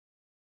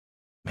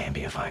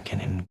 Maybe if I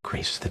can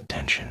increase the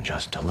tension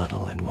just a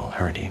little, it will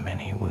hurt him and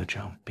he will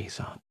jump, he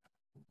thought.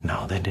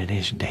 Now that it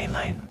is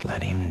daylight,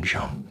 let him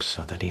jump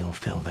so that he'll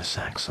fill the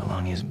sacks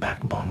along his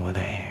backbone with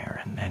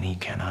air, and then he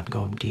cannot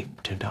go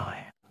deep to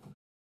die.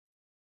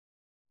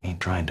 He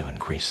tried to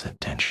increase the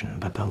tension,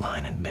 but the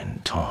line had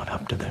been taut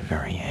up to the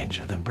very edge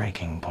of the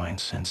breaking point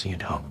since he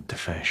had hooked the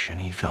fish,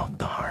 and he felt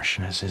the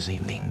harshness as he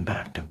leaned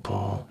back to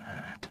pull,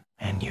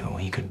 and knew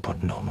he could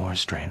put no more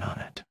strain on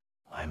it.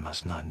 I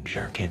must not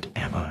jerk it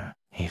ever,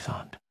 he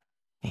thought.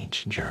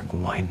 Each jerk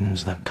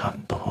widens the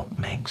cut the hook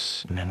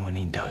makes, and then when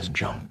he does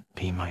jump,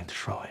 he might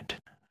throw it.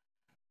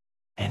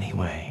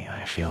 Anyway,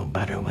 I feel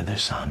better with the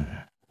sun,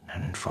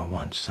 and for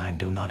once I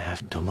do not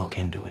have to look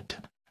into it.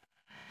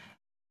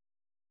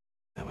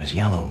 There was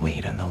yellow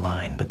weed in the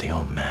line, but the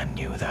old man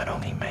knew that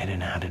only made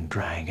an added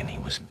drag, and he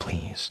was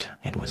pleased.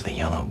 It was the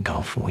yellow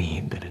gulf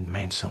weed that had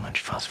made so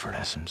much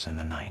phosphorescence in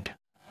the night.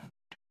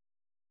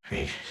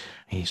 Fish,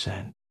 he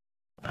said,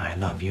 I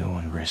love you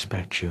and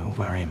respect you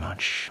very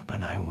much,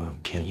 but I will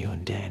kill you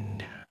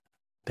dead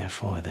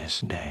before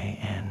this day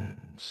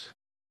ends.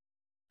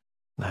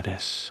 Let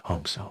us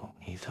hope so,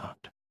 he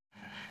thought.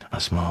 A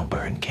small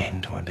bird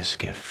came toward the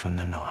skiff from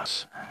the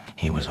north.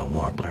 He was a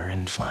warbler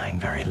and flying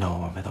very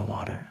low over the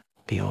water.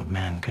 The old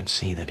man could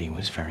see that he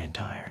was very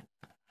tired.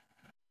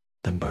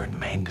 The bird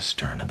made the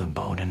stern of the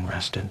boat and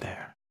rested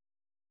there.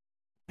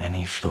 Then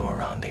he flew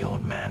around the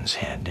old man's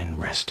head and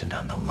rested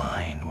on the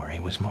line where he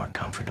was more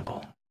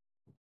comfortable.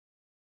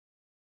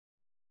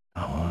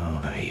 How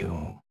old are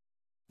you?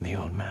 The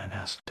old man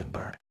asked the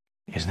bird.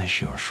 Is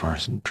this your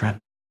first trip?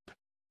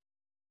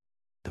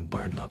 The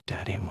bird looked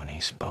at him when he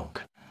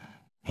spoke.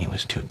 He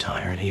was too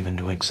tired even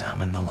to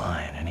examine the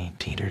line, and he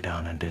teetered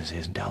on it as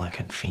his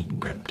delicate feet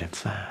gripped it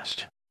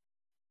fast.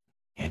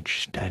 It's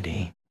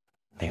steady,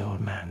 the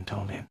old man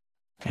told him.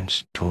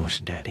 It's too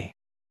steady.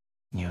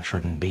 You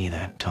shouldn't be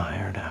that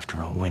tired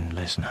after a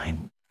windless night.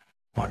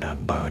 What are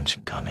birds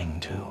coming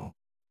to?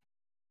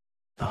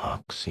 The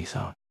hawks, he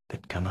thought,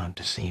 that come out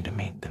to sea to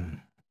meet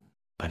them.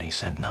 But he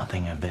said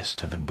nothing of this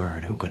to the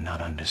bird, who could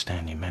not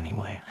understand him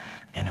anyway,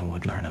 and who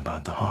would learn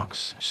about the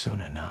hawks soon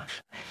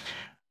enough.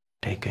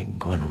 Take a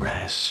good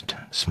rest,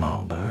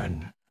 small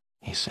bird,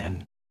 he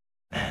said,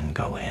 and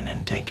go in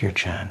and take your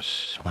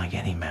chance like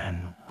any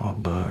man or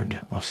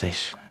bird or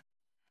fish.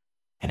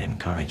 It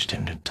encouraged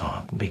him to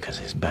talk because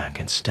his back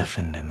had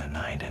stiffened in the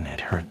night and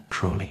it hurt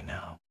truly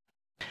now.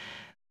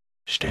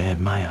 Stay at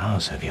my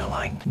house if you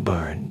like,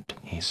 bird,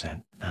 he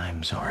said.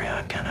 I'm sorry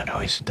I cannot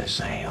hoist the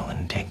sail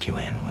and take you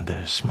in with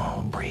the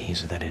small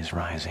breeze that is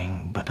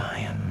rising, but I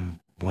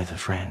am with a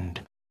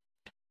friend.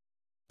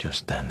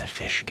 Just then the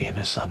fish gave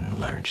a sudden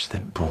lurch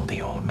that pulled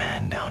the old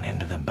man down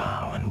into the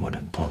bow and would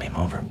have pulled him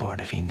overboard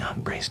if he'd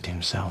not braced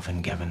himself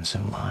and given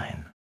some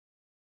line.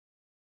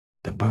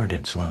 The bird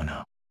had flown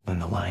up when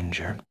the line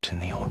jerked,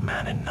 and the old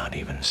man had not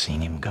even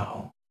seen him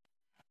go.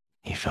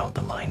 He felt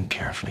the line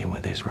carefully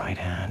with his right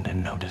hand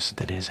and noticed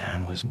that his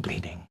hand was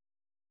bleeding.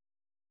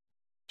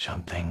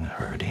 Something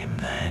hurt him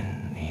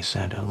then, he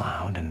said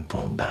aloud, and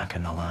pulled back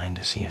in the line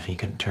to see if he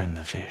could turn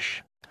the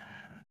fish.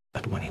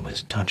 But when he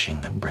was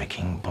touching the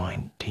breaking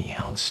point, he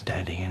held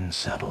steady and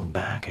settled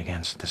back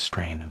against the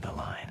strain of the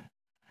line.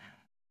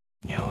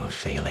 You're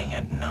feeling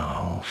it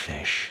now,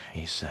 fish,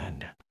 he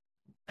said.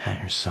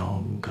 And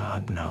so,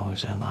 God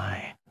knows, am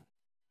I.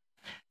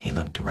 He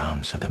looked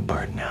around for the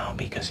bird now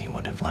because he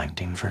would have liked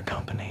him for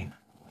company.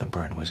 The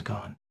bird was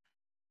gone.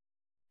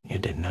 You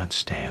did not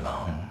stay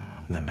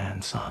long, the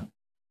man thought,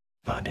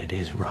 but it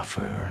is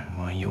rougher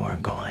where you are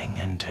going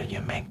until you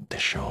make the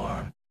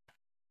shore.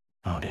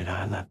 How did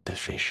I let the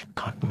fish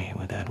cut me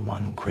with that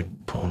one quick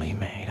pull he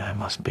made? I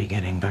must be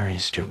getting very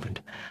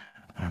stupid.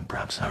 Or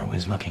perhaps I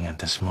was looking at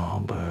the small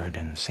bird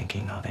and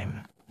thinking of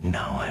him.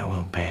 Now I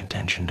will pay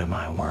attention to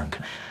my work,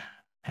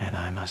 and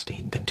I must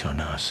eat the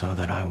tuna so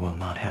that I will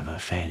not have a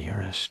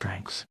failure of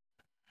strength.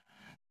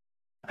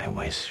 I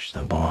wish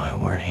the boy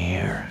were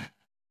here,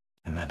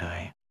 and that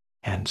I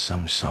had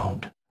some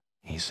salt,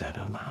 he said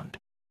aloud.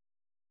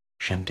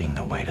 Shifting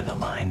the weight of the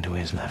line to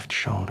his left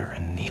shoulder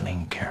and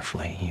kneeling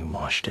carefully, he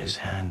washed his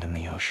hand in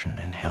the ocean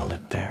and held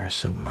it there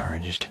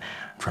submerged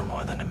for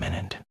more than a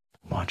minute,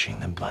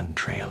 watching the blood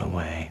trail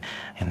away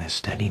and the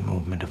steady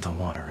movement of the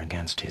water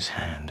against his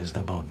hand as the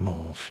boat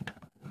moved.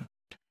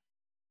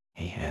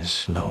 He has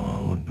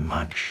slowed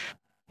much,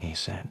 he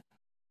said.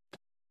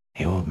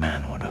 The old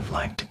man would have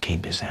liked to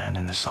keep his hand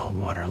in the salt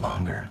water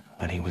longer,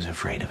 but he was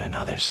afraid of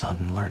another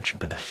sudden lurch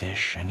by the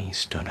fish, and he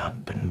stood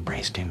up and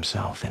braced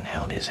himself and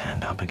held his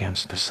hand up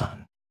against the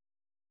sun.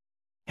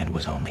 It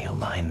was only a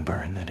line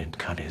burn that had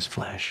cut his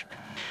flesh,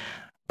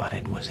 but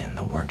it was in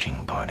the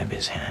working part of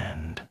his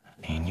hand.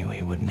 He knew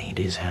he would need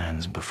his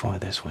hands before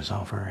this was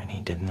over, and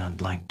he did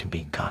not like to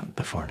be cut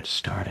before it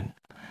started.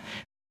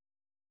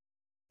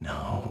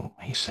 No,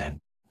 he said,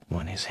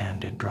 when his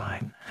hand had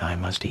dried, I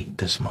must eat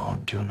the small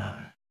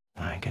tuna.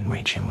 I can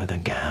reach him with a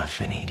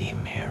gaff and eat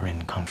him here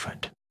in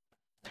comfort.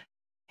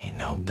 He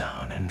knelt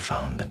down and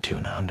found the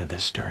tuna under the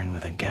stern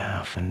with a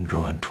gaff and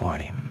drew it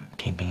toward him,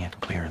 keeping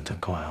it clear of the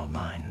coiled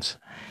lines.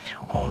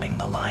 Holding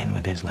the line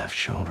with his left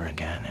shoulder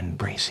again and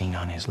bracing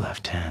on his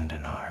left hand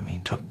and arm, he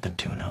took the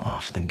tuna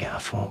off the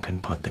gaff hook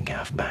and put the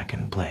gaff back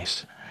in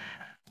place.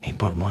 He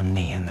put one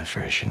knee in the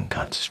fish and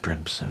cut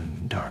strips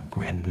of dark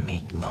red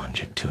meat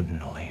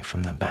longitudinally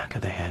from the back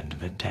of the head to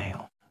the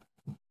tail.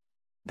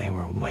 They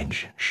were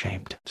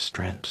wedge-shaped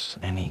strips,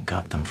 and he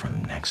cut them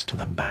from next to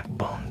the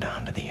backbone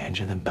down to the edge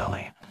of the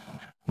belly.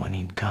 When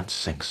he'd cut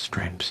 6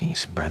 strips, he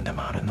spread them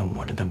out in the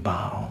wood of the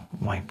bow,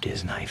 wiped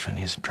his knife in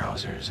his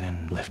trousers,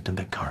 and lifted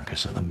the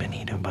carcass of the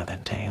bonito by the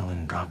tail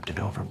and dropped it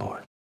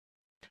overboard.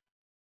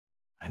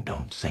 I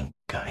don't think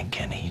I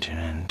can eat an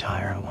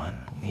entire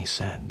one, he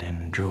said,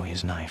 and drew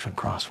his knife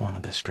across one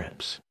of the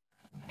strips.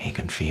 He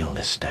could feel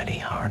the steady,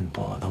 hard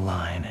pull of the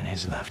line, and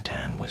his left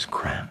hand was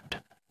cramped.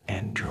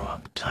 Ed drew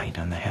up tight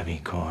on the heavy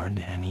cord,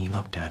 and he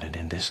looked at it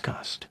in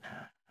disgust.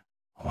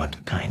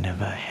 What kind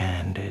of a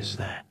hand is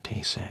that,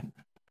 he said.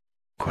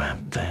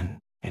 Cramped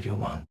then, if you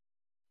won't.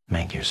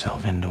 Make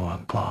yourself into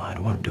a claw, it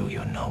will do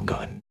you no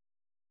good.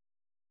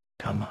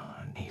 Come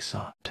on, he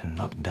thought, and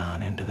looked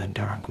down into the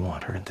dark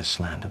water at the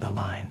slant of the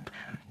line.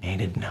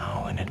 Eat it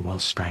now, and it will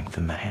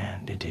strengthen the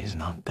hand. It is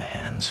not the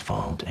hand's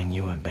fault, and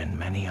you have been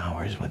many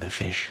hours with the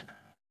fish,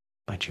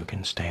 but you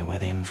can stay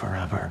with him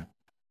forever.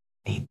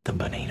 Eat the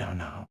bonito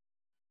now.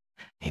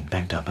 He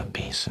picked up a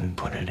piece and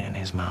put it in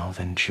his mouth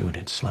and chewed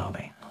it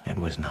slowly. It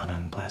was not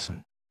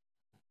unpleasant.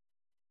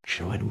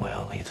 Chew it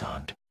well, he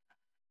thought,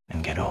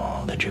 and get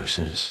all the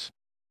juices.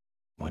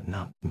 Would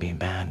not be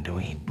bad to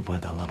eat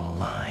with a little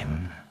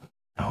lime,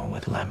 or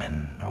with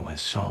lemon, or with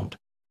salt.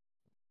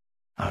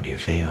 How do you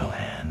feel,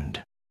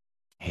 hand?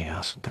 He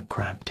asked the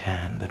cramped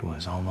hand that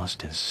was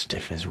almost as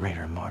stiff as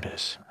rigor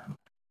mortis.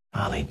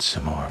 I'll eat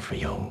some more for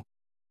you.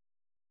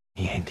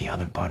 He ate the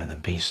other part of the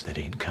piece that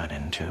he'd cut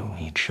in two.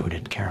 He chewed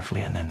it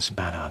carefully and then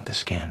spat out the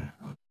skin.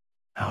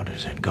 How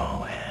does it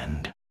go,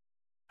 and?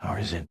 Or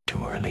is it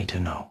too early to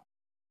know?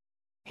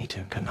 He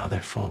took another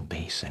full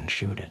piece and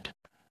chewed it.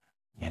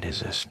 It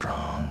is a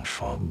strong,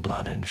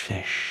 full-blooded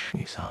fish,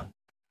 he thought.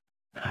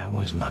 I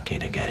was lucky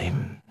to get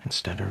him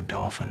instead of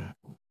dolphin.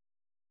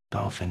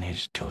 Dolphin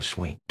is too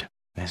sweet.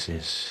 This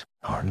is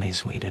hardly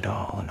sweet at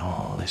all, and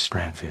all the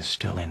strength is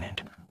still in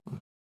it.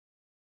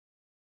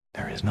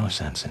 There is no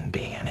sense in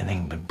being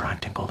anything but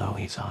practical, though,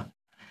 he thought.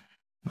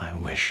 I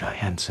wish I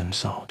had some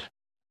salt,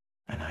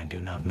 and I do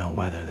not know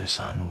whether the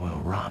sun will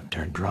rot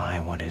or dry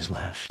what is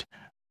left.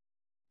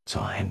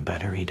 So I had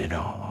better eat it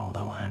all,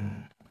 although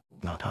I'm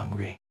not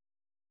hungry.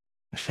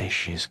 The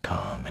fish is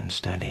calm and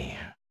steady.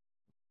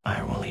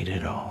 I will eat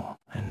it all,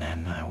 and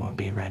then I will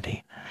be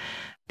ready.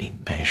 Be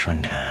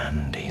patient,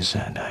 and, he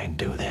said, I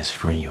do this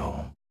for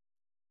you.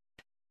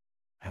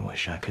 I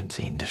wish I could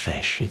feed the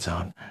fish, he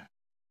thought.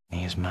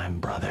 He is my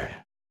brother.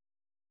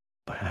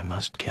 But I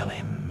must kill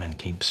him and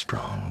keep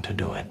strong to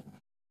do it.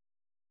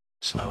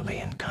 Slowly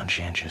and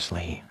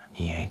conscientiously,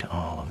 he ate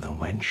all of the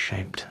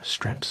wedge-shaped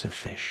strips of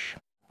fish.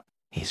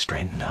 He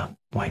straightened up,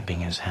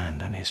 wiping his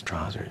hand on his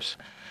trousers.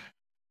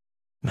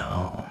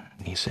 No,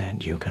 he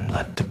said, you can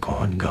let the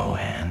cord go,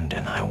 and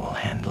I will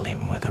handle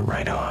him with the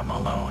right arm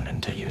alone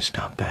until you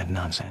stop that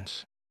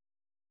nonsense.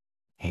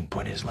 He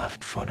put his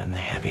left foot in the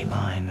heavy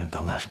line that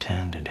the left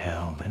hand had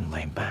held and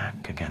lay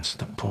back against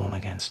the pull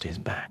against his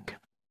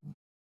back.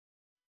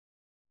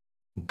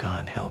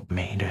 God help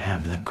me to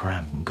have the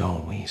crab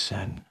go, he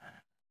said,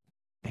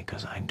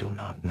 because I do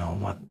not know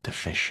what the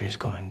fish is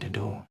going to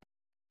do.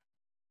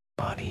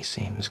 But he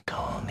seems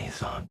calm, he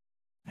thought,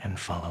 and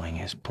following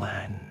his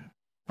plan.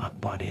 But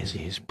what is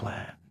his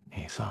plan,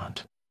 he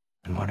thought,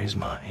 and what is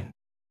mine?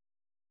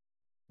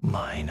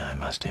 Mine I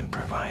must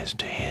improvise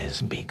to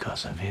his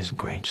because of his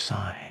great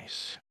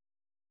size.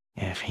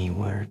 If he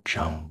were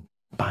jump,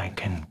 I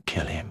can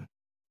kill him,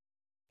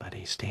 but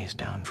he stays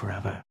down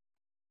forever.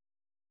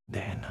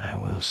 Then I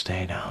will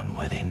stay down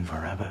with him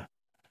forever.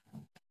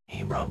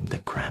 He rubbed the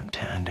cramped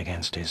hand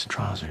against his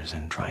trousers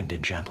and tried to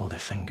gentle the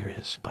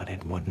fingers, but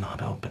it would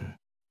not open.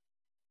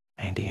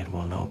 Maybe it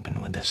will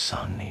open with the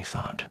sun, he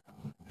thought.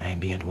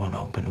 Maybe it will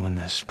open when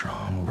the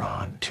strong,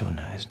 raw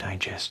tuna is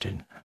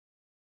digested.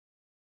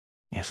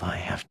 If I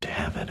have to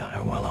have it,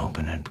 I will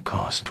open it,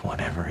 cost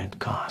whatever it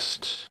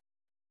costs.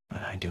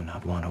 But I do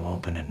not want to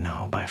open it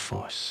now by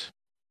force.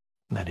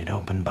 Let it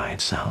open by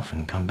itself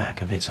and come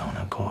back of its own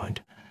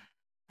accord.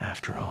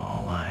 After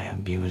all, I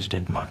abused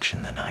it much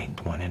in the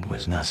night when it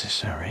was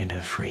necessary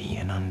to free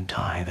and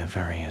untie the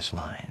various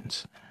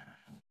lines.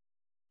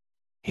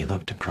 He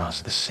looked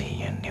across the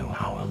sea and knew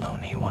how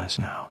alone he was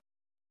now.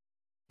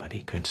 But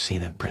he could see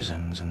the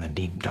prisms in the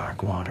deep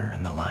dark water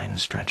and the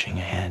lines stretching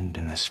ahead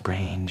in the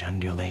strange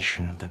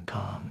undulation of the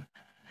calm.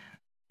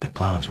 The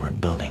clouds were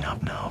building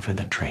up now for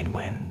the trade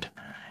wind,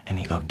 and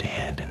he looked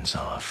ahead and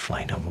saw a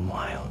flight of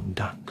wild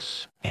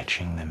ducks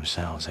etching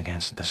themselves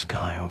against the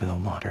sky over the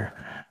water,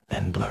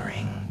 then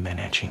blurring, then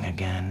etching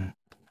again,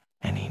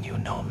 and he knew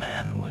no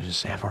man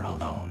was ever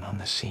alone on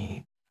the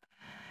sea.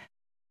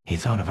 He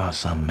thought of how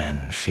some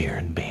men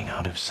feared being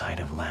out of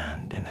sight of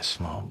land in a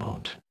small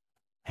boat,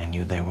 and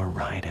knew they were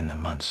right in the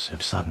months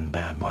of sudden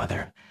bad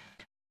weather.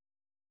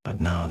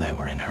 But now they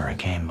were in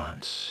hurricane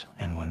months,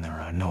 and when there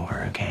are no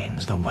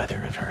hurricanes, the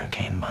weather of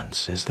hurricane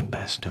months is the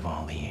best of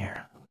all the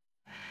year.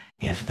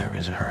 If there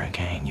is a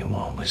hurricane, you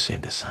always see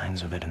the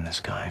signs of it in the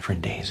sky for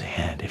days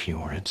ahead if you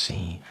are at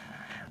sea.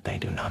 They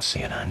do not see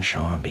it on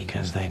shore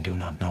because they do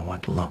not know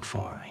what to look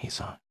for, he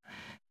thought.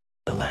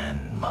 The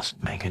land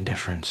must make a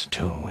difference,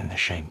 too, in the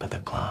shape of the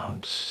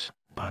clouds,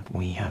 but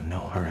we have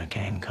no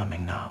hurricane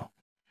coming now.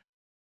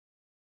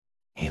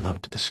 He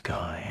looked at the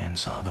sky and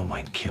saw the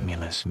white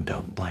cumulus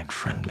built like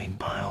friendly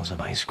piles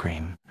of ice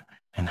cream,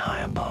 and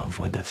high above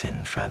were the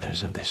thin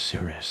feathers of the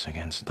cirrus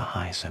against the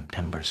high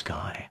September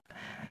sky.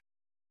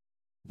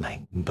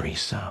 Like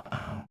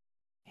Brisa,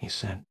 he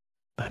said,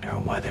 better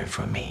weather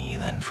for me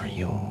than for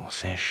you,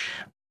 fish.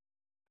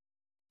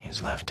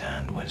 His left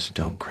hand was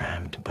still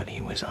cramped, but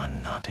he was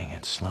unknotting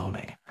it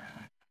slowly.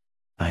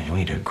 I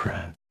read a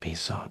cramp, he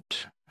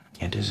thought.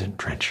 It is a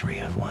treachery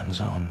of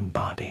one's own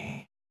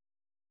body.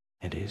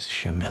 It is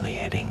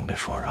humiliating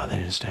before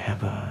others to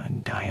have a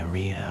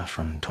diarrhea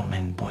from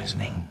ptomaine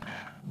poisoning,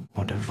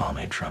 or to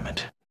vomit from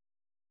it.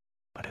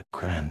 But a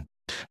cramp,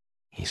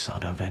 he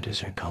thought of it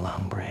as a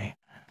calambre,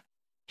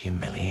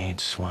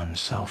 humiliates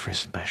oneself,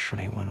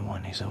 especially when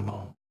one is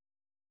alone.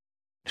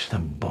 If the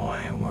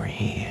boy were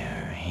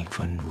here, he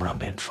could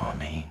rub it for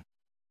me,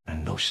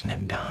 and loosen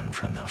it down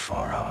from the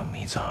forearm,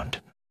 he thought.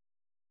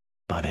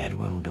 But it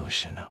will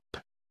loosen up.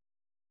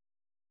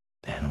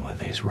 Then with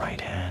his right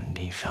hand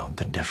he felt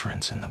the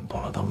difference in the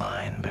pull of the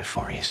line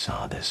before he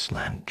saw the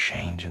slant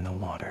change in the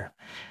water.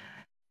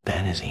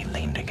 Then as he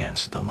leaned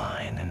against the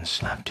line and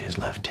slapped his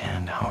left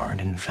hand hard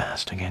and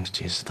fast against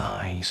his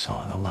thigh, he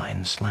saw the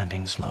line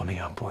slanting slowly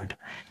upward.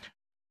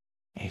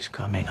 He's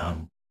coming up,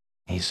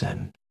 he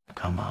said.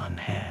 Come on,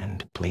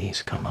 hand,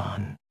 please come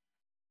on.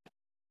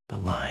 The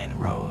line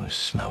rose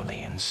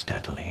slowly and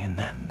steadily, and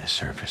then the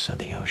surface of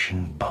the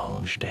ocean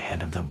bulged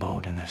ahead of the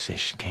boat, and the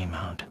fish came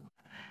out.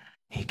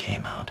 He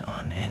came out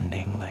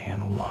unendingly,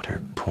 and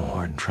water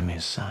poured from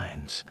his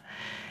sides.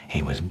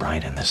 He was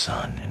bright in the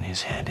sun, and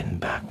his head and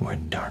back were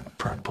dark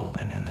purple,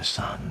 and in the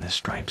sun the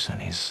stripes on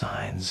his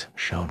sides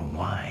showed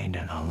wide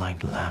and a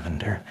light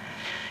lavender.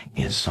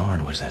 His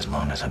sword was as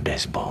long as a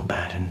baseball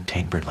bat and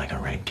tapered like a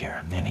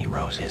rapier, and he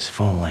rose his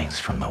full length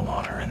from the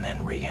water and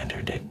then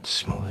re-entered it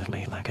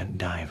smoothly like a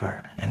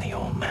diver, and the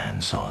old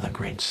man saw the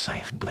great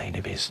scythe blade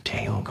of his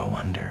tail go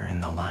under,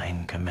 and the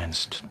line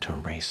commenced to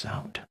race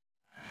out.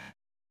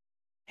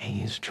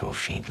 "He's 2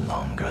 feet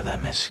longer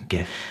than a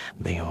skiff,"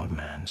 the old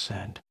man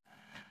said.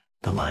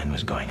 The line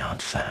was going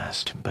out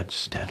fast, but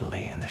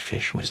steadily, and the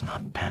fish was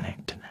not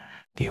panicked.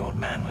 The old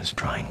man was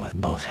trying with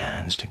both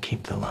hands to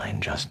keep the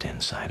line just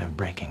inside of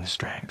breaking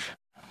strength.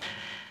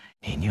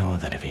 He knew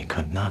that if he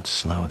could not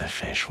slow the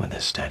fish with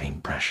a steady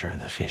pressure,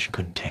 the fish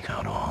could take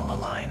out all the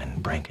line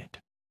and break it.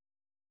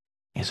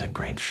 "He's a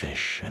great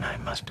fish, and I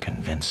must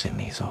convince him,"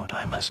 he thought.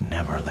 "I must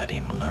never let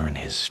him learn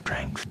his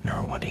strength,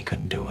 nor what he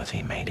could do if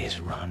he made his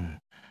run.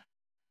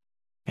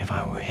 If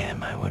I were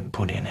him, I would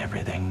put in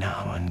everything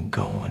now and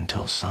go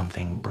until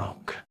something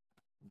broke.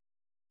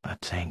 But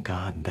thank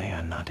God they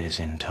are not as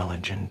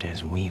intelligent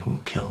as we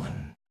who kill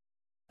them,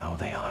 though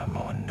they are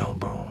more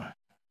noble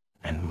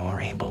and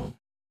more able."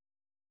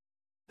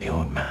 The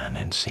old man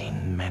had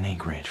seen many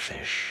great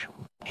fish.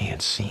 He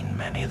had seen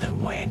many that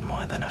weighed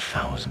more than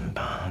 1,000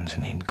 pounds,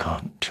 and he'd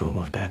caught 2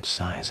 of that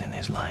size in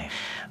his life,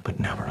 but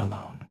never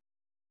alone.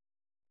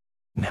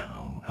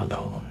 Now,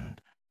 alone,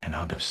 and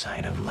out of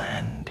sight of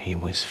land, he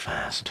was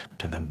fast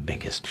to the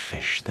biggest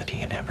fish that he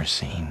had ever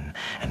seen,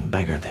 and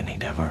bigger than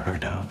he'd ever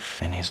heard of,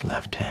 and his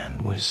left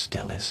hand was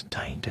still as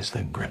tight as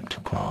the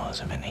gripped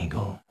claws of an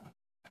eagle.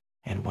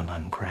 "It will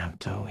uncramp,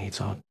 though," he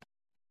thought.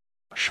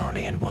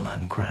 "Surely it will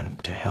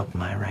uncramp to help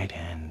my right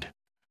hand.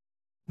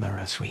 There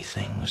are 3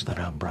 things that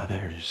are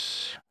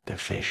brothers, the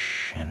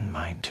fish and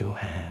my 2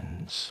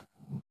 hands.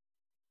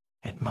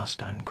 It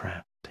must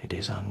uncramp. It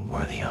is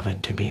unworthy of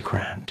it to be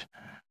cramped."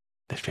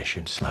 The fish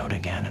had slowed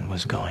again and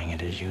was going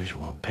at his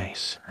usual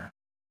pace.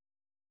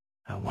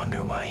 "I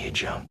wonder why he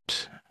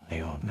jumped," the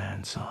old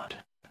man thought.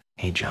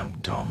 "He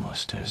jumped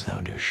almost as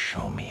though to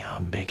show me how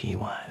big he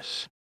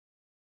was.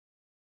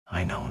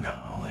 I know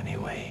now,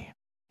 anyway,"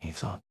 he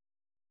thought.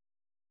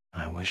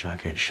 "I wish I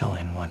could show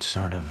him what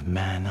sort of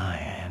man I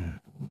am."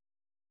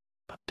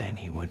 But then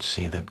he would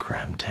see the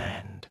cramped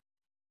hand.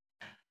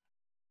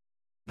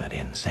 "Let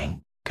him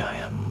think I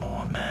am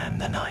more man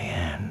than I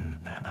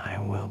am, and I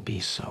will be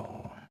so.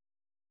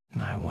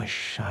 I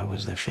wish I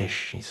was the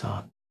fish," he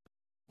thought,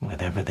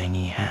 "with everything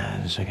he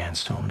has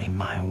against only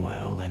my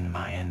will and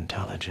my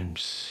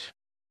intelligence."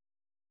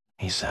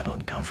 He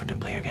settled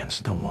comfortably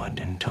against the wood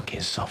and took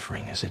his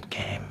suffering as it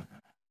came,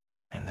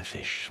 and the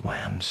fish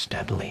swam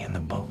steadily and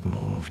the boat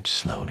moved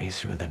slowly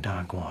through the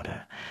dark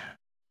water.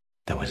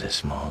 There was a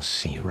small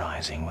sea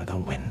rising with a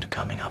wind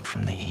coming up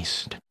from the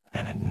east,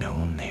 and at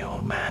noon the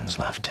old man's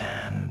left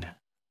hand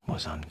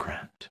was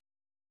uncramped.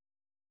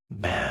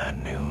 "Bad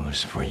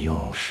news for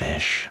you,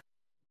 fish,"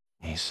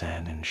 he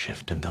said, and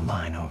shifted the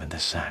line over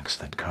the sacks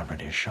that covered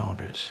his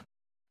shoulders.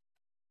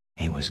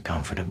 He was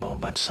comfortable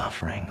but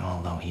suffering,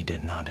 although he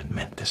did not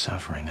admit the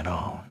suffering at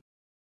all.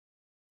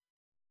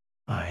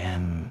 "I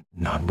am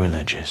not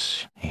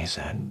religious," he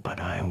said,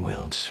 "but I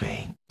will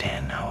say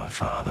 10 Our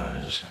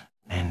Fathers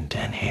and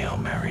 10 Hail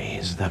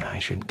Marys that I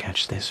should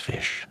catch this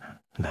fish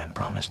that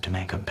promised to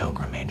make a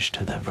pilgrimage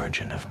to the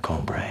Virgin of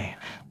Combray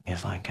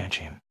if I catch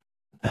him.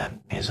 That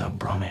is a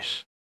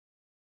promise."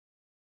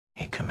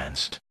 He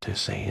commenced to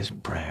say his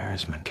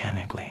prayers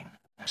mechanically.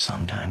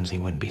 Sometimes he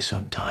would be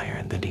so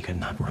tired that he could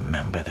not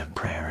remember the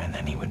prayer, and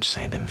then he would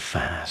say them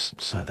fast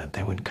so that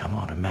they would come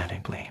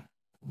automatically.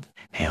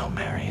 Hail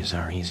Marys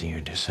are easier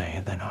to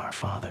say than Our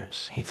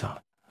Fathers, he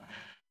thought.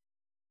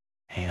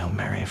 "Hail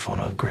Mary, full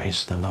of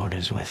grace, the Lord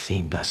is with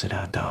thee. Blessed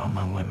art thou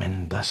among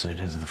women, blessed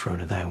is the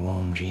fruit of thy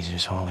womb,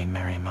 Jesus. Holy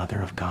Mary, Mother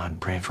of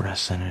God, pray for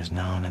us sinners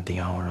now and at the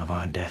hour of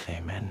our death.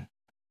 Amen."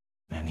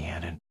 Then he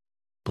added,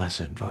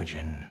 "Blessed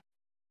Virgin,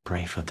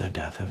 pray for the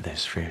death of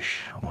this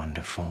fish,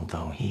 wonderful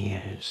though he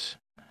is."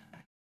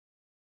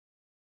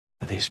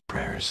 These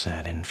prayers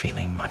said, and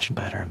feeling much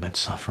better, but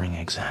suffering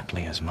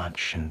exactly as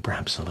much, and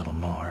perhaps a little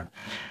more,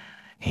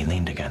 he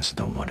leaned against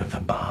the wood of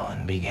the bough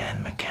and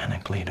began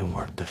mechanically to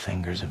work the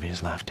fingers of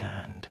his left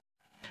hand.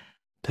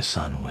 The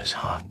sun was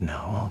hot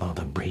now, although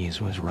the breeze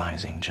was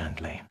rising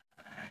gently.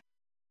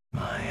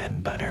 "I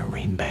had better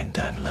rebait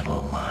that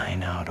little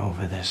line out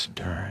over the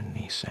stern,"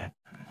 he said.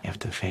 "If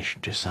the fish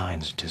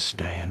decides to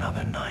stay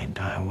another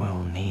night, I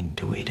will need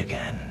to eat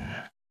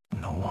again.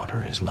 The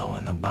water is low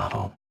in the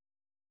bottle.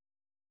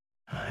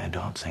 I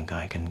don't think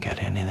I can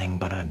get anything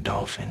but a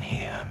dolphin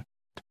here,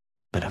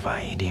 but if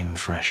I eat him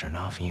fresh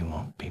enough, he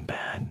won't be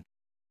bad.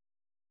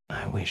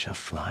 I wish a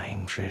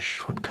flying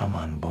fish would come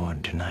on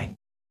board tonight,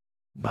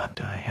 but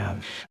I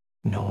have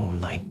no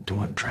light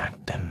to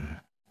attract them.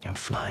 A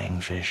flying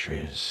fish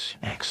is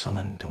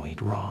excellent to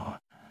eat raw,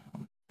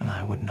 and I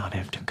I would not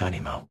have to cut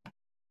him up.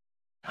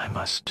 I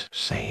must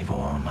save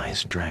all my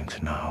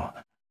strength now.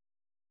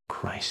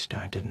 Christ,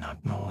 I did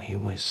not know he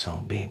was so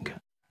big.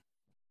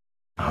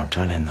 I'll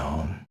tell him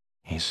though,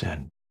 he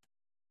said,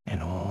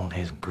 in all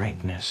his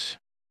greatness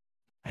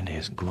and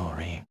his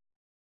glory.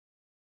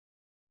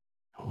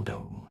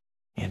 Although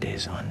it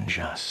is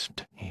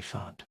unjust, he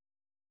thought,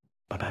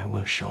 but I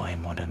will show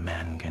him what a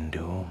man can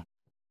do,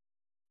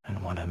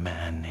 and what a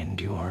man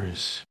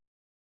endures.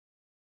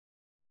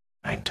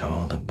 I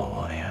told the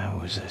boy I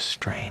was a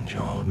strange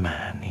old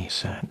man, he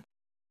said.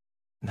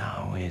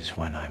 Now is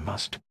when I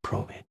must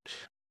prove it.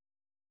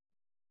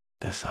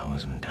 The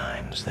 1,000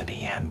 times that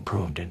he had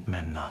proved it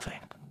meant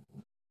nothing.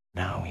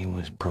 Now he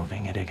was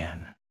proving it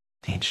again.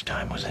 Each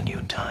time was a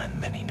new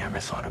time, and he never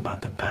thought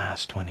about the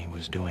past when he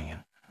was doing it.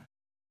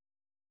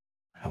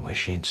 I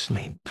wish he'd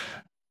sleep,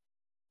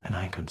 and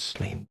I could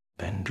sleep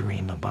and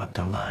dream about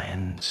the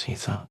lions, he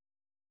thought.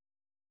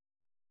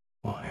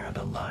 Why are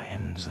the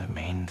lions the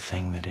main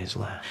thing that is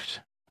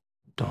left?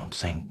 Don't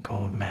think,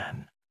 old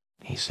man,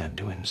 he said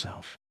to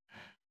himself.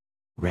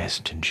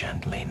 Rest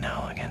gently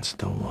now against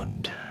the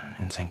wood,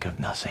 and think of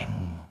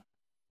nothing.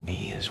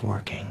 He is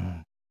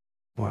working.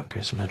 Work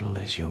as little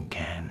as you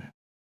can.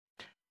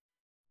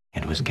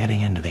 It was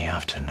getting into the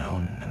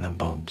afternoon, and the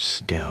boat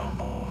still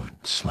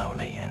moved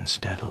slowly and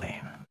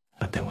steadily.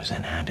 But there was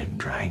an added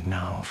drag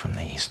now from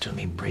the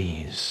easterly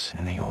breeze,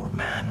 and the old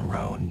man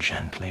rowed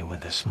gently with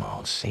the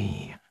small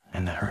sea,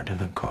 and the hurt of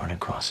the cord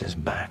across his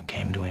back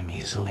came to him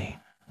easily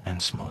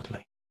and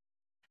smoothly.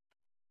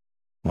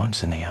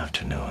 Once in the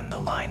afternoon the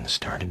line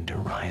started to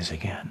rise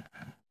again,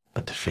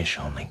 but the fish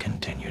only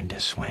continued to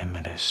swim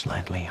at a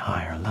slightly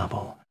higher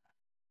level.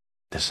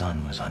 The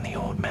sun was on the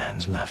old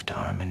man's left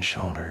arm and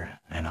shoulder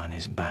and on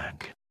his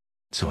back,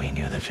 so he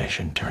knew the fish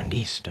had turned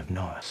east of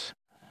north.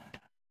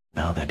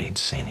 Now that he'd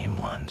seen him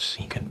once,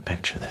 he could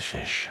picture the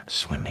fish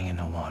swimming in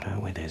the water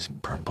with his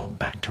purple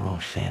pectoral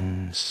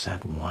fins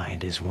set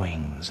wide as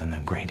wings and the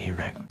great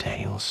erect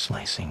tail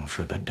slicing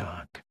through the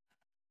dark.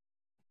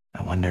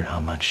 I wonder how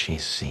much she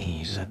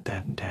sees at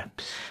that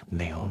depth,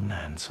 the old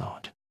man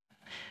thought.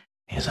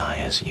 His eye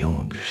is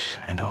huge,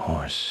 and a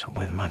horse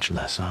with much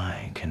less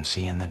eye can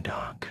see in the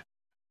dark.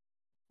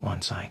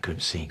 Once I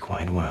could see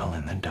quite well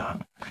in the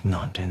dark,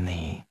 not in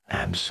the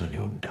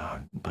absolute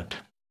dark, but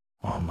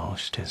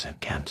almost as a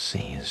cat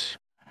sees.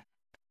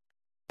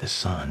 The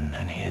sun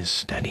and his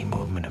steady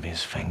movement of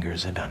his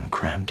fingers had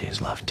uncramped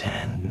his left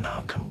hand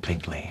now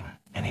completely,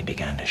 and he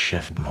began to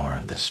shift more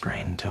of the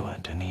strain to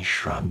it, and he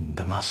shrugged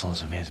the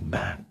muscles of his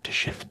back to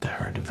shift the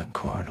hurt of the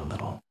cord a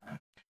little.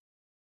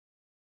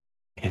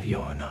 If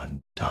you're not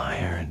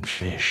tired,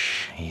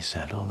 fish, he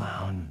said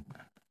aloud,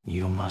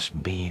 you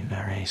must be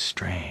very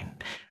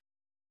strained.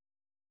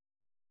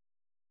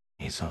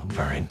 He felt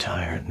very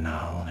tired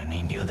now, and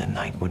he knew the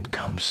night would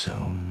come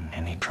soon,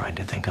 and he tried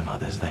to think of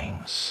other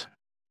things.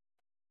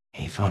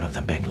 He thought of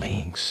the big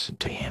leagues.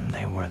 To him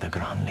they were the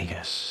Grand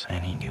Ligas,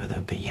 and he knew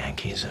that the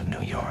Yankees of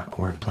New York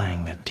were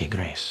playing the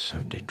Tigres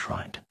of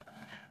Detroit.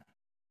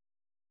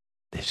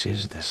 This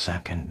is the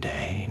second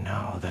day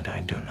now that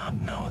I do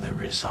not know the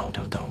result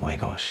of the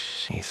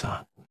Juegos, he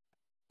thought,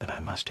 but I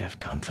must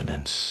have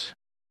confidence,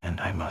 and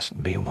I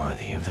must be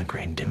worthy of the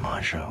great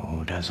DiMaggio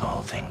who does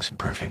all things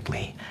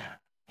perfectly,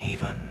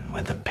 even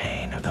with the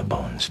pain of the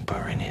bone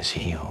spur in his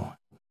heel.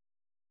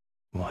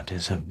 What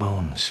is a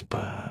bone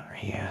spur,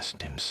 he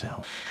asked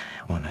himself,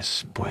 una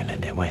espuela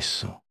de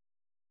hueso?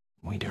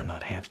 We do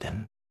not have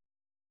them.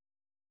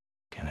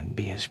 Can it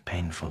be as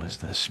painful as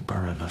the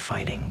spur of a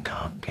fighting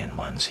cock in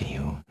one's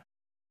heel?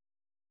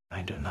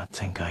 I do not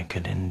think I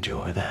could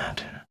endure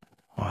that,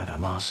 or the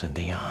loss of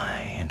the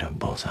eye into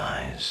both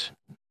eyes,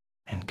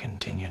 and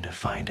continue to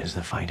fight as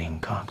the fighting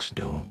cocks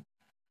do.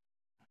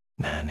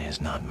 Man is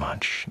not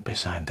much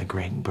beside the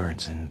great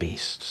birds and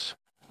beasts.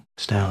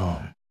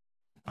 Still,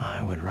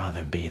 I would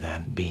rather be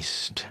that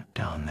beast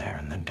down there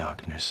in the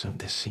darkness of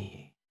the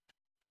sea.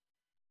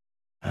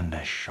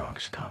 Unless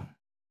sharks come,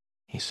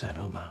 he said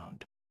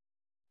aloud.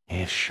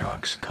 If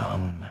sharks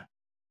come,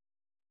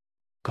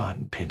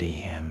 God pity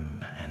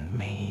him and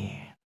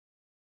me.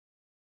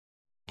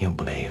 You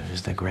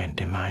believe the great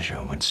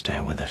DiMaggio would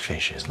stay with the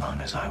fish as long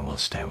as I will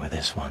stay with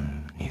this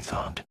one, he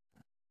thought.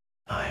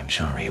 I am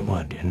sure he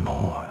would, and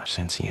more,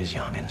 since he is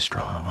young and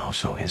strong.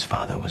 Also his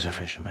father was a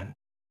fisherman.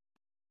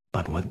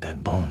 But would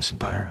that bone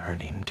spur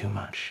hurt him too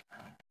much?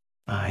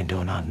 I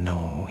do not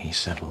know, he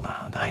said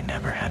aloud. I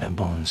never had a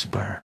bone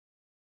spur.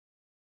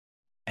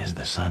 As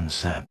the sun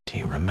set,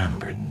 he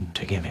remembered,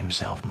 to give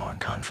himself more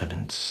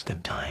confidence, the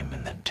time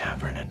in the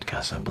tavern at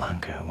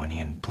Casablanca when he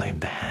had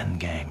played the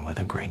hand game with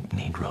a great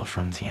negro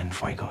from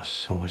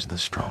Cienfuegos, who was the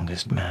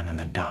strongest man in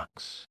the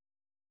docks.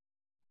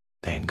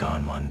 They had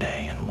gone one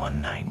day and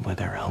one night with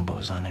their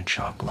elbows on a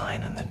chalk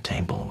line on the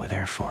table with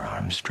their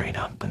forearms straight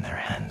up and their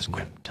hands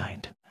gripped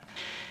tight.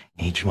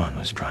 Each one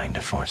was trying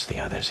to force the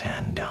other's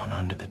hand down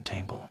onto the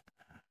table.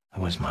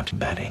 There was much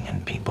betting,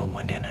 and people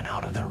went in and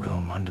out of the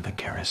room under the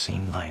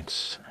kerosene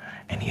lights,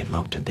 and he had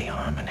looked at the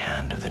arm and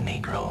hand of the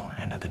negro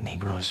and at the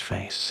negro's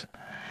face.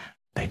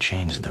 They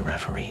changed the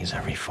referees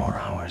every 4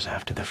 hours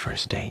after the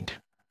first date,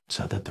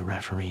 so that the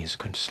referees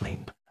could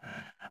sleep.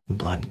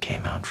 Blood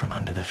came out from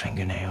under the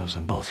fingernails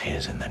of both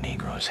his and the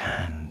Negro's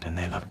hand, and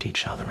they looked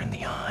each other in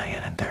the eye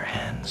and at their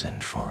hands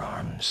and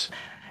forearms,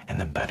 and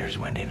the betters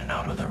went in and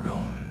out of the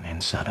room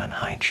and sat on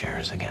high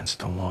chairs against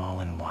the wall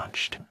and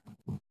watched.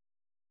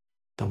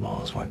 The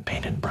walls were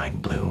painted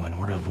bright blue and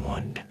were of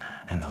wood,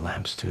 and the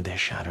lamps threw their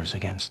shadows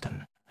against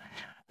them.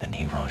 The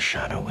Negro's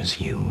shadow was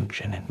huge,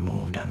 and it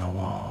moved on the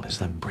wall as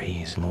the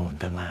breeze moved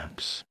the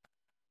lamps.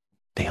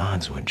 The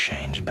odds would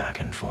change back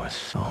and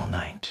forth all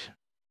night,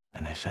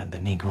 and they fed the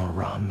Negro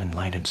rum and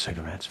lighted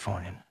cigarettes for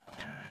him.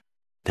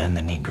 Then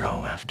the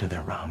Negro, after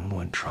the rum,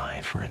 would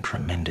try for a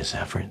tremendous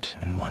effort,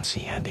 and once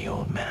he had the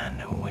old man,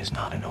 who was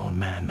not an old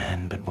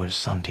man, but was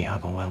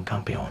Santiago el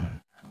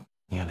Campeón,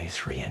 nearly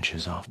 3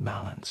 inches off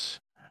balance.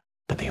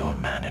 But the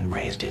old man had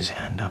raised his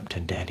hand up to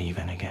dead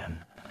even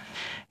again.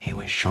 He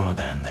was sure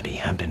then that he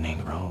had the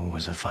Negro, who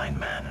was a fine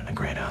man and a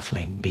great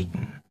athlete,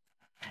 beaten.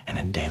 And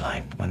at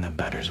daylight, when the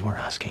betters were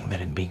asking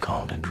that it be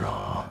called a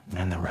draw,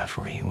 and the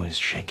referee was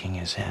shaking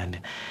his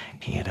head,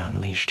 he had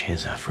unleashed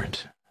his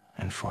effort,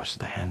 and forced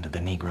the hand of the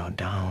Negro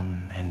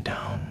down and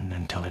down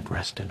until it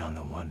rested on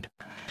the wood.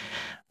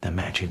 The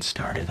match had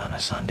started on a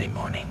Sunday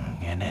morning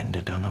and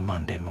ended on a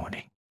Monday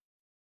morning.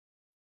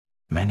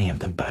 Many of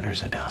the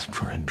betters had asked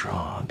for a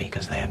draw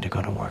because they had to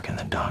go to work in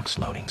the docks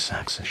loading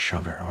sacks of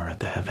sugar or at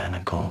the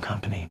Havana Coal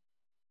Company.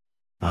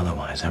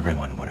 Otherwise,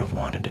 everyone would have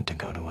wanted it to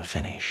go to a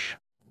finish.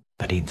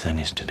 But he'd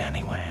finished it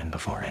anyway, and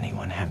before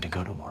anyone had to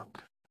go to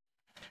work.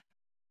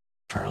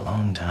 For a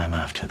long time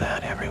after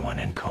that, everyone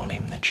had called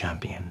him the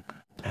champion,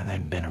 and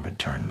there'd been a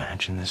return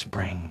match in the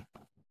spring.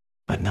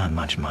 But not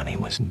much money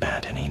was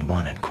bet, and he'd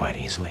won it quite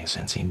easily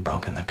since he'd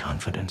broken the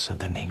confidence of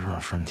the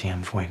Negro from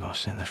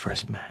Cienfuegos in the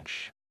first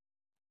match.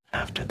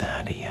 After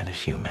that, he had a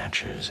few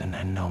matches and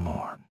then no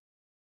more.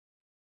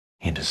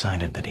 He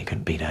decided that he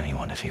could beat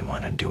anyone if he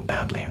wanted to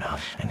badly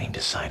enough, and he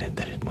decided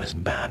that it was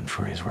bad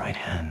for his right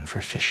hand for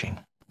fishing.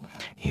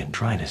 He had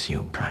tried a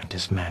few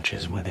practice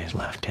matches with his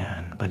left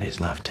hand, but his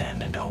left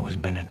hand had always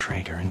been a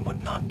traitor and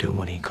would not do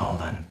what he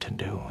called on it to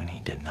do, and he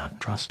did not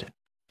trust it.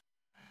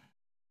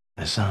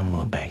 The sun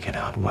will bake it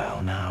out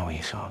well now, he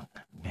thought.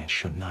 It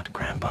should not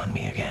cramp on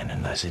me again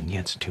unless it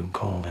gets too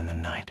cold in the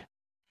night.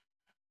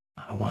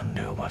 I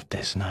wonder what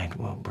this night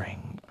will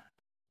bring.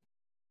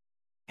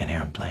 An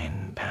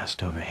airplane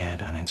passed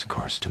overhead on its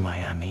course to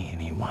Miami,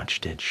 and he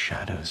watched its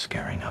shadows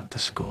scaring up the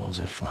schools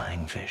of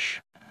flying fish.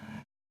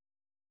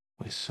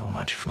 With so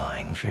much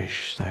flying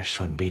fish, there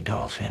should be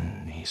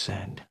dolphin, he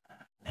said,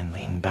 and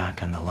leaned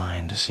back on the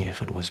line to see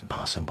if it was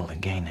possible to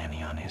gain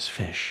any on his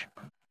fish.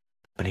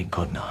 But he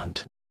could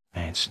not.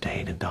 It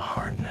stayed at the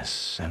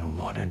hardness and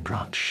water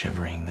dropped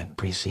shivering that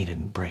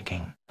preceded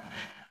breaking.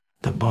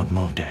 The boat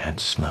moved ahead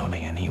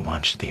slowly, and he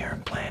watched the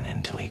airplane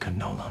until he could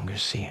no longer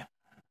see it.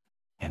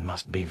 It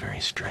must be very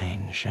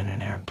strange in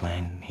an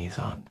airplane, he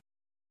thought.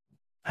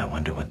 I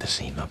wonder what the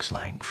sea looks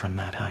like from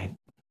that height.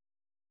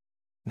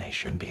 They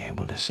should be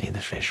able to see the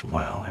fish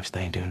well if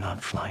they do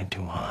not fly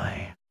too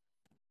high.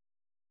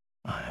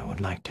 I would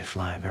like to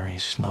fly very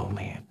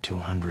slowly at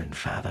 200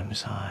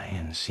 fathoms high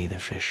and see the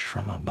fish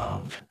from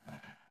above.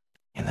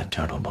 In the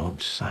turtle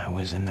boats, I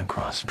was in the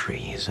cross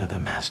trees of the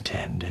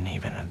masthead, and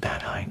even at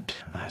that height,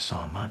 I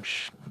saw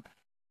much.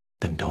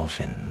 The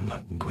dolphin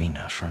look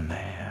greener from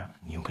there.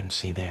 You can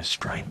see their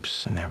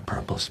stripes and their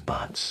purple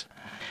spots,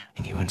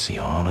 and you can see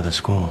all of the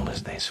school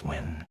as they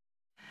swim.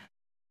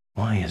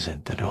 Why is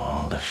it that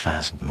all the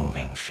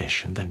fast-moving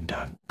fish of the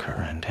dark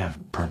current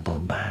have purple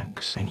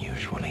backs and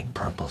usually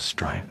purple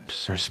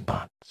stripes or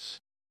spots?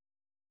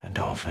 The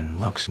dolphin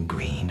looks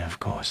green, of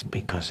course,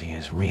 because he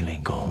is really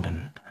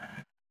golden.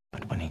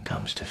 But when he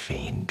comes to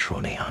feed,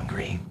 truly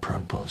hungry,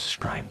 purple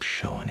stripes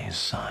show on his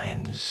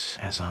sides,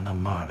 as on a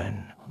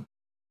marlin.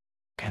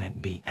 Can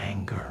it be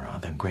anger or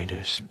the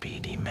greater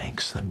speed he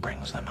makes that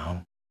brings them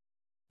out?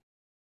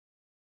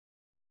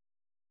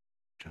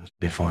 Just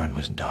before it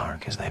was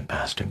dark, as they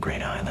passed a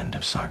great island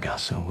of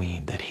sargasso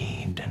weed that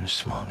heaved and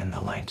swung in the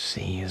light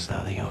sea as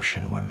though the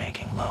ocean were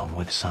making love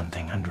with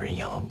something under a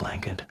yellow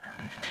blanket,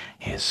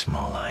 his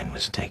small line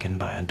was taken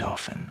by a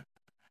dolphin.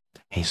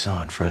 He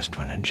saw it first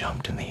when it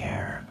jumped in the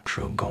air,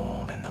 true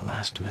gold in the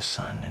last of the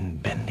sun,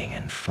 and bending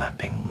and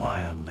flapping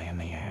wildly in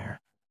the air.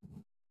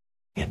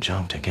 It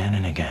jumped again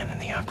and again in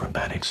the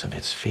acrobatics of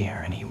its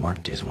fear, and he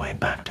worked his way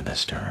back to the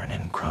stern,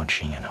 and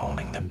crouching and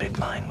holding the big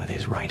line with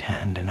his right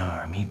hand and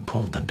arm, he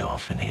pulled the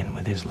dolphin in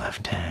with his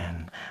left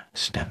hand,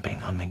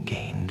 stepping on the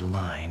gained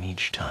line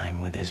each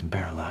time with his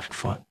bare left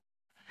foot.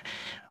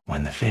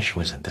 When the fish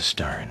was at the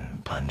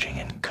stern, plunging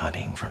and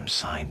cutting from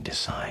side to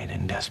side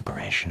in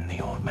desperation,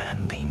 the old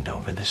man leaned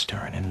over the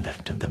stern and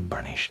lifted the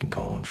burnished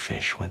gold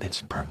fish with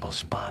its purple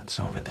spots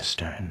over the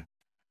stern.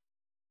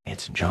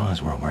 Its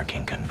jaws were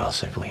working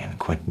convulsively in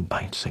quick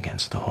bites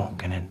against the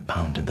hook, and it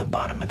pounded the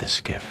bottom of the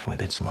skiff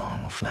with its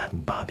long,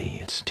 flat body,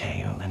 its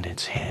tail, and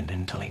its head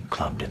until he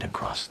clubbed it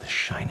across the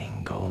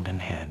shining golden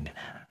head,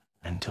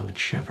 until it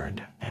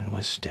shivered and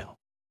was still.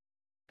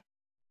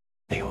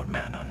 The old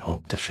man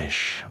unhooked the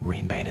fish,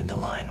 rebaited the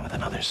line with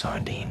another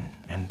sardine,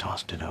 and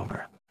tossed it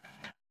over.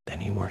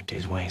 Then he worked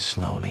his way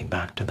slowly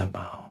back to the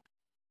bow.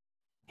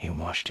 He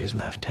washed his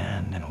left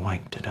hand and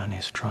wiped it on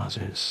his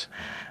trousers.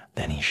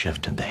 Then he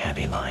shifted the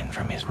heavy line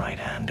from his right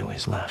hand to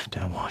his left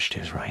and washed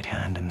his right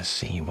hand in the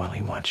sea while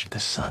he watched the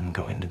sun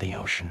go into the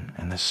ocean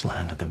and the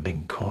slant of the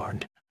big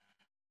cord.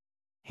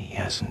 "He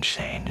hasn't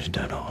changed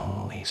at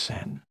all," he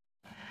said.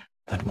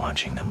 But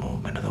watching the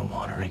movement of the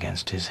water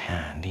against his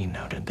hand, he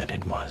noted that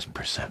it was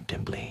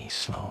perceptibly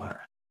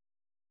slower.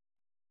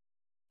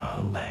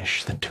 "I'll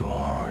lash the two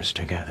oars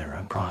together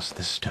across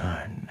the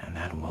stern, and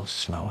that will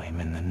slow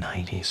him in the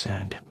night," he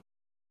said.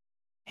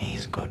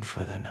 "He's good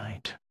for the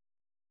night,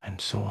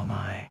 and so am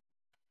I.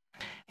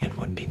 It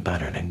would be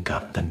better to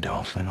gut the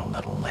dolphin a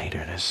little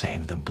later to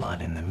save the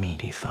blood in the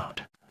meat," he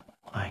thought.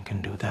 "I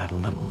can do that a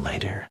little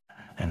later,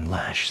 and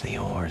lash the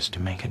oars to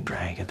make it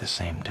drag at the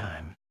same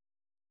time.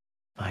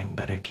 I'd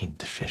better keep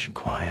the fish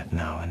quiet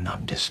now and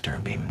not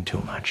disturb him too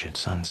much at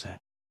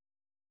sunset.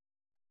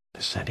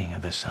 The setting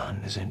of the sun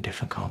is a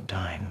difficult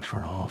time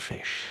for all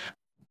fish."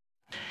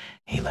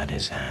 He let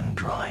his hand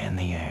dry in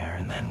the air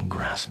and then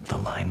grasped the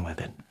line with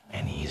it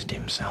and eased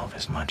himself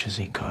as much as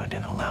he could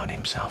and allowed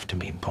himself to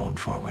be pulled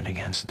forward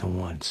against the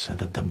wood so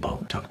that the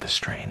boat took the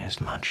strain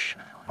as much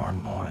or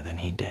more than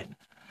he did.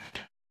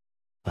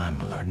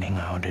 "I'm learning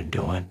how to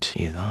do it,"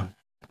 he thought.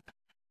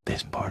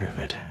 "This part of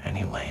it,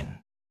 anyway.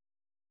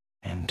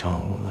 And to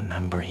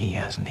remember he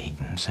hasn't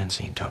eaten since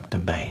he took the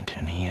bait,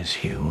 and he is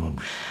huge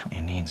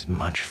and needs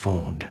much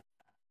food.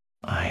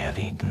 I have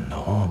eaten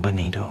the whole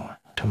bonito.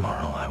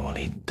 Tomorrow I will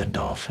eat the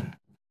dolphin,"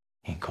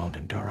 he called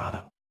it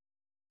Dorado.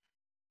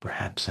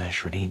 "Perhaps I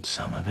should eat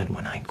some of it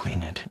when I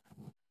clean it.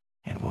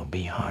 It will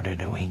be harder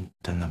to eat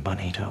than the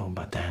bonito,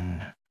 but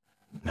then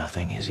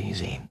nothing is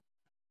easy."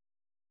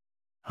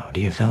 "How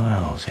do you feel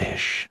now,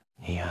 fish?"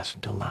 he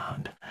asked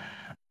aloud.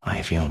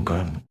 "I feel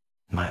good.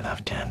 My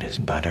left hand is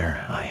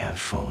better. I have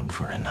food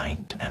for a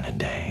night and a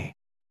day.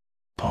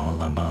 Pull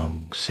the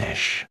bug,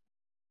 fish."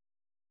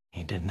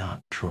 He did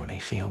not truly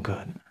feel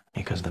good,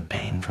 because the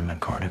pain from a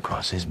cord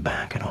across his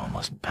back had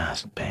almost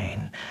passed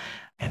pain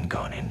and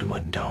gone into a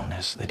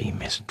dullness that he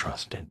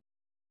mistrusted.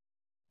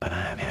 "But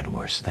I have had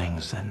worse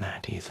things than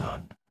that," he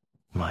thought.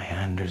 "My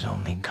hand is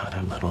only cut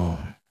a little,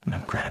 and the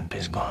cramp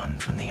is gone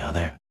from the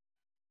other.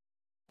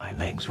 My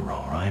legs are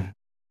all right.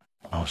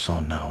 Also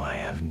now I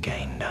have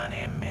gained on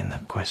him in the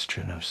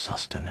question of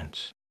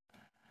sustenance."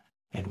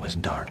 It was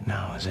dark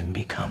now, as it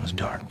becomes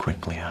dark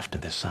quickly after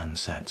the sun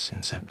sets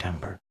in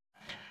September.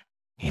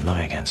 He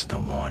lay against the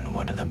worn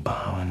wood of the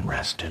bow and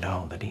rested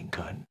all that he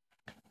could.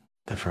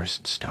 The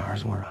first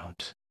stars were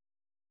out.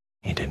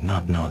 He did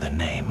not know the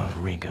name of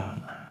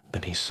Riga,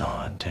 but he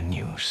saw it and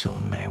knew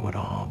soon they would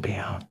all be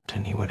out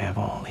and he would have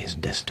all his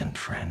distant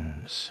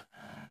friends.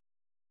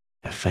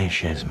 "The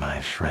fish is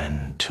my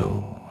friend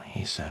too,"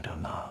 he said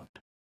aloud.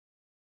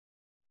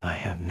 "I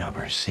have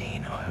never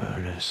seen or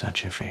heard of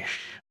such a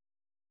fish,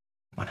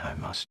 but I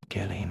must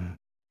kill him.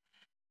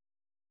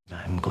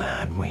 I'm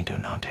glad we do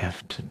not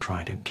have to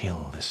try to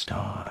kill the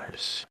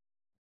stars.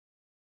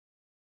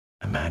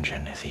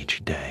 Imagine if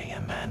each day a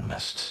man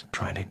must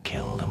try to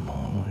kill the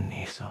moon,"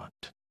 he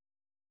thought.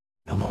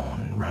 "The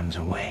moon runs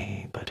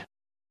away, but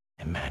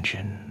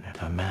imagine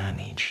if a man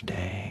each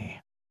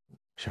day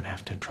should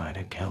have to try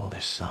to kill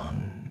the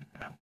sun.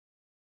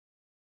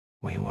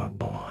 We were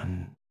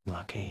born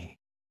lucky,"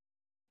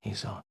 he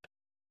thought.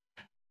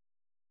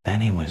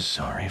 Then he was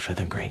sorry for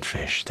the great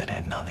fish that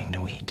had nothing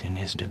to eat, and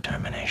his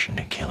determination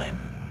to kill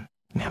him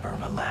never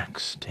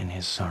relaxed in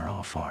his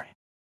sorrow for it.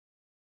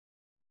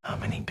 How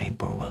many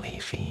people will he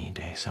feed,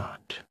 he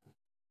thought.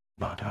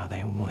 But are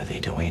they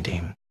worthy to eat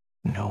him?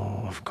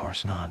 No, of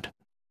course not.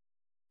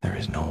 There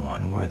is no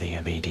one worthy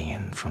of eating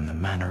him from the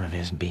manner of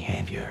his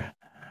behavior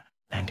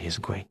and his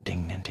great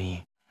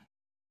dignity.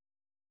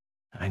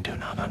 I do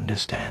not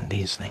understand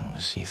these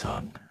things, he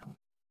thought.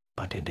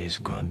 But it is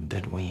good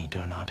that we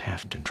do not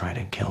have to try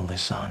to kill the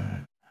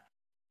sun,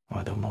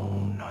 or the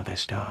moon, or the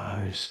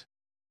stars.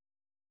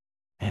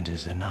 It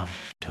is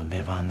enough to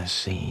live on the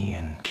sea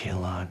and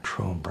kill our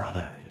true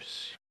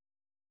brothers.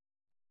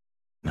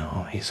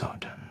 No, he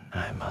thought,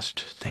 I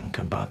must think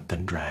about the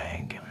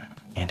drag.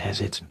 It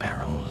has its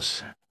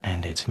perils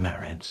and its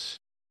merits.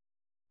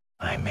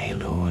 I may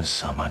lose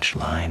so much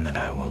line that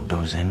I will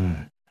lose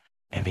him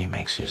if he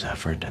makes his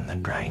effort and the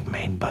drag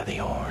made by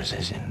the oars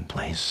is in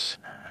place,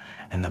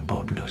 and the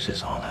boat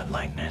loses all her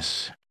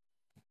lightness.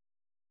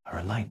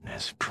 Her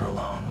lightness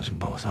prolongs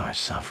both our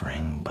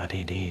suffering, but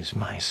it is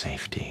my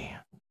safety,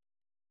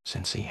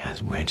 since he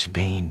has great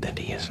speed that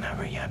he has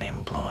never yet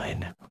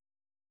employed.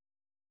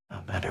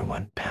 No matter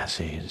what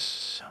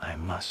passes, I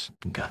must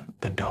gut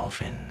the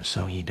dolphin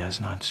so he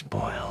does not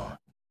spoil,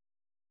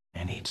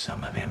 and eat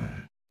some of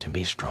him to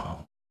be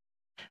strong.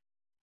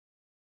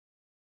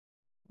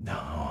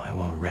 Now I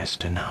will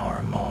rest an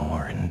hour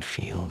more and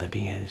feel that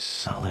he is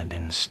solid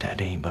and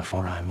steady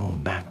before I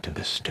move back to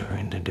the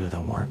stern to do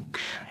the work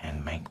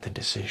and make the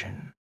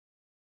decision.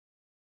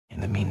 In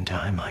the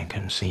meantime, I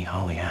can see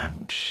how he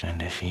acts,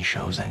 and if he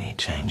shows any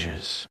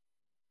changes.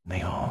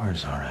 The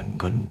oars are a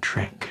good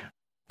trick,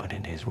 but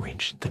it has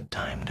reached the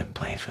time to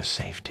play for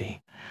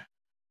safety.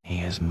 He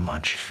has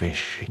much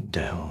fish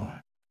do.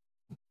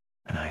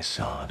 And I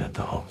saw that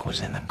the hook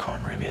was in the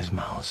corner of his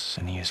mouth,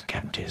 and he has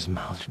kept his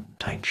mouth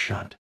tight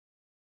shut.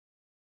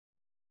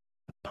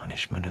 The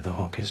punishment of the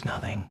hook is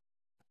nothing.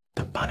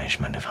 The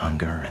punishment of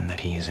hunger and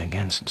that he is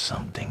against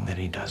something that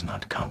he does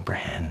not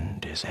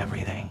comprehend is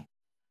everything.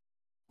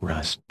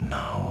 Rest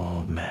now,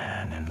 old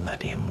man, and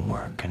let him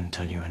work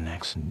until your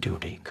next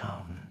duty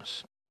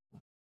comes.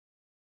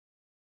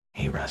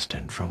 He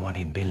rested for what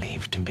he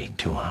believed to be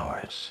 2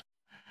 hours.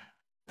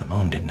 The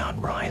moon did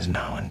not rise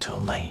now until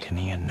late, and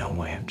he had no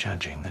way of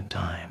judging the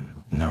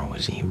time, nor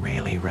was he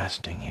really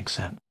resting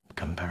except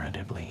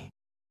comparatively.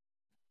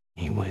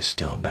 He was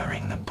still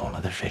bearing the pull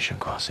of the fish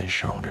across his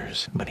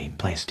shoulders, but he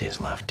placed his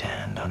left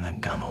hand on the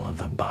gunwale of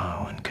the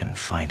bow and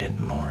confided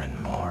more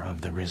and more of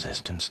the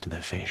resistance to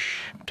the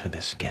fish to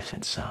the skiff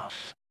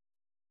itself.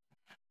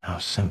 How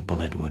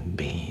simple it would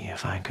be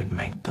if I could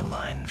make the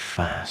line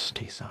fast,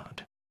 he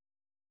thought.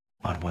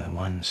 But with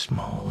one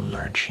small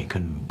lurch he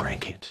could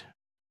break it.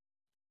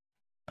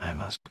 I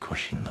must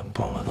cushion the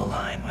pull of the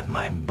line with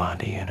my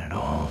body and at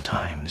all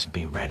times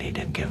be ready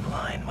to give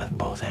line with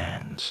both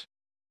hands.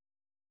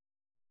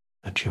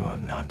 But you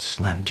have not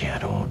slept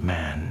yet, old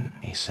man,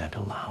 he said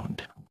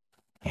aloud.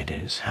 It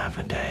is half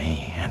a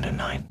day and a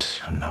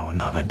night, now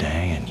another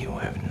day, and you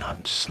have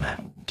not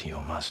slept.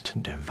 You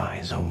must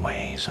devise a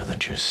way so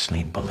that you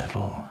sleep a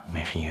little,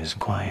 if he is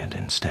quiet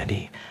and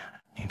steady.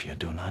 If you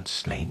do not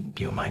sleep,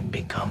 you might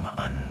become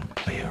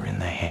unclear in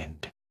the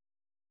head.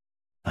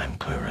 I'm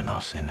clear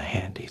enough in the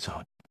head, he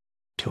thought.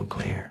 Too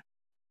clear.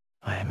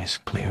 I am as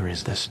clear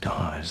as the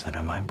stars that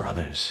are my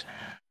brothers.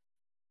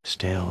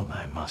 Still,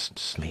 I must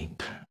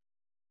sleep.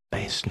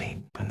 They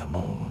sleep, and the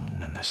moon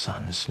and the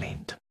sun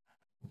sleep,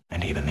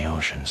 and even the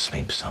ocean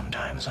sleeps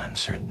sometimes on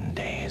certain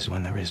days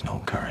when there is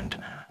no current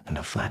and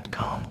a flat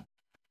calm.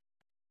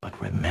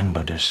 But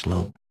remember to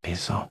slope, he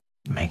thought.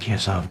 Make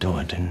yourself do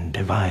it and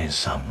devise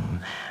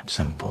some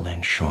simple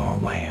and sure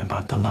way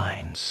about the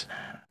lines.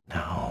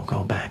 Now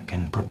go back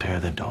and prepare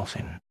the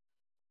dolphin.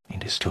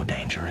 It is too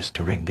dangerous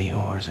to rig the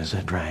oars as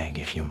a drag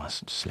if you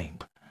must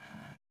sleep.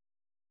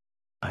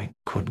 I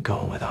could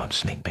go without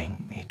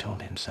sleeping, he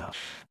told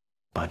himself,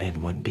 but it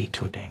would be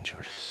too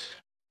dangerous.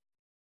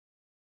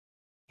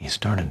 He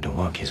started to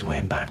work his way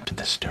back to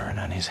the stern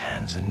on his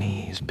hands and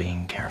knees,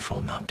 being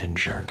careful not to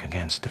jerk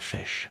against the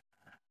fish.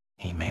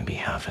 He may be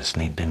half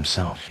asleep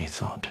himself, he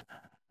thought,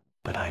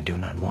 but I do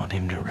not want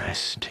him to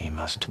rest. He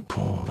must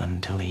pull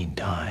until he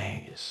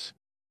dies.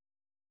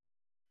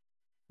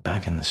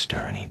 Back in the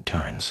stern he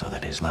turned so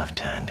that his left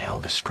hand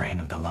held the strain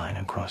of the line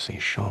across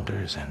his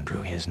shoulders and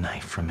drew his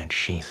knife from its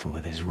sheath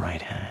with his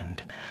right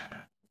hand.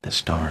 The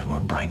stars were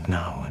bright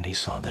now, and he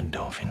saw the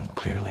dolphin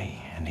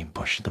clearly, and he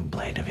pushed the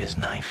blade of his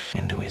knife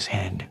into his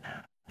head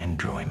and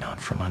drew him out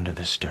from under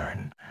the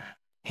stern.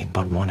 He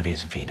put one of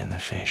his feet in the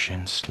fish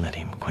and slit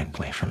him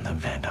quickly from the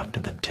vent up to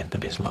the tip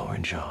of his lower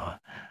jaw.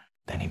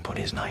 Then he put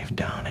his knife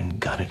down and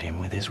gutted him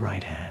with his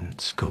right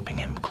hand, scooping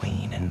him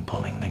clean and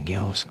pulling the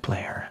gills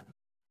clear.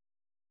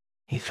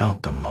 He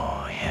felt the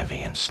maw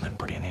heavy and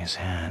slippery in his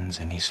hands,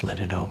 and he slit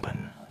it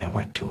open. There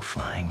were 2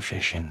 flying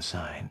fish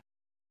inside.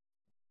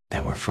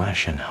 They were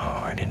fresh and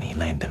hard, and he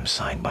laid them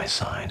side by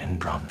side and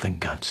dropped the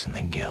guts and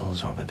the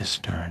gills over the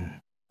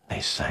stern.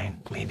 They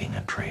sank, leaving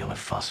a trail of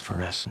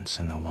phosphorescence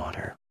in the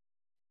water.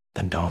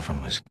 The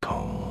dolphin was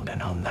cold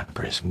and a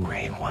leprous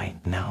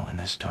gray-white now in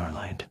the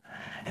starlight,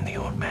 and the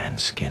old man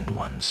skinned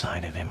one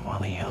side of him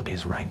while he held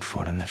his right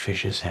foot on the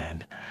fish's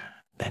head.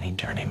 Then he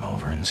turned him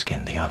over and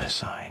skinned the other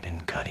side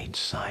and cut each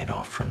side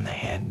off from the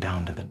head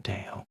down to the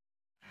tail.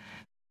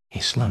 He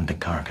slung the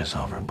carcass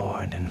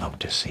overboard and looked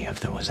to see if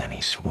there was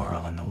any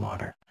swirl in the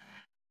water,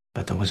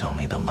 but there was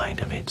only the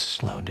light of its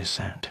slow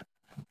descent.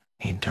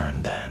 He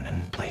turned then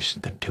and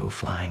placed the 2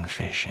 flying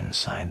fish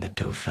inside the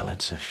 2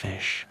 fillets of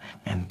fish,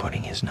 and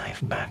putting his knife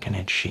back in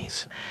its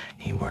sheath,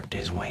 he worked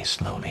his way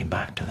slowly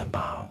back to the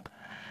bow.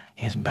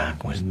 His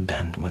back was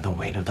bent with the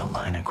weight of the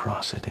line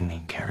across it, and he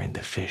carried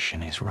the fish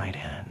in his right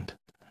hand.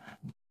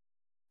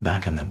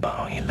 Back in the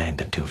bow he laid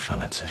the 2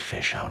 fillets of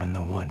fish out in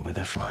the wood with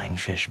the flying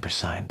fish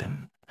beside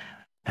them.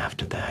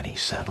 After that he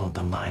settled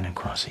the line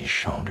across his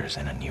shoulders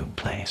in a new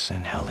place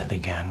and held it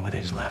again with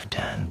his left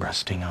hand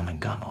resting on the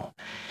gunwale.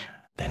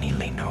 Then he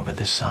leaned over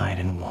the side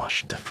and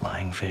washed the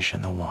flying fish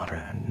in the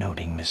water,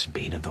 noting the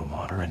speed of the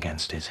water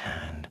against his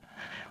hand.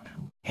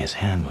 His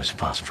hand was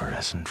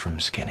phosphorescent from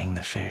skinning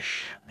the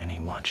fish, and he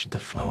watched the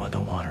flow of the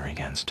water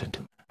against it.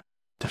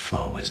 The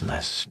flow was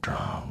less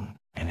strong,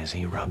 and as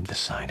he rubbed the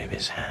side of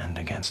his hand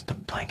against the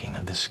planking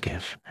of the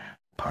skiff,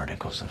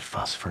 particles of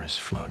phosphorus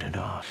floated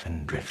off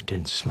and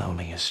drifted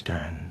slowly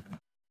astern.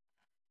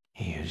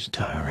 "He is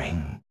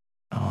tiring,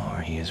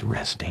 or he is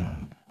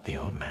resting," the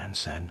old man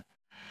said.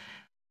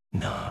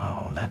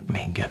 "Now let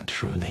me get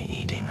through the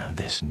eating of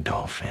this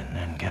dolphin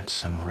and get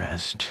some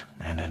rest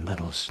and a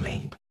little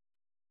sleep."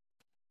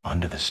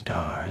 Under the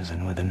stars,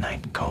 and with the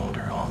night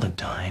colder all the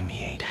time,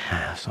 he ate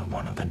half of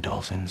one of the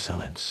dolphin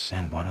fillets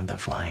and one of the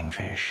flying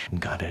fish,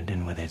 gutted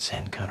and with its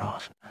head cut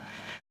off.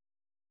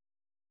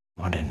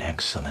 "What an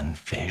excellent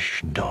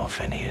fish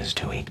dolphin is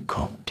to eat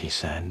cooked," he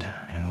said,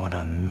 "and what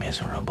a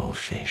miserable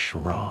fish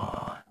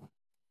raw.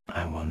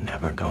 I will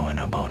never go in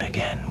a boat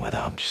again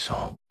without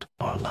salt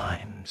or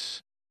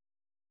limes.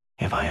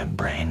 If I had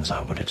brains,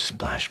 I would have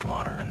splashed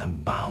water in the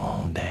bow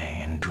all day,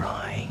 and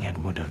drying it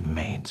would have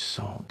made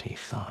salt," he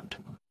thought.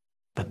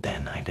 "But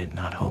then I did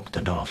not hook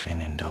the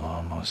dolphin until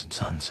almost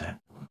sunset.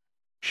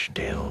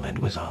 Still, it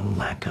was a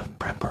lack of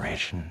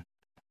preparation.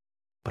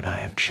 But I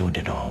have chewed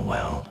it all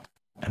well,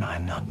 and I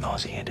am not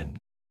nauseated."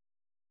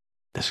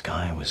 The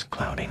sky was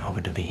clouding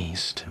over to the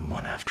east, and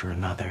one after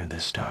another the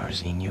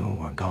stars he knew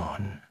were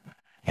gone.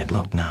 It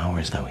looked now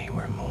as though he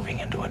were moving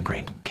into a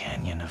great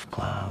canyon of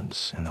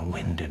clouds, and the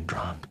wind had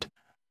dropped.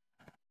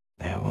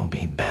 "There will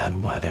be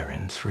bad weather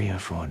in 3 or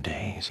 4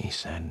 days," he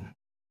said.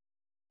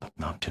 "But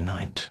not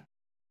tonight,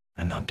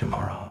 and not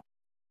tomorrow.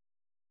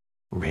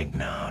 Rig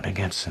now to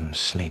get some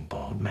sleep,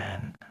 old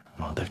man,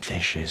 while the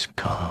fish is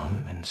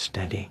calm and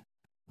steady."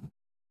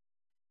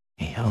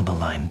 He held the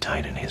line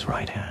tight in his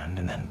right hand,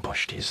 and then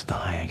pushed his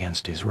thigh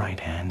against his right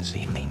hand as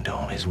he leaned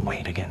all his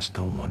weight against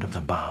the wood of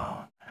the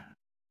bow.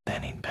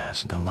 Then he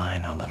passed the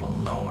line a little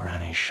lower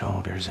on his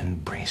shoulders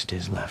and braced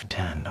his left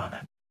hand on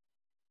it.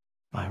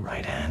 "My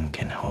right hand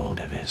can hold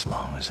it as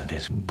long as it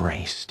is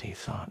braced," he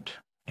thought.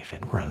 "If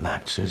it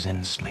relaxes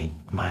in sleep,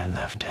 my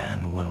left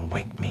hand will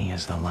wake me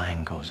as the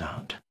line goes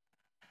out.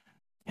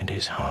 It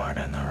is hard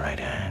on the right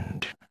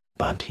hand,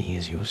 but he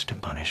is used to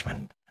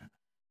punishment.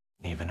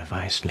 Even if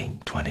I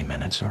sleep 20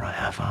 minutes or a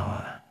half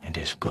hour, it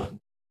is good."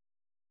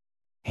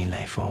 He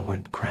lay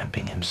forward,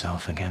 cramping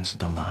himself against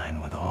the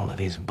line with all of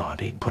his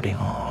body, putting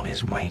all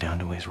his weight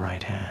onto his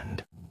right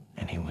hand,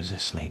 and he was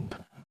asleep.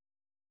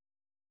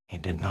 He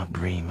did not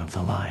dream of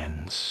the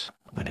lions,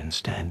 but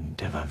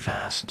instead of a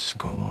vast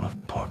school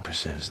of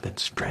porpoises that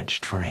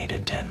stretched for 8 or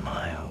 10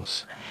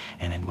 miles,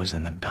 and it was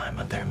in the time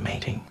of their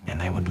mating, and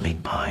they would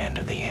leap high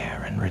into the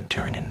air and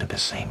return into the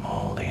same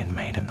hole they had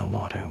made in the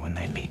water when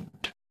they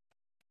leaped.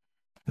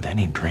 Then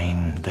he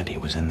dreamed that he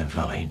was in the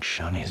village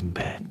on his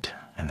bed,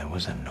 and there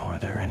was a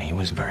norther, and he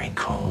was very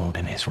cold,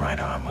 and his right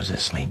arm was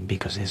asleep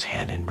because his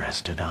head had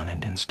rested on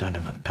it instead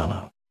of a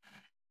pillow.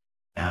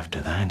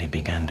 After that he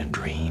began to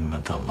dream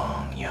of the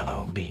long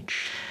yellow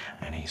beach,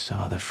 and he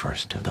saw the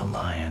first of the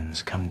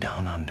lions come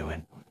down onto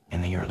it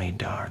in the early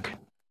dark,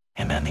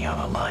 and then the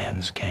other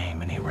lions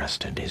came, and he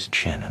rested his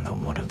chin in the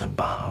wood of the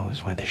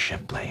bows where the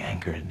ship lay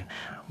anchored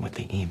with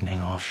the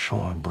evening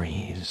offshore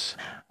breeze,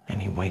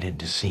 and he waited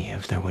to see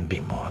if there would be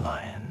more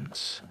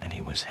lions, and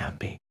he was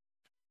happy.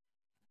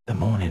 The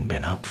moon had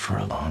been up for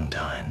a long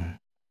time,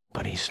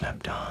 but he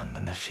slept on,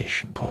 and the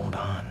fish pulled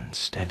on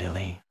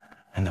steadily,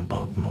 and the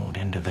boat moved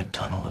into the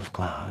tunnel of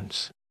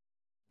clouds.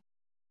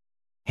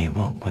 He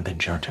woke with the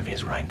jerk of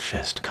his right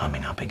fist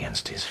coming up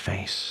against his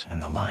face,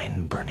 and the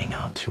line burning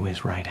out through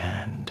his right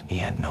hand. He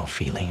had no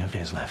feeling of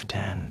his left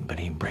hand, but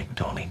he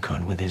braked all he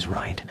could with his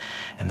right,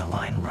 and the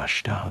line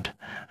rushed out.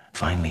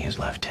 Finally his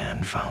left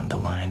hand found the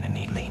line, and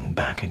he leaned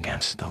back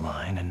against the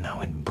line, and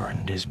now it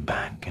burned his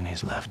back and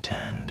his left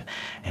hand,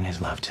 and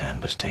his left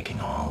hand was taking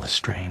all the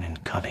strain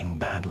and cutting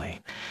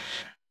badly.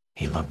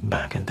 He looked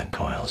back at the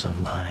coils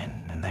of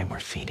line, and they were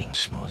feeding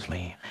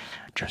smoothly.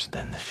 Just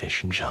then the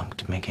fish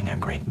jumped, making a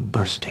great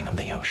bursting of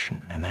the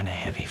ocean, and then a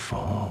heavy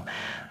fall.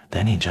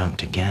 Then he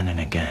jumped again and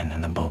again,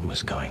 and the boat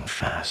was going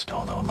fast,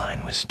 although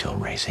line was still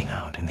racing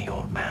out, and the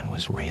old man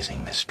was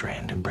raising the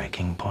strain to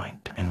breaking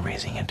point, and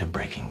raising it to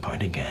breaking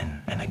point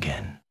again and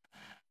again.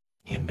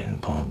 He had been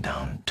pulled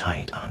down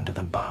tight onto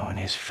the bow, and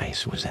his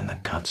face was in the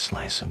cut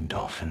slice of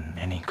dolphin,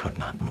 and he could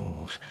not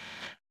move.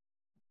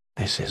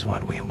 "This is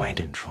what we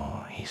waited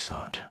for," he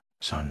thought.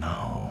 "So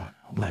now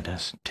let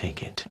us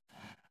take it.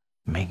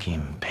 Make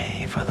him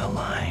pay for the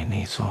line,"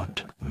 he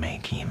thought.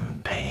 "Make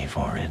him pay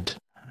for it."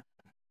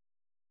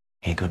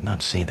 He could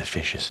not see the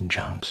fish's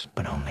jumps,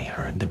 but only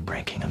heard the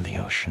breaking of the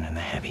ocean and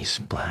the heavy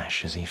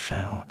splash as he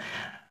fell.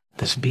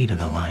 The speed of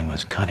the line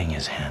was cutting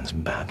his hands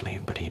badly,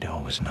 but he'd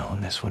always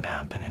known this would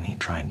happen, and he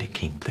tried to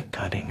keep the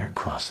cutting or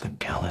cross the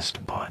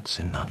calloused parts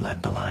and not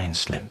let the line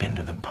slip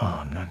into the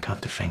pond or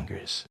cut the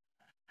fingers.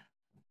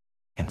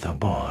 If the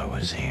boy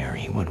was here,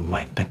 he would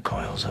wipe the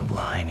coils of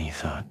line, he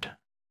thought.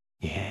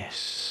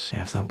 Yes,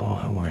 if the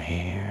boy were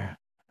here.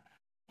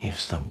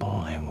 If the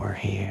boy were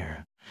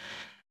here.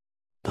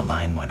 The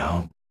line went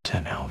out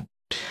and out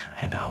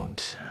and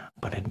out,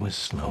 but it was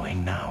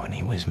slowing now, and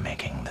he was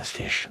making the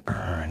fish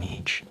earn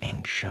each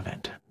inch of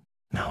it.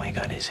 Now he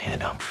got his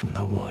head up from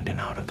the wood and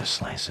out of the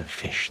slice of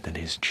fish that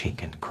his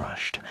cheek had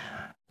crushed.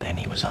 Then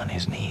he was on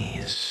his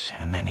knees,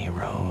 and then he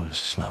rose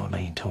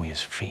slowly to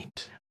his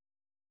feet.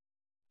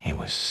 He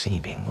was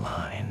sieving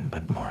line,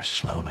 but more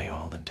slowly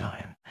all the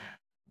time.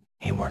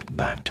 He worked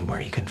back to where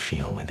he could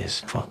feel with his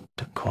foot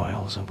the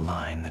coils of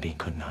line that he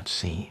could not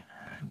see.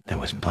 There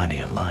was plenty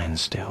of line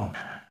still,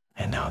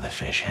 and now the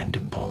fish had to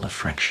pull the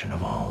friction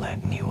of all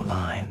that new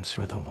line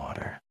through the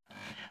water.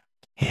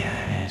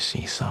 Yes,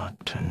 he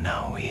thought,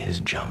 now he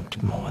has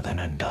jumped more than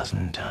a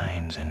dozen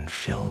times and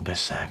filled the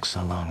sacks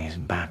along his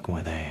back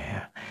with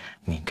air.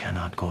 He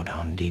cannot go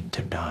down deep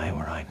to die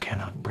where I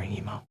cannot bring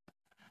him up.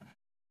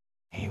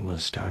 He will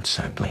start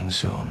circling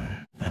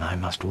soon, and I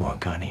must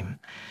work on him.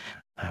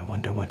 I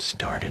wonder what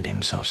started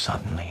him so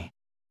suddenly.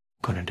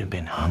 Could it have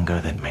been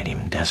hunger that made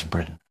him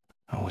desperate,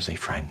 or was he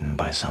frightened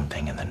by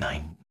something in the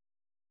night?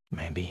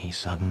 Maybe he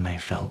suddenly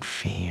felt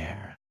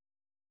fear.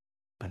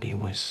 But he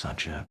was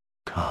such a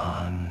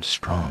calm,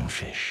 strong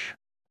fish,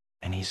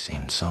 and he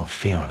seemed so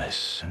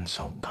fearless and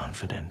so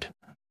confident.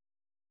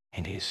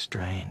 It is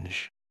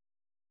strange.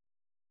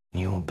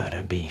 "You'll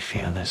better be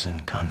fearless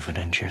and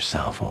confident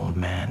yourself, old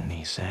man,"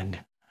 he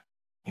said.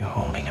 "You're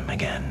holding him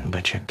again,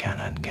 but you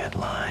cannot get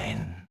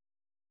line.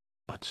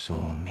 But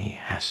soon he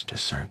has to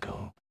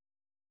circle."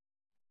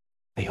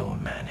 The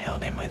old man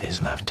held him with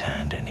his left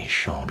hand in his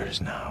shoulders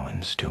now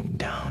and stooped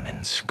down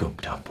and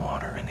scooped up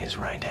water in his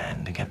right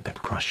hand to get the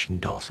crushed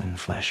dolphin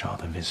flesh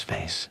off of his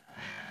face.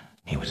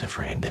 He was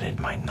afraid that it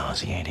might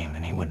nauseate him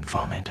and he would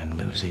vomit and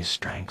lose his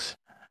strength.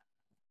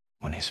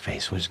 When his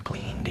face was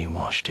cleaned, he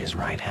washed his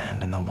right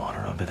hand in the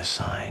water over the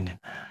side,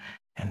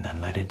 and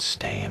then let it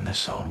stay in the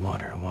salt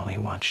water while he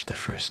watched the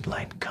first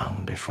light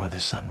come before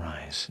the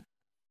sunrise.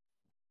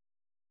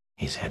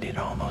 He's headed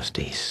almost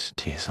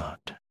east, he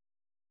thought.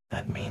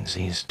 That means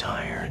he's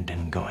tired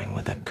and going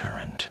with the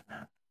current.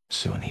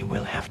 Soon he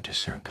will have to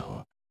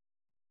circle,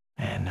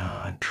 and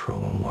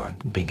true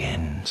work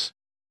begins.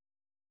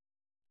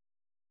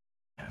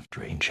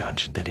 After he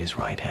judged that his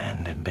right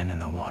hand had been in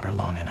the water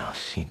long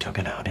enough, he took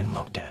it out and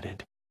looked at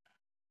it.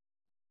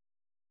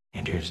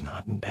 "It is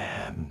not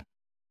bad,"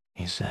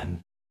 he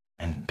said,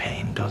 "and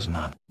pain does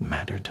not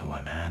matter to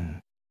a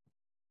man."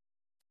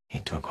 He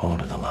took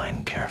hold of the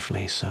line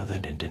carefully so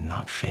that it did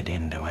not fit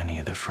into any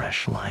of the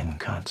fresh line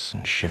cuts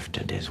and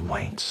shifted his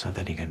weight so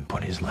that he could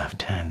put his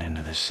left hand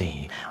into the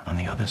sea on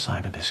the other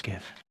side of the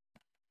skiff.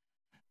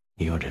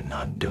 "You did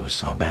not do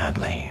so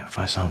badly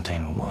for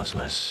something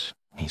worthless,"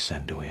 he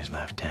said to his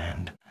left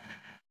hand.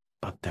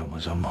 "But there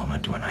was a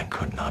moment when I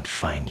could not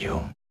find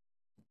you.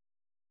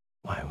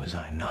 Why was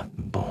I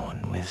not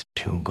born with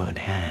two good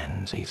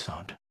hands?" he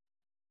thought.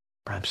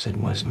 "Perhaps it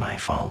was my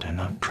fault in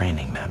not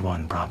training that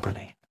one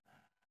properly.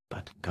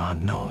 But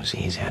God knows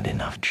he's had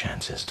enough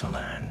chances to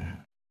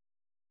learn.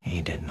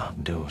 He did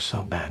not do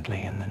so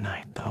badly in the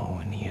night, though,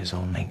 and he is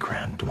only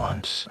cramped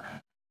once.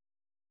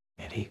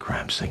 If he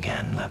cramps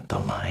again, let the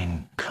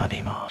line cut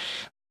him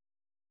off."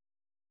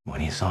 When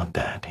he thought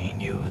that, he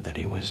knew that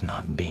he was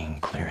not being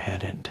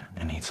clear-headed,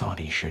 and he thought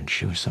he should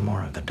chew some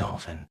more of the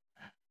dolphin.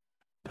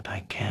 "But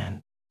I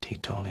can't," he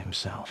told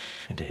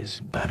himself. "It is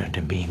better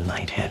to be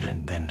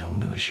light-headed than to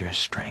lose your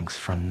strength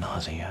from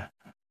nausea.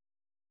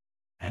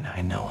 And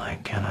I know I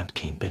cannot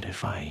keep it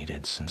if I eat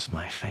it, since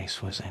my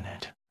face was in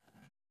it.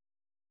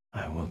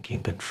 I will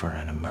keep it for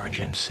an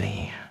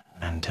emergency,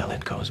 until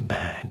it goes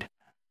bad.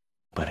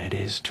 But it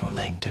is too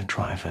late to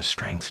try for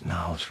strength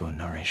now through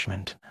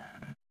nourishment.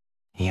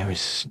 You're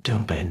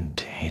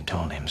stupid," he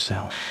told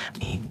himself.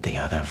 "Eat the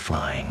other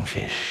flying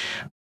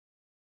fish."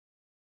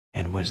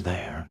 It was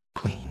there,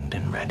 cleaned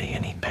and ready,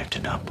 and he picked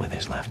it up with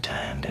his left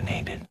hand and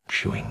ate it,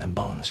 chewing the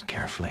bones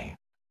carefully,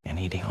 and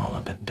eating all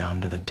of it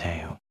down to the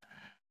tail.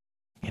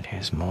 "It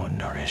has more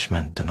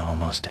nourishment than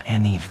almost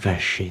any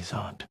fish," he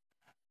thought.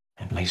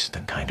 "At least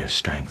the kind of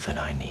strength that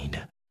I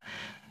need.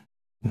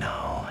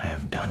 Now I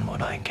have done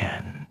what I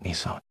can," he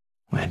thought.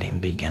 "Let him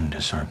begin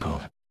to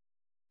circle,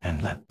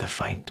 and let the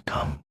fight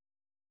come."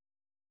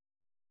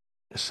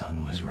 The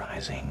sun was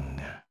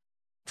rising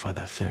for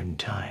the third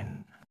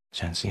time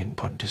since he had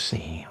put to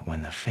sea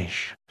when the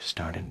fish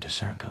started to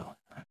circle.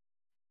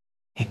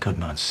 He could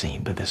not see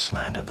by the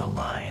slant of the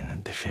line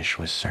that the fish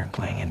was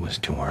circling. It was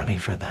too early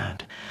for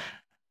that.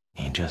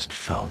 He just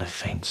felt a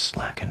faint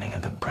slackening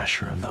of the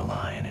pressure of the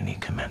line, and he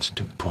commenced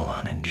to pull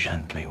on it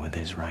gently with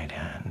his right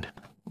hand.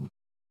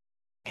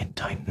 It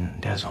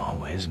tightened as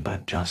always,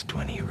 but just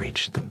when he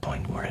reached the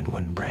point where it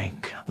would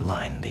break,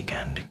 line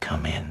began to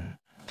come in.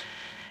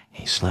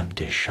 He slipped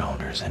his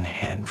shoulders and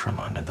head from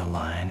under the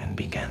line and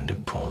began to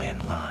pull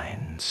in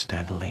line,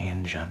 steadily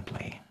and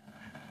gently.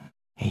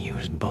 He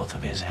used both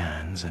of his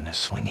hands in a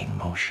swinging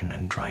motion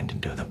and tried to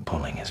do the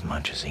pulling as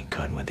much as he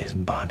could with his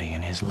body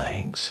and his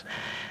legs.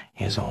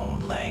 His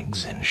old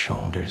legs and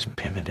shoulders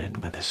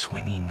pivoted with the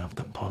swinging of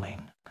the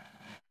pulling.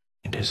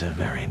 "It is a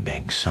very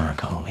big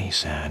circle," he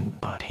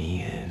said, "but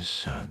he is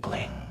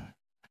circling."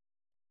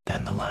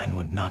 Then the line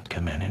would not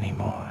come in any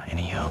more, and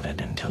he held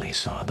it until he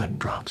saw the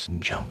drops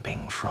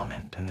jumping from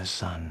it in the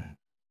sun.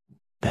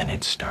 Then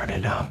it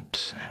started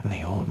out, and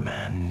the old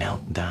man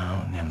knelt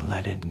down and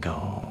let it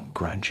go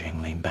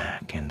grudgingly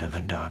back into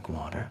the dark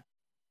water.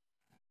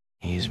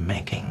 "He's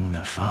making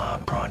the far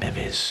part of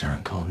his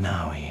circle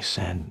now," he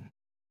said.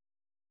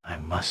 "I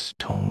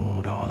must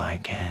hold all I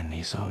can,"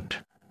 he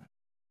thought.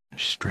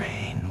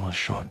 "Strain will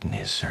shorten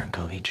his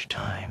circle each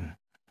time.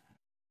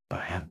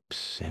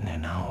 Perhaps in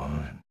an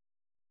hour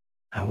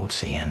I will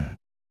see him.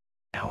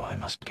 Now I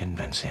must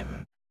convince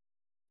him,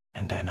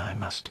 and then I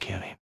must kill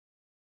him."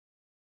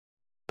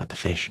 But the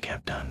fish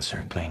kept on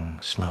circling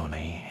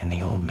slowly, and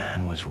the old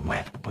man was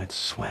wet with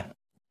sweat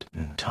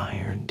and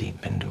tired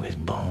deep into his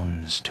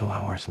bones 2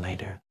 hours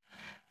later.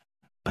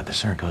 But the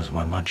circles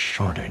were much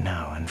shorter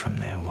now, and from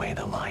the way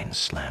the line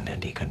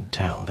slanted he could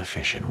tell the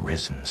fish had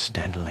risen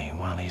steadily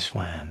while he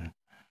swam.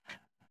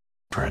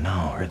 For an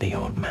hour the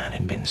old man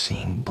had been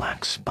seeing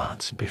black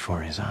spots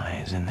before his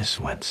eyes, and the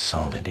sweat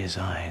salted his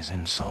eyes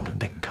and salted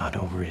the cut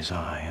over his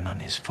eye and on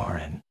his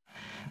forehead.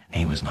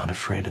 He was not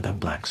afraid of the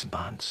black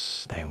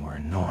spots. They were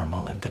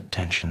normal at the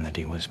tension that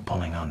he was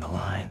pulling on the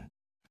line.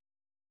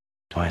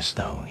 Twice,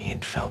 though, he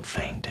had felt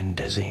faint and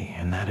dizzy,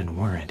 and that had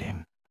worried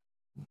him.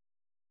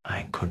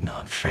 "I could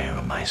not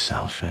fare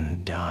myself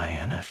and die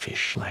on a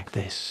fish like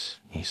this,"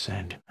 he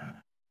said.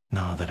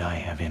 "Now that I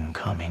have him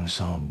coming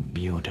so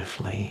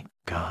beautifully,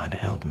 God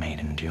help me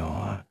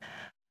endure.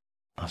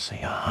 I'll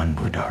say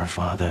 100 Our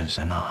Fathers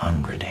and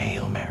 100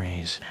 Hail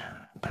Marys,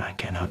 but I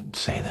cannot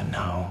say them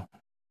now.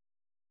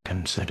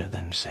 Consider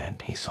them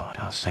said," he thought.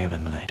 "I'll say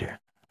them later."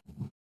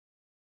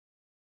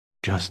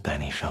 Just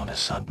then he felt a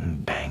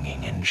sudden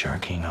banging and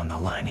jerking on the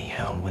line he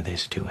held with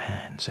his 2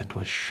 hands. It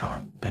was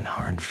sharp and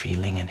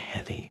hard-feeling and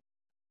heavy.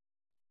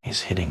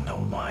 "He's hitting the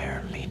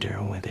wire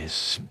leader with his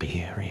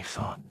spear," he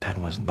thought. "That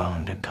was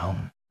bound to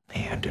come.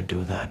 He had to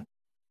do that.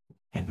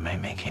 It may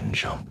make him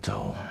jump,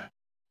 though.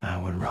 I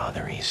would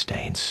rather he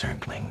stayed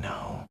circling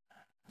now."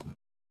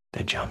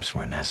 The jumps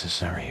were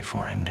necessary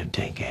for him to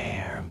take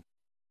air,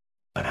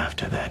 but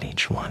after that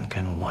each one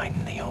can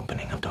widen the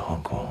opening of the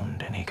hook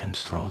wound, and he can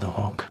throw the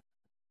hook.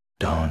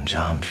 "Don't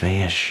jump,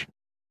 fish,"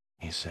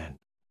 he said.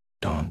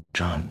 "Don't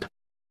jump."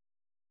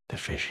 The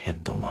fish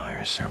hit the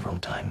wire several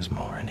times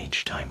more, and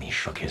each time he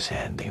shook his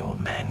head, the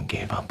old man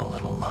gave up a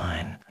little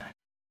line.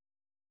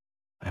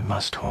 "I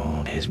must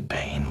hold his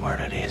pain where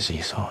it is,"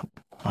 he thought.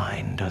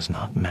 "Mine does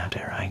not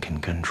matter. I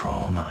can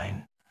control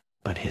mine,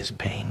 but his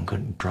pain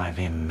could drive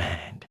him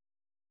mad."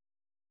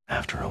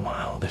 After a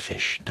while, the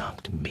fish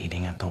stopped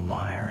beating at the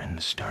wire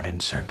and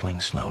started circling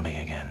slowly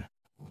again.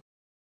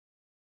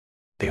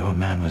 The old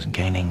man was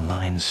gaining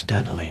line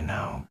steadily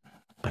now,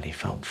 but he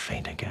felt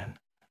faint again.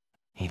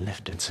 He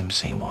lifted some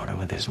seawater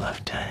with his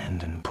left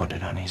hand and put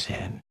it on his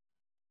head,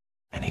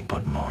 and he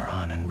put more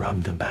on and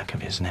rubbed the back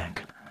of his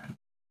neck.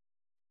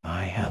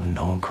 "I have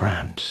no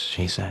cramps,"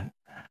 he said.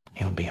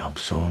 "He'll be up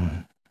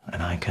soon,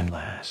 and I can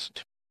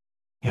last.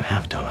 You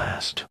have to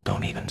last.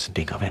 Don't even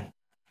speak of it."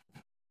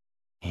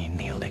 He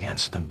kneeled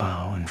against the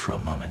bow and for a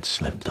moment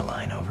slipped the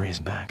line over his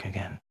back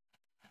again.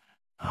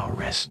 "I'll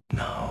rest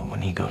now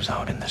when he goes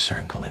out in the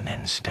circle, and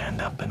then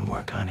stand up and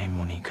work on him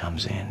when he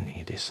comes in,"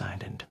 he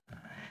decided.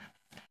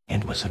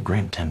 It was a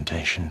great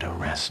temptation to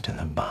rest in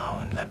the bow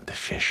and let the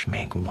fish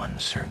make one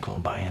circle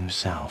by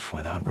himself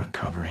without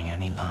recovering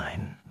any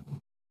line.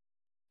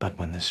 But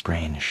when the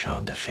strain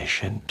showed the fish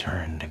had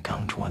turned to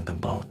come toward the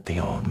boat, the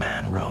old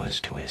man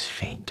rose to his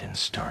feet and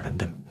started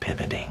the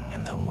pivoting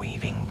and the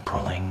weaving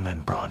pulling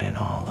that brought in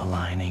all the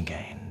line he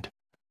gained.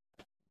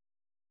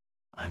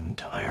 "I'm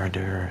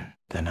tireder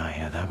than I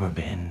have ever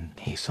been,"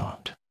 he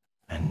thought,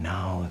 "and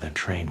now the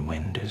trade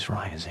wind is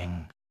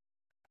rising.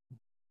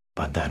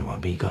 But that will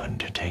be good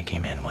to take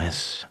him in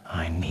with.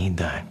 I need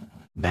that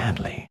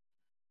badly.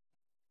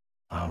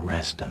 I'll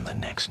rest in the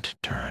next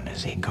turn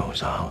as he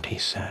goes out," he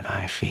said.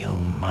 "I feel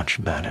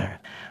much better.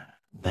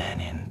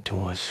 Then in 2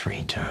 or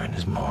 3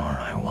 turns more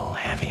I will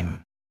have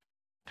him."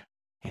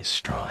 His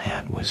straw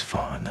hat was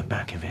far on the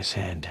back of his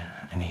head,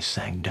 and he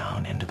sank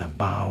down into the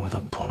bow with a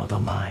pull of the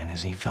line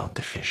as he felt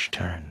the fish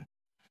turn.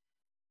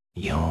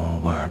 "You'll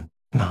work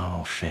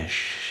now,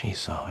 fish," he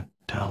thought.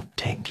 "I'll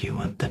take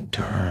you at the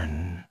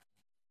turn."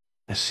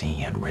 The sea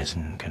had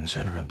risen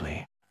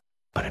considerably,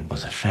 but it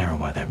was a fair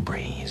weather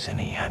breeze, and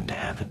he had to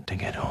have it to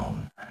get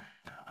home.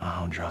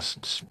 "I'll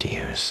just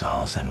steer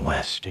south and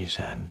west," he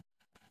said.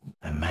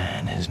 "A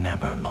man is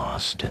never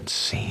lost at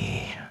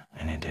sea,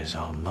 and it is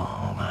a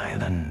long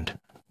island."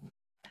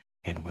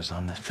 It was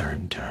on the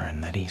 3rd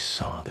turn that he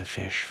saw the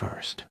fish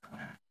first.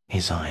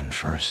 His line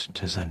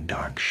first as a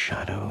dark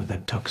shadow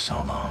that took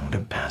so long to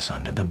pass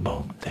under the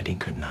boat that he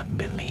could not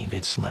believe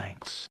its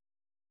length.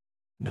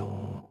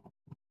 "No,"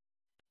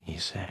 he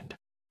said.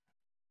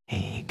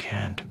 "He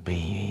can't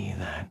be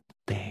that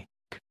big."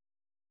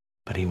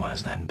 But he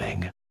was that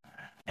big,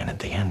 and at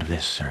the end of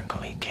this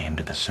circle he came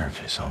to the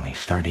surface only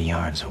 30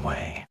 yards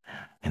away,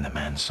 and the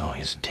man saw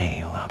his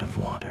tail out of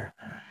water.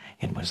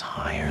 It was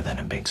higher than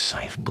a big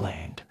scythe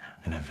blade,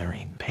 and a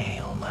very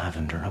pale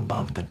lavender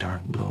above the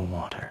dark blue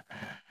water.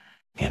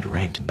 It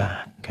raked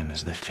back, and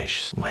as the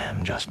fish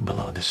swam just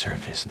below the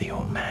surface, the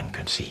old man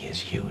could see his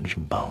huge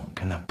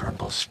bulk and the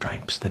purple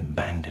stripes that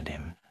banded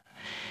him.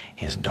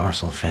 His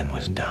dorsal fin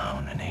was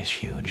down, and his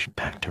huge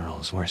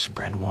pectorals were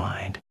spread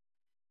wide.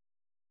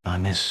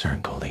 On this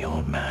circle the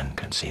old man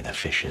could see the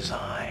fish's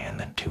eye and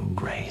the 2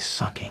 gray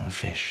sucking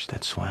fish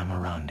that swam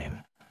around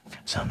him.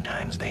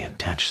 Sometimes they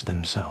attached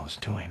themselves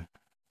to him.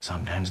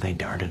 Sometimes they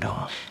darted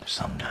off.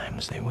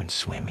 Sometimes they would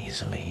swim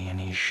easily in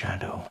his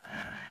shadow.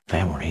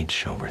 They were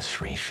each over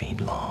 3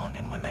 feet long,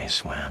 and when they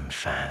swam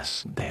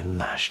fast, they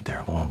lashed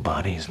their whole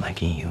bodies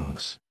like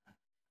eels.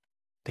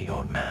 The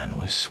old man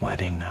was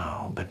sweating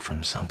now, but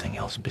from something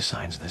else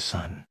besides the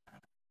sun.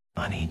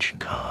 On each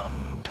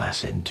calm,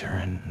 placid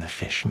turn the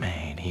fish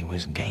made, he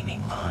was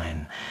gaining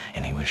line,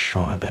 and he was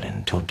sure that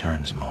in 2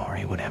 turns more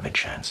he would have a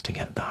chance to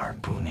get the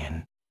harpoon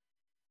in.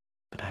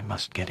 But I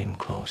must get him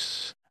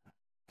close.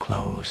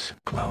 Close,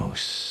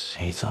 close,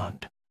 he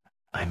thought.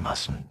 I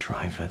mustn't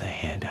try for the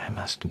head, I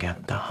must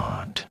get the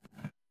heart.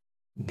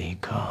 The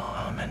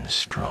calm and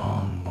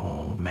strong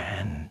old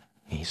man,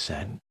 he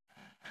said.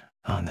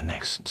 On the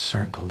next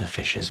circle the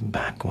fish's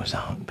back was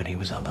out, but he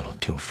was a little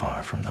too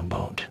far from the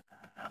boat.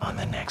 On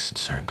the next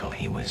circle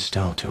he was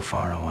still too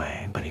far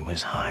away, but he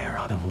was higher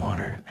out of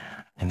water,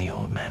 and the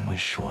old man was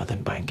sure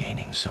that by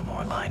gaining some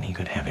more line he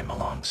could have him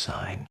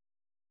alongside.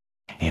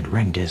 He had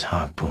rigged his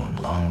harpoon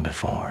long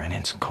before, and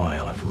its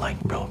coil of light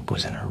rope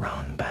was in a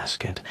round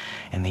basket,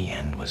 and the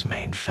end was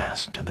made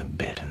fast to the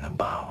bit in the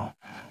bow.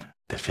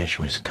 The fish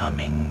was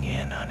coming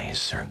in on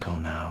his circle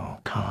now,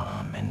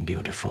 calm and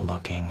beautiful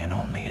looking, and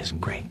only his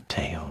great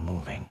tail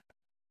moving.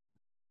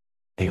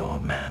 The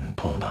old man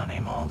pulled on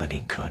him all that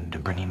he could to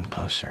bring him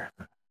closer.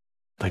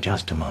 For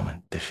just a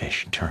moment the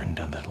fish turned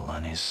a little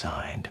on his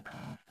side,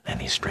 then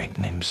he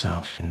straightened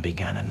himself and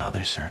began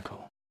another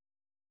circle.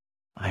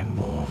 I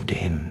moved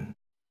him,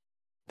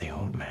 the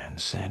old man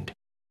said.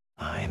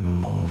 I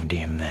moved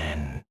him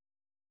then.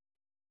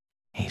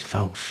 He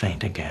felt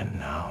faint again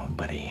now,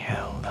 but he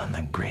held on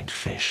the great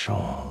fish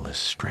all the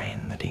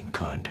strain that he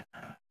could.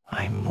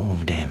 I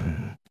moved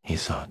him, he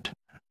thought.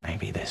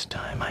 Maybe this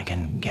time I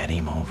can get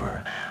him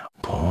over.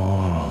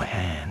 Pull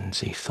hands,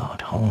 he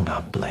thought. Hold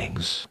up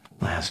legs.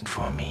 Last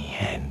for me,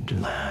 head,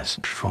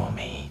 last for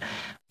me.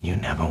 You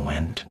never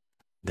went.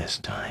 This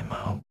time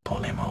I'll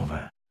pull him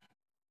over.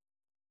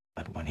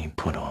 But when he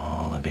put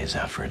all of his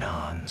effort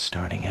on,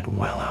 starting it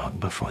well out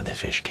before the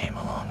fish came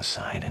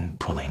alongside and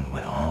pulling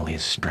with all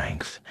his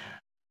strength,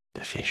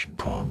 the fish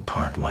pulled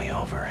part way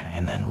over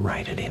and then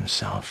righted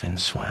himself and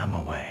swam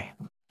away.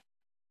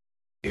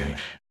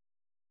 Fish,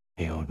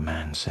 the old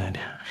man said.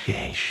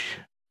 Fish,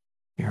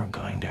 you're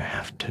going to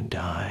have to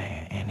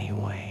die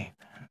anyway.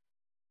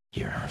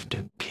 You have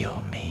to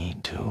kill me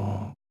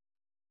too.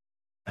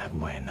 That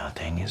way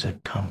nothing is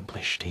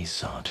accomplished, he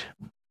thought.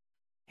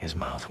 His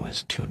mouth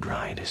was too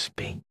dry to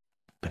speak,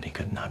 but he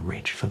could not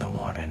reach for the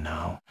water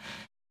now.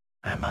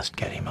 I must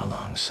get him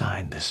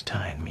alongside this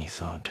time, he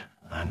thought.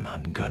 I'm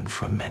not good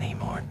for many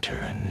more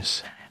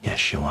turns.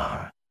 Yes, you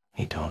are,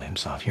 he told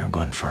himself. You're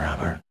good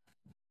forever.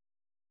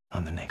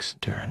 On the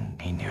next turn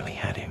he nearly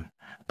had him,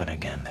 but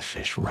again the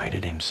fish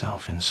righted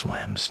himself and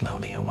swam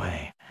slowly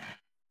away.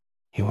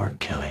 You are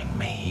killing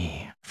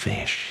me,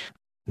 fish,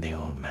 the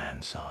old man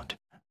thought.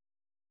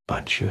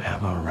 But you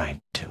have a right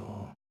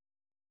to.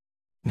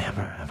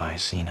 Never have I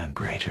seen a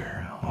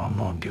greater or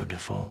more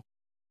beautiful,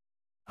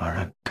 or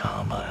a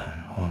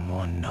calmer or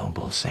more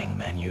noble thing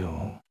than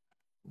you,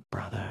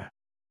 brother.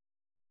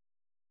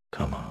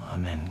 Come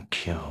on and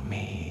kill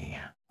me.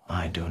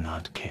 I do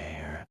not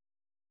care.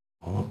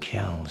 Who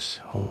kills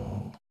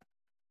who?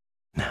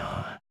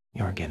 Now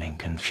you're getting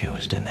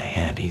confused in the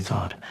head, he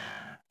thought.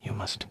 You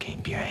must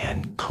keep your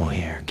head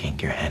clear,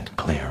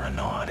 and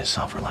know how to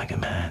suffer like a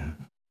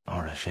man,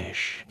 or a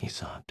fish, he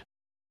thought.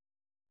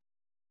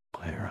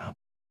 Clear up.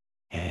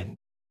 Head,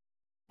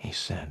 he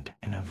said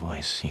in a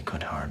voice he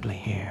could hardly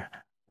hear.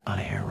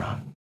 Clear up.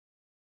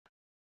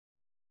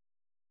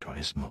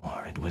 Twice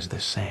more it was the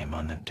same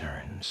on the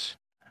turns.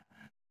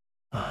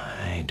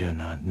 I do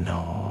not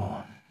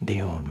know,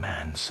 the old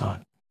man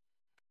thought.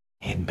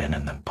 He'd been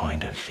on the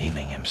point of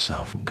feeling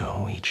himself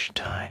go each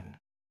time.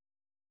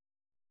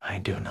 I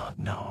do not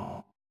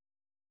know,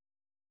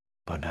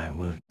 but I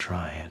will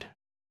try it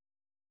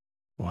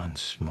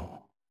once more.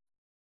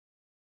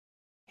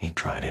 He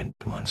tried it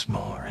once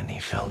more, and he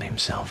felt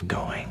himself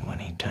going when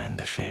he turned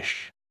the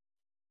fish.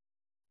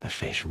 The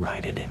fish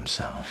righted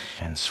himself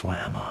and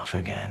swam off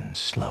again,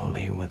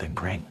 slowly with a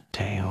great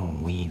tail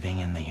weaving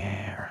in the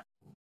air.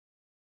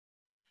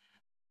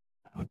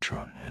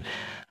 Try it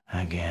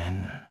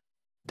again,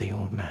 the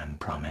old man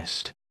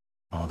promised,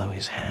 although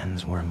his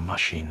hands were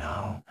mushy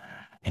now,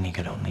 and he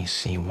could only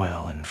see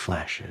well in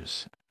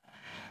flashes.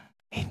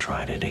 He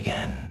tried it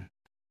again,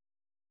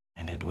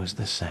 and it was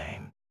the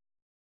same.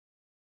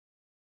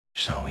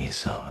 So he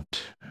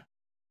thought,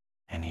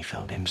 and he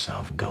felt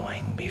himself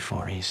going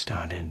before he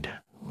started.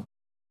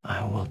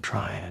 I will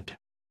try it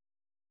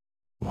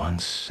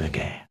once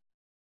again.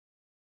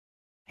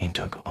 He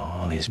took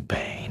all his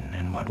pain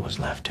and what was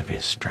left of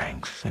his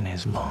strength and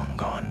his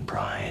long-gone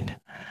pride,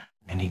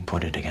 and he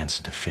put it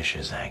against the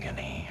fish's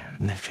agony,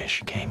 and the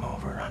fish came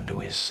over onto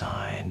his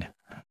side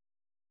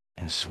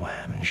and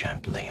swam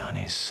gently on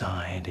his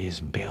side,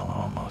 his bill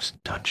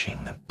almost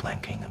touching the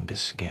planking of the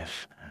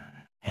skiff,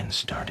 and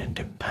started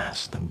to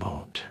pass the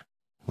boat,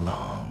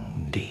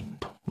 long,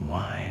 deep,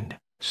 wide,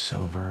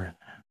 silver,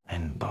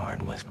 and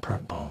barred with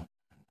purple,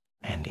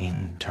 and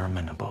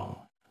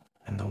interminable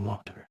in the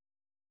water.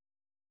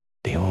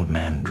 The old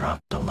man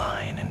dropped the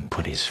line and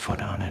put his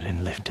foot on it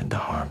and lifted the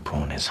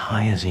harpoon as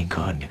high as he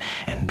could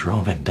and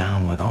drove it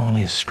down with all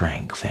his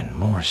strength and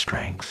more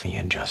strength he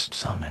had just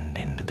summoned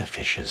into the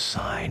fish's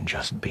side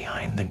just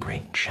behind the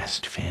great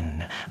chest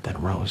fin that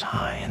rose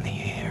high in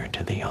the air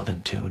to the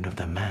altitude of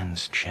the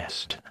man's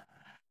chest.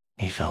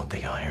 He felt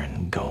the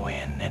iron go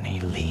in, and he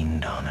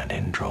leaned on it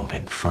and drove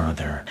it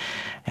further,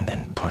 and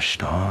then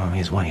pushed all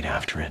his weight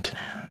after it.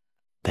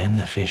 Then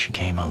the fish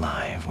came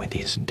alive with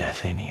his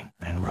death in him,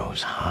 and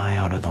rose high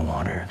out of the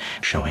water,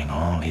 showing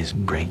all his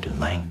great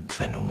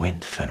length and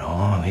width and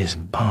all his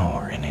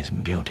power and his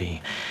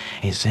beauty.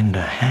 He seemed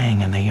to hang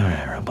in the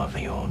air above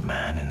the old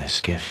man in the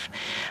skiff.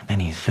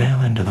 Then he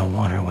fell into the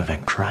water with a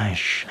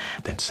crash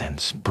that sent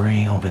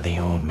spray over the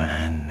old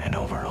man and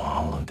over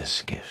all of the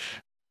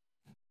skiff.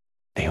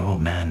 The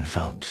old man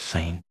felt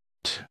faint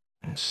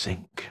and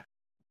sick,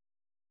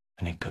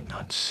 and he could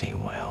not see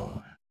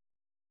well.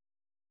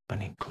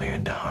 But he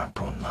cleared the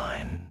harpoon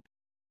line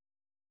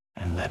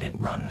and let it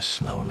run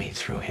slowly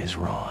through his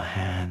raw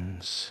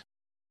hands.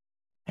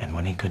 And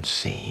when he could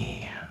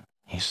see,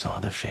 he saw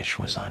the fish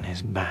was on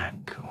his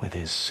back with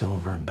his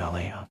silver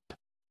belly up.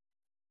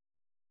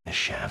 The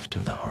shaft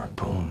of the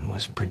harpoon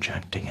was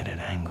projecting at an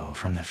angle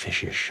from the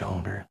fish's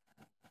shoulder,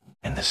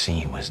 and the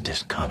sea was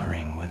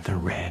discoloring with the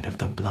red of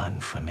the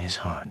blood from his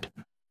heart.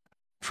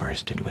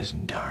 First it was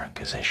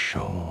dark as a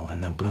shoal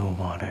in the blue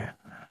water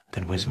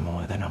that was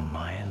more than a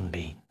mile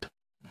deep,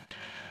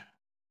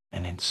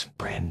 and it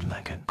spread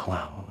like a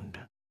cloud.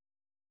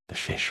 The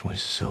fish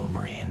was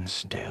silvery and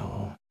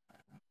still,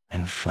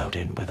 and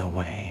floated with the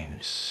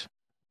waves.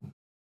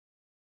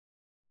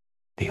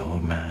 The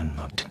old man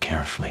looked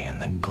carefully in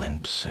the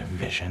glimpse of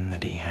vision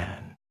that he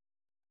had.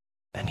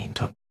 Then he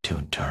took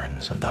 2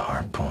 turns of the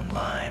harpoon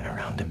line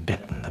around a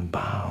bit in the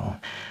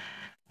bow,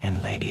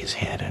 and laid his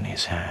head in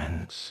his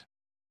hands.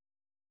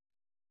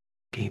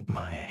 "Keep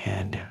my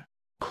head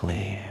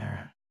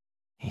clear,"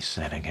 he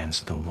said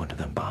against the wood of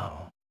the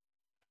bow.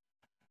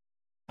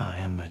 "I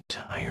am a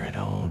tired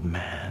old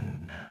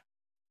man,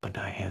 but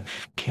I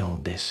have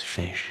killed this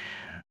fish,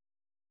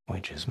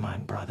 which is my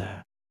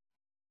brother,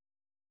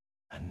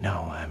 and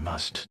now I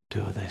must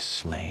do this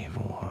slave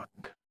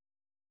work.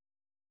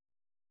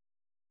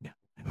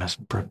 I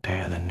must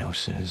prepare the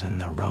nooses and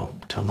the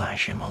rope to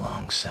lash him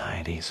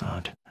alongside," he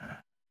thought.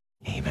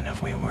 "Even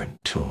if we were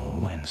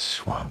too and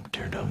swamped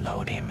her to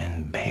load him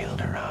and bailed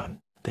her out,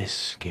 this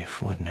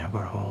skiff would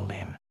never hold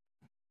him.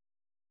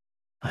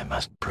 I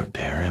must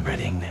prepare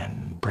everything,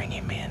 then bring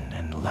him in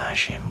and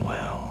lash him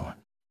well,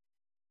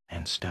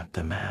 and step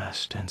the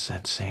mast and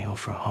set sail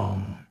for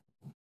home."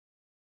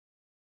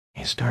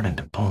 He started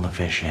to pull the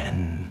fish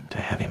in to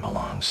have him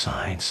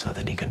alongside so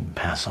that he could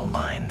pass a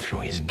line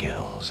through his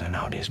gills and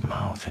out his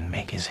mouth and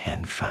make his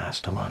head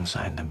fast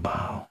alongside the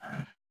bow.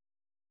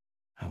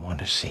 "I want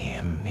to see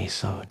him," he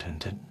thought, "and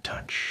to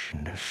touch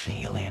and to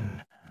feel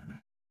him.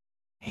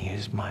 He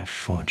is my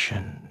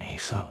fortune," he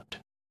thought,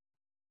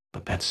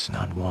 "but that's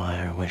not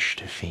why I wish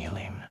to feel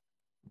him.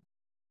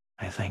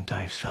 I think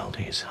I felt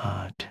his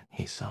heart,"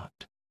 he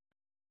thought,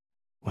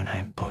 "when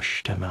I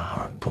pushed him a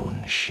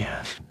harpoon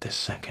shaft the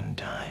second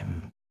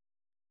time.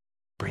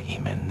 Bring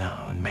him in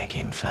now and make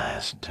him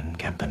fast, and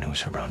get the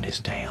noose around his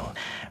tail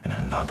and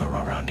another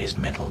around his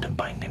middle to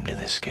bind him to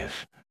the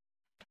skiff.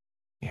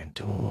 You're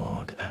too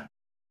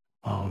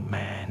old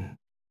man,"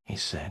 he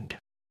said.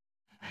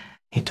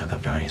 He took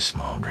a very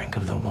small drink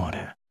of the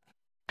water.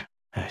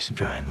 "There's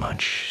very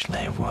much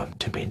slave work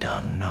to be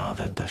done now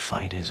that the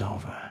fight is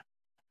over."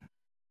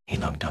 He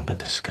looked up at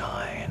the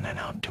sky and then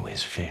out to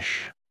his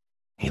fish.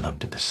 He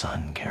looked at the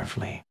sun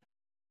carefully.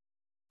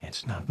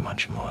 "It's not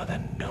much more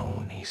than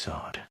noon," he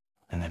thought,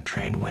 "and the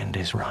trade wind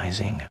is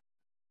rising.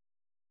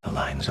 The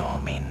lines all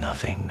mean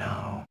nothing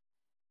now.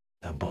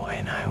 The boy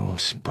and I will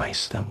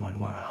splice them when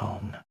we're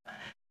home."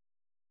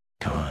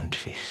 "Come on,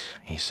 fish,"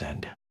 he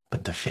said,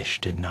 but the fish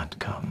did not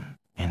come.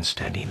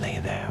 Instead he lay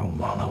there,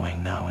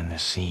 wallowing now in the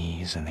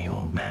seas, and the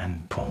old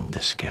man pulled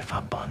the skiff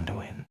up onto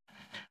him.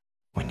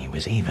 When he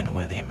was even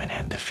with him and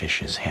had the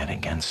fish's head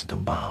against the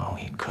bow,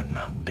 he could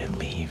not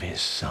believe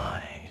his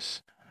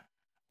size.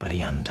 But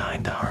he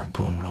untied the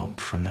harpoon rope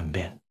from the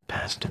bit,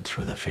 passed it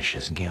through the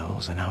fish's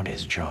gills and out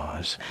his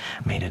jaws,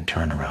 made a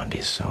turn around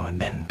his sword,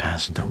 then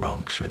passed the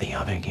rope through the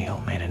other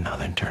gill, made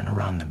another turn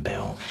around the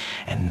bill,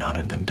 and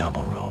knotted the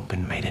double rope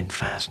and made it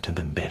fast to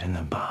the bit in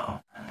the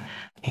bow.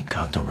 He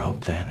caught the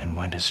rope then and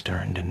went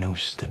astern to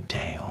noose the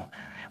tail.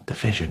 The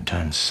fish had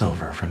turned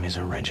silver from his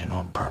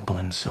original purple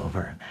and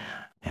silver,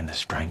 and the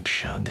stripes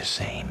showed the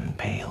same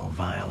pale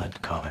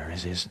violet color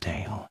as his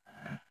tail.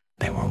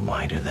 They were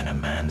wider than a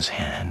man's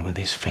hand with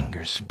his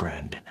fingers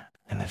spread,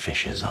 and the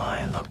fish's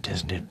eye looked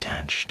as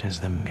detached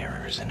as the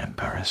mirrors in a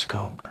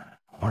periscope,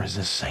 or as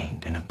a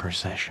saint in a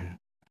procession.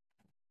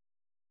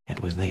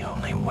 "It was the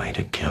only way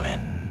to kill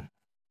him,"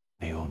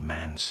 the old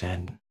man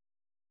said.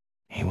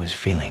 He was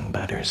feeling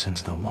better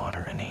since the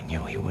water, and he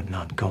knew he would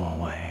not go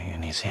away,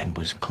 and his head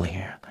was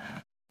clear.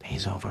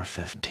 "He's over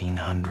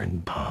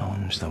 1,500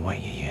 pounds the way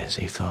he is,"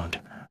 he thought.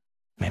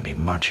 "Maybe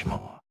much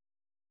more.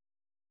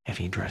 If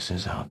he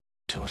dresses out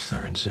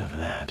 2/3 of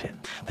that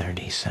at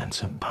 30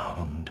 cents a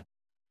pound.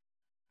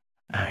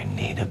 I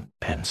need a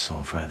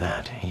pencil for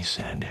that, he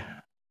said.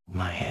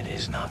 My head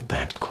is not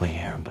that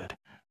clear, but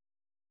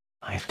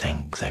I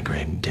think the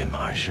great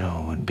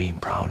DiMaggio would be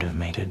proud of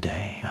me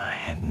today. I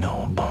had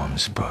no bone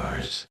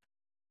spurs,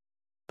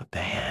 but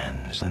the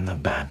hands and the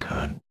back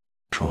hurt,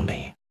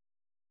 truly.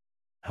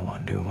 I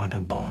wonder what a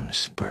bone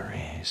spur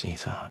is, he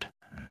thought.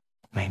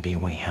 Maybe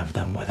we have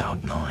them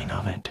without knowing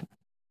of it.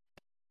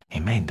 He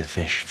made the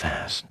fish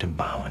fast to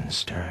bow and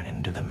stern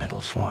into the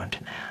middle thwart.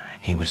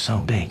 He was so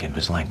big it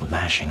was like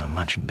lashing a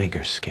much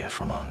bigger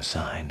skiff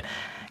alongside.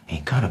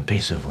 He cut a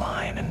piece of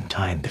line and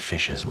tied the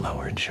fish's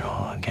lower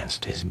jaw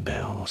against his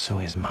bill so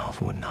his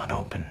mouth would not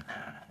open,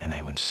 and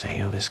they would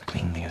sail as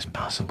cleanly as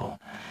possible.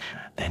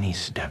 Then he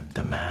stepped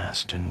the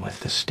mast, and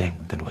with the stick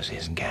that was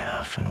his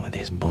gaff and with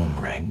his boom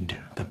rigged,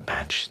 the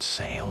patched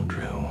sail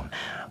drew.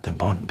 The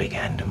boat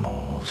began to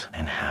move,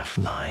 and half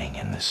lying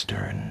in the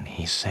stern,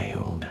 he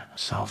sailed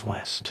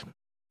southwest.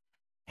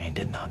 He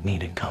did not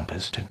need a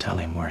compass to tell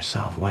him where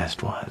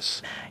southwest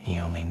was. He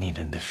only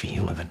needed the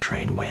feel of a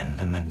trade wind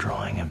and the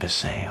drawing of a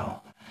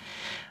sail.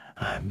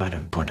 I'd better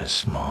put a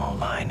small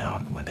line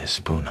out with a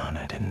spoon on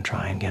it and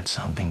try and get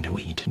something to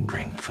eat and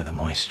drink for the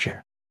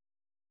moisture.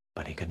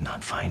 But he could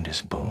not find a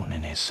spoon,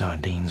 and his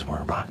sardines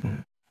were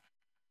rotten.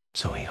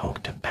 So he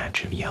hooked a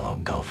patch of yellow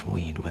gulf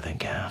weed with a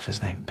gaff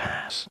as they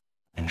passed,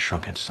 and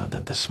shook it so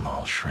that the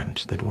small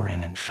shrimps that were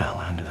in it fell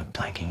under the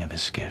planking of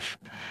his skiff.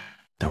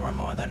 There were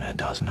more than a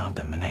dozen of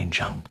them, and they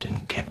jumped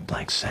and kicked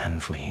like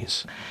sand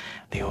fleas.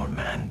 The old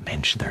man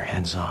pinched their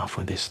heads off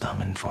with his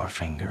thumb and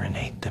forefinger and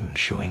ate them,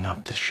 chewing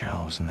up the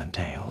shells and the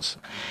tails.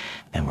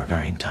 They were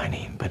very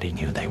tiny, but he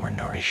knew they were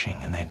nourishing,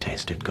 and they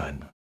tasted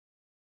good.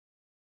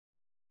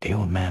 The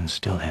old man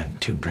still had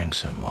 2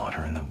 drinks of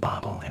water in the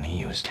bottle, and he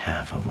used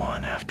half of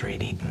one after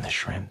he'd eaten the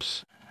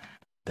shrimps.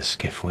 The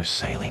skiff was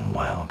sailing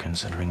well,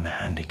 considering the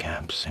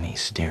handicaps, and he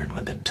steered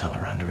with the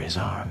tiller under his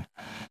arm.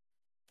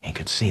 He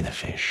could see the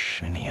fish,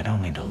 and he had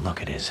only to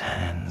look at his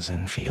hands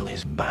and feel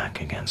his back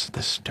against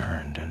the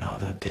stern to know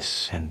that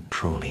this had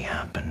truly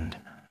happened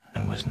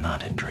and was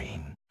not a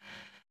dream.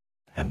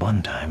 At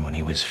one time, when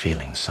he was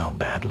feeling so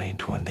badly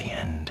toward the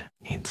end,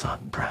 he'd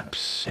thought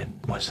perhaps it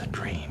was a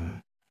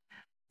dream.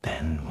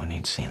 Then, when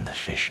he'd seen the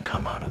fish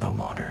come out of the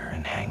water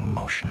and hang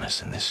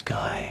motionless in the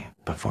sky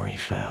before he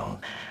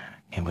fell,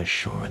 he was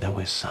sure there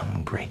was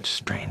some great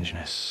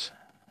strangeness,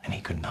 and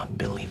he could not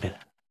believe it.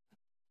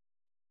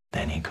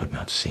 Then he could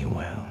not see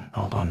well,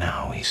 although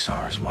now he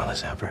saw as well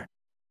as ever.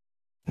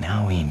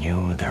 Now he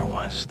knew there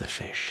was the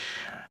fish,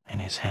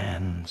 and his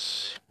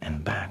hands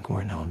and back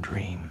were no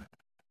dream.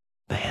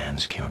 The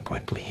hands cure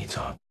quickly, he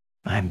thought.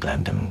 I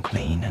bled them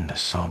clean, and the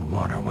salt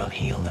water will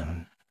heal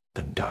them.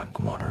 The dark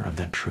water of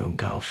the true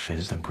gulf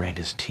is the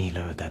greatest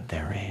healer that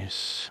there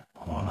is.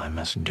 All I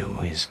must do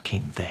is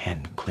keep the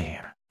head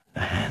clear. The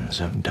hands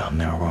have done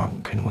their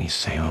work, and we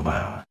sail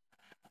well.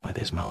 With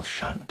his mouth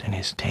shut and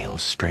his tail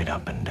straight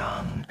up and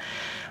down,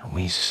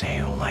 we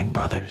sail like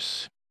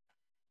brothers.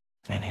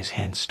 And his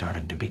head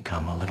started to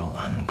become a little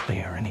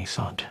unclear, and he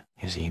thought,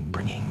 is he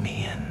bringing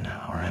me in,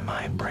 or am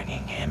I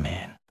bringing him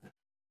in?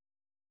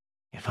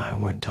 If I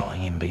were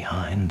towing him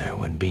behind, there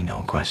would be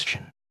no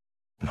question.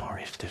 Nor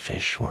if the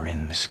fish were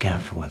in the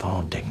skiff with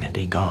all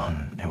dignity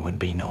gone, there would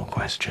be no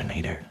question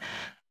either.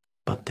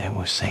 But they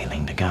were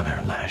sailing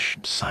together,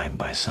 lashed side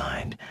by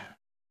side.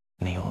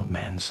 And the old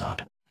man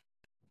thought,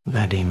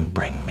 let him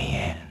bring me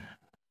in.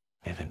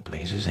 If it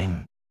pleases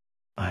him,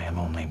 I am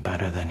only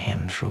better than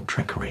him through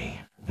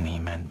trickery, and he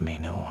meant me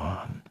no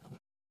harm.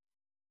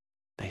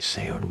 They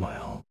sailed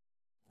well,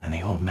 and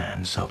the old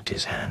man soaked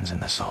his hands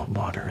in the salt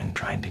water and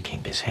tried to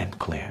keep his head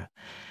clear.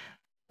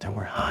 There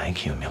were high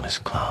cumulus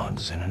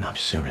clouds and enough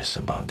cirrus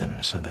above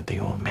them so that the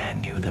old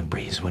man knew the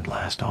breeze would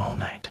last all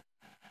night.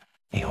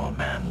 The old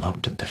man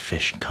looked at the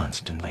fish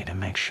constantly to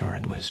make sure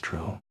it was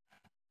true.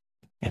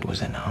 It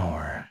was an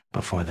hour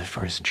before the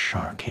first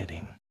shark hit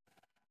him.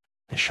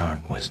 The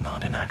shark was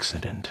not an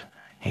accident.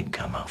 He'd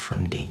come out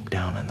from deep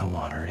down in the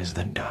water as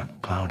the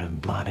dark cloud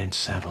of blood had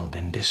settled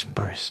and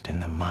dispersed in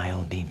the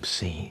mile-deep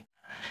sea.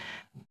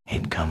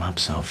 He'd come up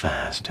so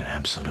fast and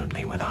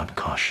absolutely without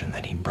caution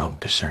that he broke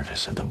the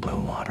surface of the blue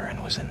water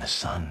and was in the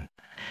sun.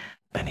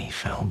 Then he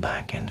fell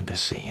back into the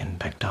sea and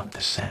picked up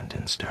the scent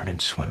and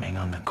started swimming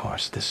on the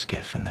course the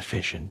skiff and the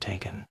fish had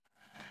taken.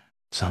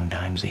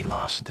 Sometimes he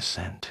lost the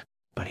scent,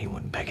 but he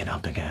would pick it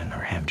up again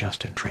or have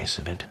just a trace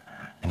of it,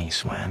 and he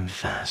swam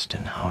fast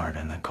and hard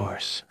on the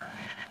course.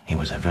 He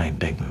was a very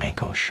big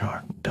mako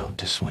shark, built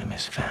to swim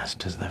as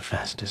fast as the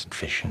fastest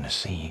fish in the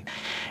sea,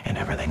 and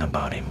everything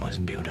about him was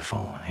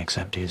beautiful,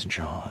 except his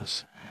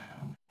jaws.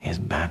 His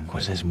back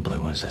was as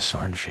blue as a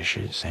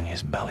swordfish's, and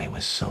his belly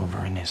was silver,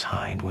 and his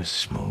hide was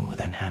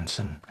smooth and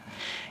handsome.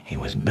 He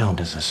was built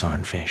as a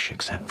swordfish,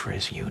 except for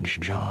his huge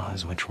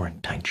jaws, which were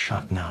tight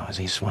shut now as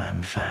he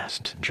swam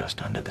fast,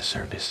 just under the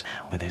surface,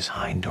 with his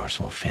high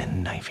dorsal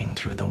fin knifing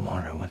through the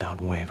water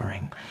without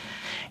wavering.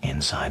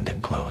 Inside the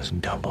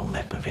closed double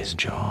lip of his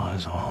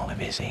jaws, all of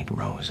his 8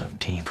 rows of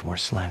teeth were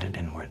slanted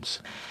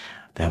inwards.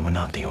 They were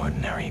not the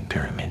ordinary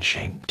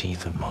pyramid-shaped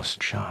teeth of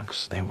most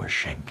sharks. They were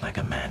shaped like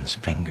a man's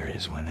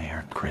fingers when they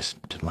are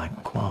crisped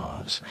like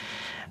claws.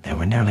 They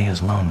were nearly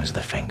as long as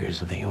the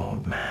fingers of the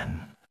old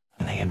man,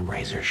 and they had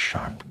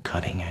razor-sharp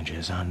cutting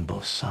edges on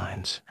both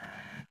sides.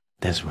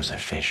 This was a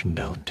fish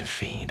built to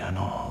feed on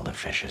all the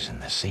fishes in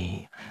the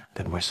sea,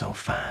 that were so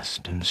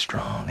fast and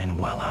strong and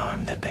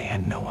well-armed that they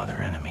had no other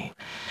enemy.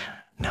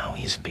 Now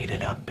he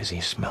speeded up as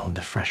he smelled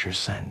the fresher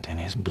scent, and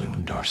his blue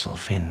dorsal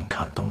fin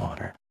cut the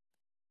water.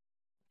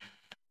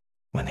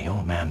 When the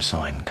old man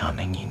saw him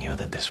coming, he knew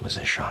that this was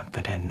a shark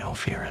that had no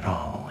fear at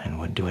all, and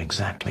would do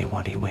exactly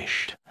what he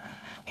wished.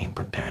 He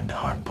prepared the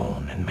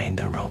harpoon and made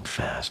the rope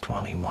fast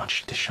while he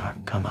watched the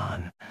shark come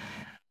on.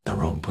 The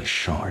rope was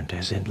short,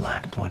 as it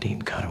lacked what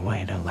he'd cut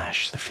away to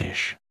lash the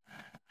fish.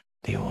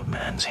 The old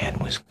man's head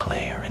was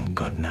clear and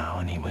good now,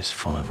 and he was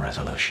full of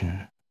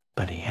resolution,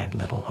 but he had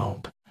little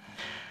hope,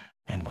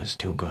 and was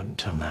too good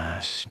to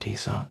last, he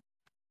thought.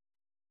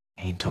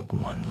 He took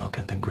one look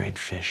at the great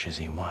fish as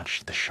he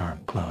watched the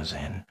shark close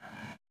in.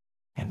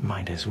 It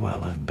might as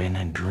well have been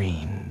a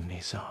dream, he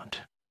thought.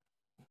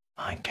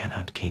 I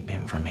cannot keep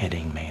him from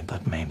hitting me,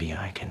 but maybe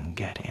I can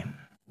get him.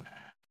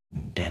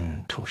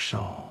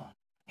 Dentuso,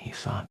 he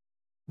thought.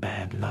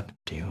 Bad luck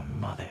to you,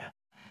 mother.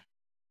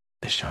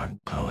 The shark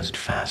closed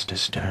fast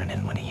astern,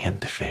 and when he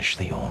hit the fish,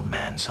 the old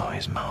man saw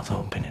his mouth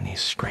open and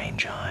his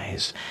strange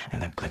eyes,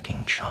 and the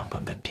clicking chop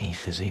of the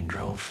teeth as he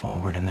drove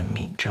forward, and the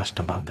meat just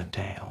above the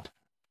tail.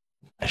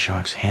 The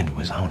shark's head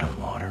was out of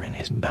water, and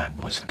his back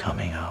was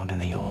coming out, and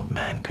the old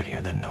man could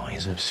hear the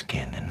noise of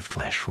skin and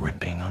flesh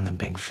ripping on the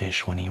big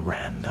fish when he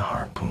ran the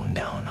harpoon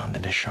down onto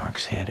the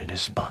shark's head at a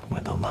spot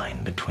with the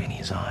line between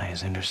his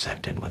eyes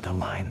intersected with a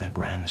line that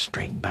ran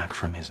straight back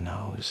from his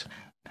nose.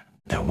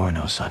 There were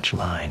no such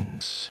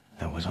lines.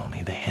 There was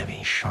only the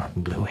heavy, sharp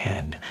blue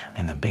head,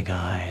 and the big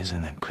eyes,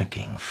 and the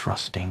clicking,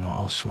 thrusting,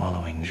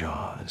 all-swallowing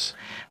jaws.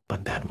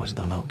 But that was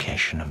the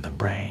location of the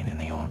brain, and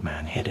the old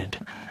man hit it.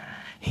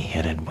 He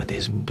hit it with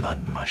his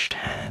blood-mushed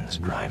hands,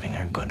 driving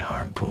a good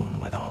harpoon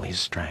with all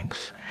his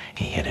strength.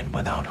 He hit it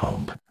without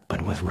hope,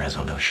 but with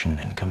resolution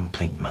and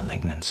complete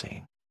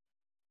malignancy.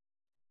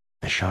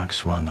 The shark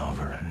swung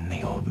over, and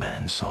the old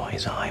man saw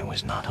his eye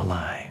was not a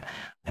lie,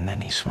 and then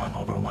he swung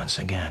over once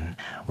again,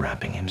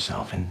 wrapping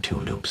himself in 2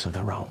 loops of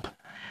the rope.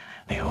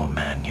 The old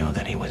man knew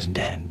that he was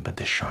dead, but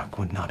the shark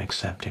would not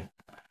accept it.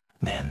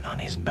 Then, on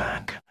his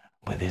back,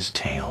 with his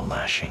tail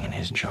lashing and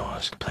his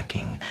jaws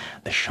clicking,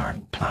 the shark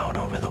plowed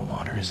over the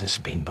water as a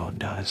speedboat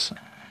does.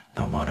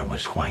 The water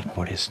was white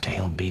where his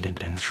tail beat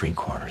it, and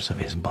 3/4 of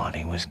his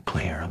body was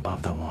clear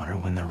above the water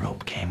when the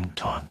rope came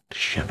taut,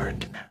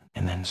 shivered,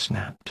 and then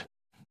snapped.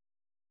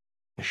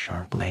 The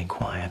shark lay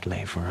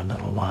quietly for a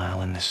little while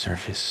on the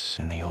surface,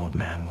 and the old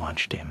man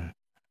watched him.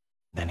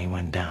 Then he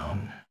went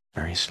down,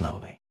 very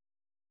slowly.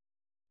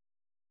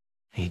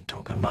 He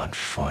took about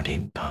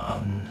 40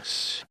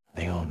 pounds.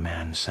 The old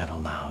man said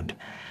aloud.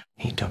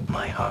 He took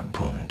my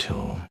harpoon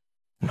too,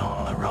 and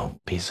all the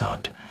rope, he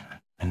thought,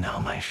 and now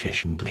my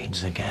fish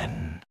bleeds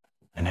again,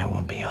 and there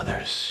will be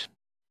others.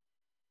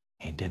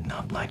 He did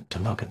not like to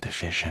look at the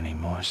fish any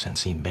more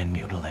since he'd been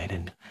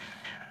mutilated.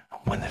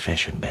 When the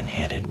fish had been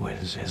hit, it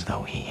was as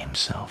though he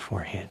himself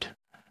were hit.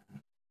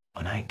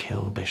 When I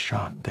killed the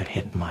shark that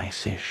hit my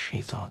fish,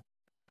 he thought,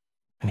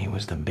 and he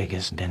was the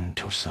biggest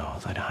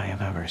dentuso that I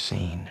have ever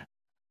seen.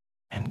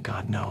 And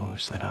God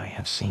knows that I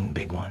have seen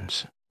big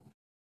ones.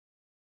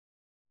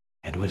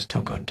 It was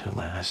too good to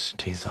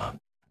last, he thought.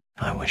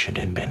 I wish it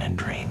had been a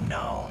dream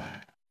now,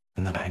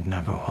 and that I'd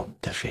never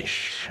hooked the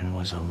fish and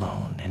was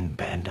alone in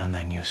bed on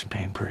the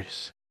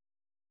newspapers.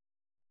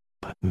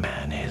 But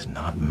man is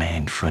not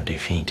made for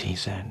defeat, he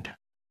said.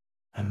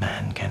 A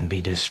man can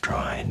be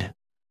destroyed,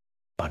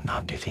 but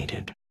not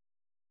defeated.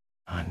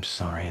 I'm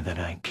sorry that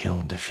I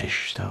killed the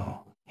fish,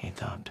 though, he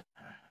thought.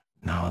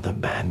 Now the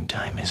bad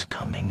time is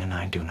coming, and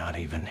I do not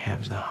even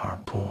have the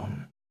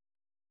harpoon.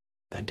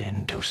 The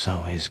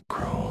dentuso is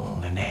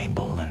cruel and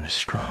able and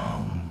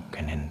strong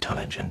and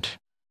intelligent,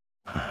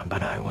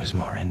 but I was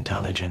more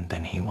intelligent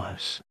than he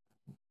was.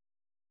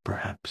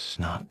 Perhaps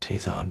not, he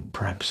thought.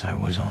 Perhaps I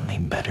was only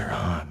better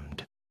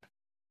armed.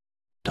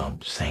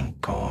 Don't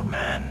think, old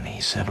man, he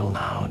said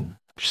aloud.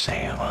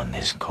 Sail on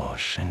this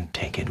course and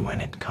take it when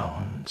it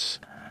comes.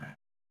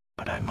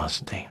 But I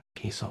must think,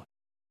 he thought,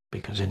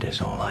 because it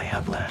is all I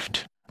have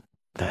left,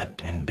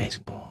 that and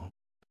baseball.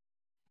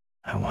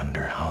 I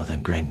wonder how the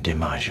great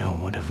DiMaggio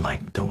would have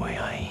liked the way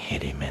I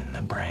hit him in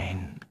the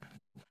brain.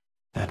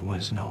 That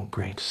was no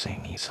great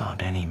thing, he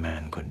thought. Any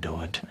man could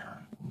do it.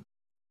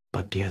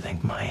 But do you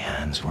think my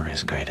hands were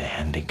as great a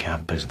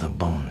handicap as the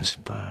bone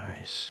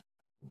spurs?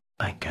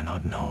 I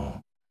cannot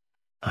know.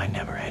 I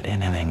never had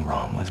anything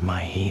wrong with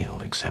my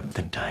heel except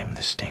the time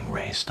the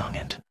stingray stung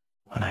it,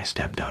 when I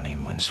stepped on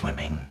him when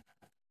swimming,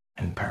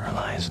 and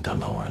paralyzed the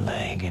lower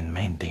leg and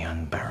made the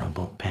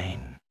unbearable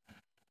pain.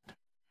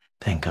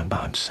 Think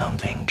about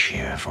something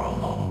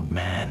cheerful, old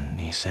man,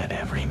 he said.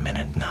 Every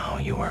minute now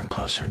you are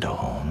closer to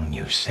home.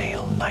 You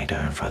sail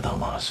lighter for the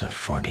loss of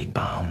 40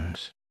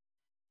 pounds.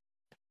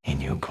 He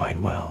knew quite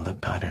well the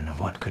pattern of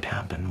what could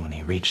happen when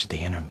he reached the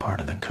inner part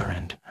of the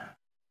current,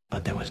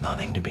 but there was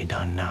nothing to be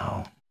done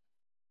now.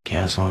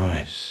 "Yes,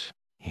 Horace,"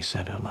 he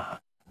said aloud.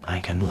 "I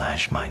can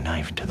lash my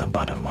knife to the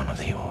butt of one of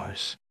the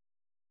oars."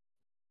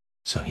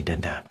 So he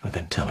did that with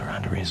the tiller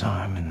under his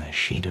arm and the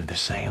sheet of the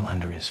sail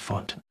under his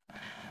foot.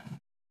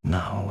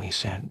 "Now," he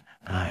said,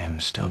 "I am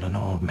still an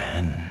old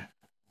man,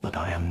 but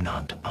I am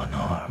not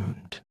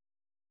unarmed."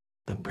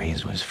 The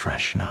breeze was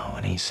fresh now,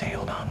 and he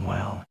sailed on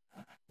well.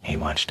 He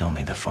watched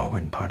only the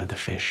forward part of the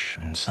fish,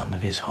 and some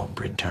of his hope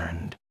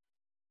returned.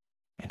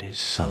 "It is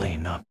silly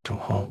not to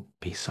hope,"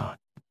 he thought.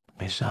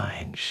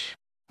 "Besides,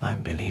 I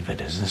believe it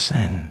is a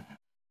sin.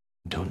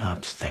 Do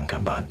not think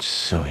about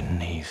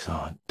sin," he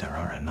thought. "There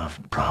are enough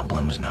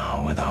problems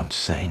now without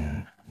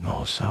sin.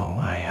 Also,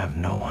 I have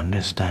no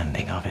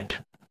understanding of it.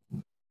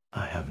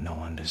 I have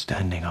no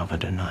understanding of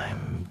it, and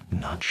I'm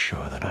not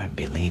sure that I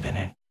believe in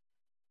it.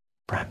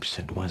 Perhaps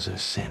it was a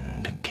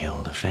sin to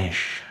kill the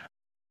fish.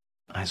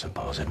 I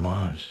suppose it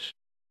was,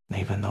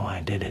 even though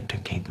I did it to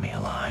keep me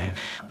alive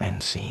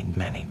and see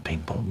many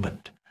people,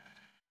 but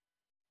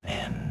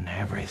then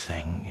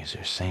everything is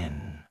a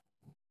sin.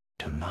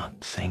 To not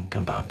think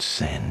about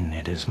sin,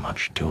 it is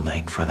much too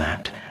late for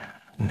that.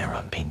 There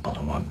are people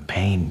who are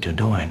paid to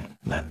do it.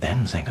 Let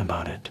them think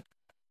about it.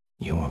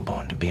 You were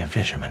born to be a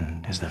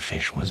fisherman, as the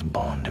fish was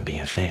born to be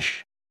a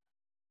fish.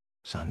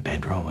 San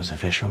Pedro was a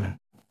fisherman,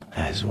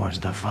 as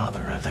was the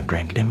father of the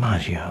great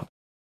DiMaggio.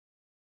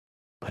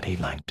 But he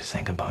liked to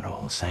think about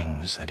all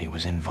things that he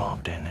was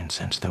involved in, and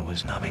since there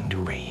was nothing to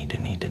read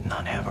and he did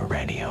not have a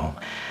radio,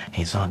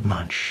 he thought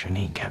much, and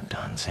he kept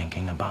on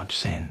thinking about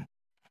sin.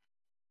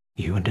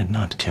 You did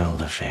not kill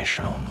the fish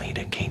only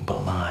to keep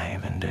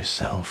alive and to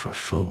sell for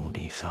food,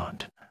 he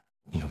thought.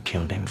 You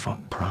killed him for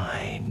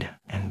pride,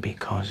 and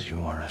because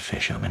you are a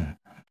fisherman.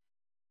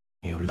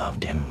 You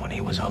loved him when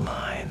he was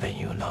alive, and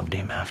you loved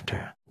him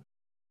after.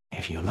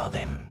 If you love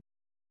him,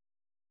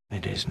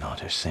 it is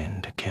not a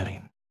sin to kill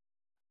him.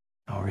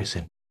 Or is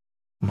it?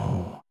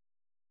 Oh,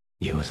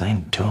 you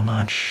think too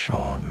much,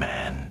 old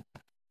man,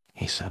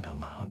 he said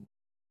aloud.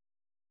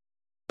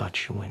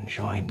 But you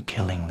enjoyed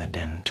killing the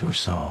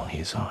dentursol,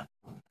 he thought.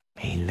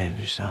 He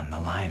lives on the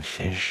live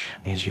fish,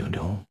 as you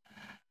do.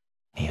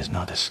 He is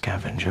not a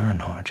scavenger,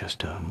 nor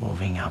just a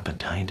moving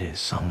appetite as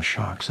some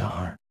sharks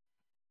are.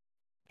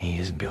 He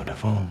is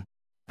beautiful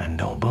and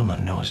noble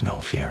and knows no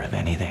fear of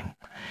anything.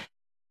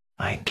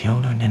 I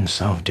killed him in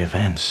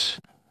self-defense,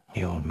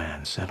 the old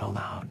man said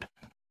aloud,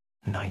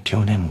 and I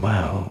killed him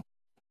well.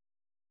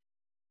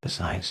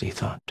 Besides, he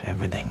thought,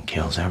 everything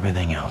kills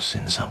everything else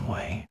in some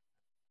way.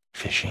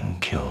 Fishing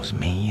kills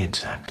me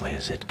exactly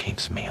as it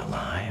keeps me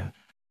alive.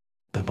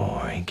 The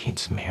boy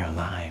keeps me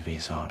alive, he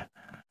thought.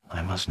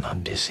 I must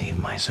not deceive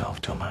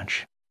myself too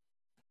much.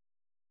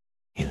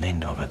 He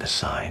leaned over the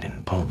side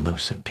and pulled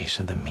loose a piece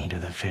of the meat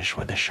of the fish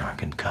where the shark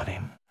had cut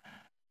him.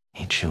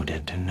 He chewed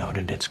it and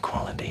noted its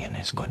quality and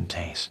its good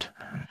taste.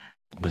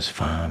 It was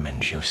firm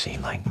and juicy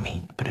like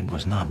meat, but it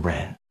was not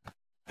red.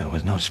 There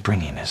was no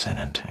springiness in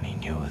it, and he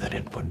knew that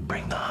it would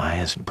bring the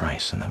highest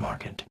price in the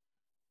market.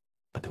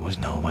 But there was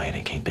no way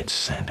to keep its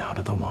scent out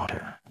of the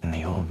water, and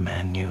the old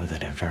man knew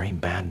that a very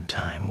bad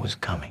time was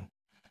coming.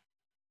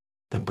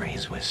 The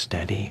breeze was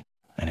steady,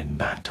 and it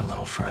backed a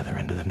little further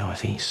into the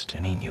northeast,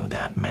 and he knew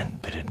that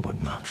meant that it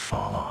would not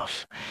fall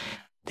off.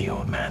 The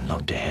old man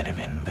looked ahead of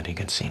him, but he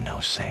could see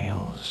no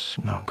sails,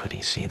 nor could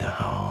he see the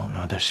hull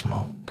nor the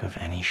smoke of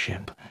any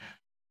ship.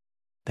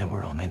 There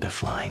were only the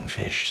flying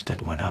fish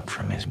that went up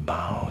from his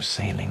bow,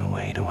 sailing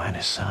away to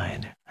either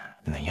side,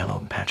 and the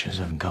yellow patches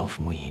of gulf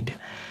weed.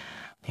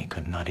 He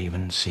could not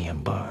even see a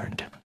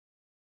bird.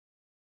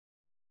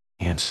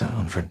 He had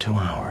sailed for 2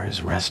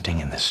 hours, resting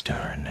in the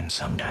stern, and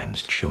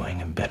sometimes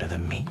chewing a bit of the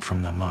meat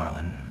from the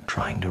marlin,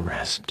 trying to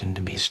rest and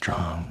to be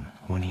strong,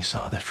 when he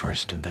saw the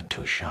first of the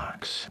 2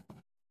 sharks.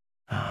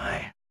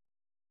 "Aye,"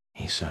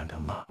 he said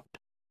aloud.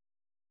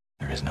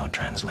 There is no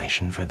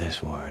translation for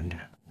this word,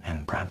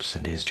 and perhaps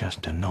it is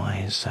just a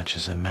noise such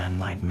as a man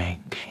might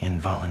make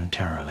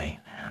involuntarily,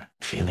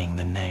 feeling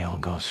the nail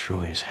go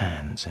through his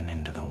hands and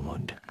into the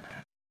wood.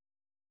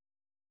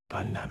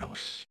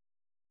 "Palados,"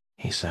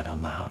 he said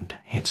aloud.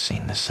 He had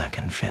seen the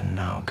second fin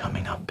now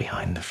coming up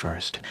behind the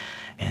first,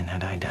 and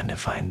had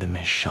identified them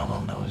as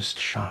shovel-nosed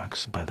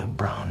sharks by the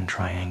brown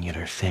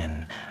triangular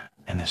fin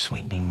and the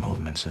sweeping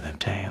movements of the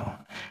tail.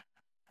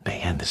 They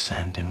had the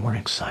scent and were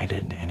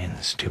excited, and in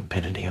the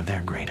stupidity of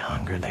their great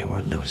hunger they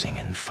were losing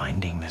and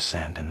finding the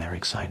scent in their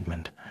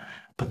excitement,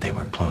 but they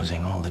were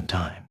closing all the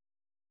time.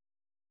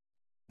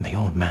 The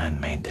old man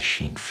made the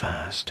sheet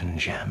fast and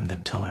jammed the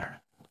tiller,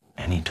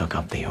 and he took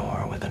up the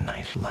oar with a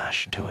knife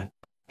lashed to it.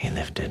 He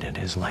lifted it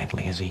as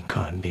lightly as he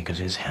could because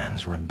his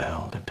hands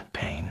rebelled at the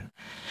pain.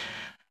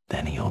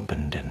 Then he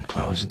opened and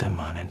closed them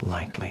on it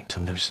lightly to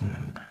loosen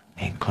them.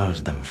 He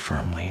closed them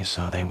firmly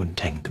so they would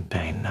take the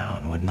pain now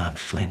and would not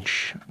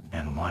flinch,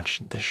 and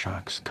watched the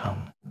sharks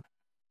come.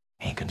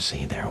 He could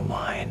see their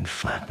wide,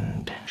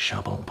 flattened,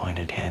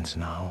 shovel-pointed heads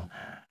now,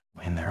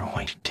 In their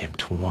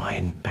white-tipped,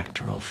 wide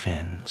pectoral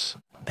fins,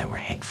 they were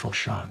hateful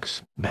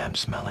sharks,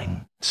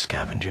 bad-smelling,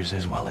 scavengers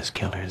as well as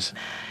killers,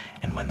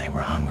 and when they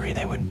were hungry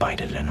they would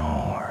bite at an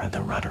oar or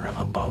the rudder of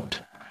a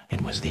boat.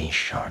 It was these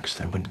sharks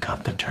that would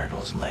cut the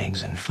turtles'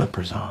 legs and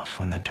flippers off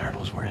when the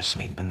turtles were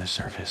asleep in the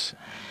surface,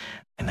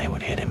 and they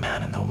would hit a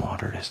man in the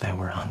water as they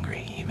were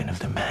hungry, even if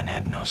the man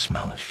had no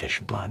smell of fish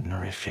blood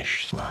nor of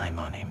fish slime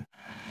on him.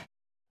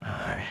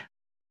 "Aye,"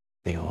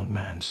 the old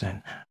man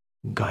said,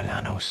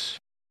 "Galanos.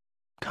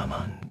 Come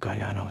on,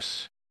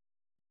 Galanos."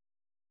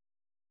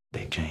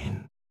 They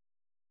came,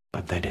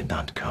 but they did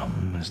not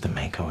come as the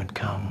Mako had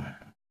come.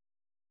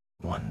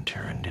 One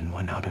turned and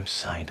went out of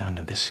sight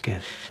onto the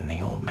skiff, and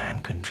the old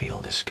man could feel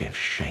the skiff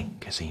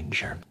shake as he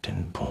jerked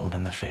and pulled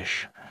in the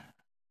fish.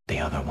 The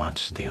other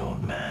watched the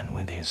old man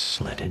with his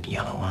slitted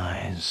yellow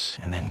eyes,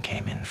 and then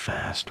came in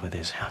fast with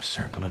his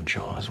half-circle of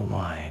jaws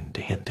wide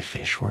to hit the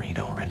fish where he'd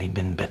already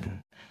been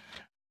bitten.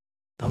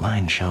 The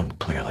line showed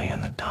clearly on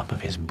the top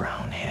of his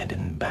brown head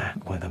and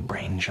back where the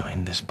brain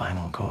joined the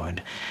spinal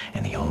cord,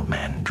 and the old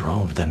man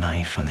drove the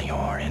knife on the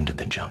oar into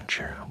the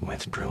juncture,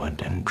 withdrew it,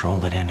 and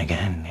drove it in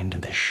again into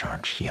the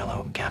shark's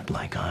yellow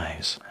gap-like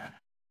eyes.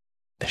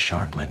 The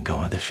shark let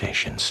go of the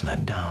fish and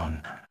slid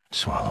down,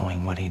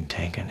 swallowing what he'd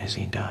taken as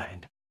he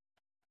died.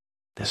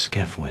 The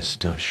skiff was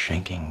still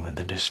shaking with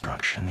the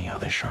destruction the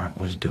other shark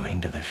was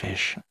doing to the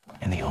fish,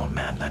 and the old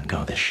man let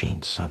go the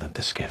sheet so that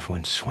the skiff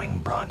would swing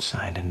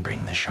broadside and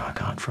bring the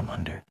shark out from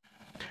under.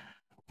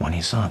 When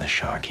he saw the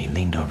shark, he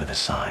leaned over the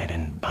side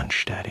and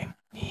punched at him.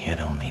 He hit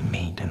only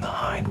meat, and the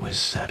hide was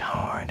set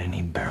hard, and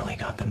he barely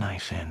got the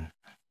knife in.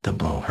 The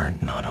blow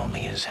hurt not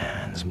only his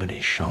hands, but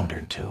his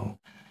shoulder too.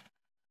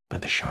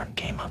 But the shark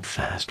came up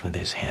fast with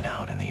his head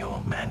out, and the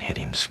old man hit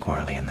him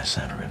squarely in the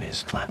center of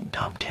his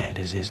flat-topped head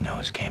as his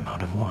nose came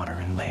out of water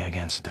and lay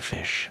against the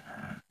fish.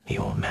 The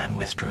old man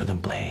withdrew the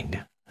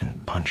blade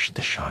and punched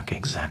the shark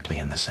exactly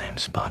in the same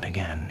spot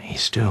again. He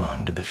still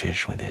hung to the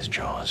fish with his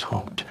jaws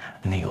hooked,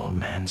 and the old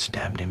man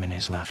stabbed him in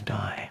his left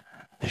eye.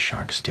 The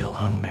shark still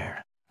hung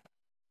there.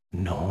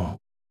 "No,"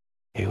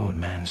 the old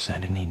man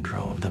said, and he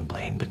drove the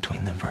blade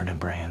between the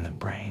vertebrae and the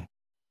brain.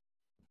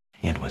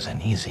 It was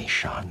an easy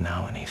shot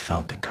now, and he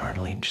felt the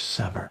cartilage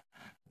sever.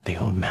 The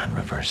old man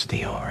reversed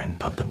the oar and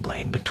put the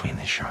blade between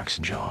the shark's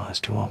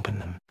jaws to open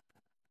them.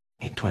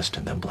 He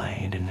twisted the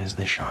blade, and as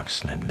the shark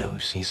slid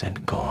loose, he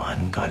said, "Go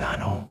on,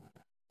 Galano.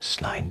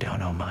 Slide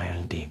down a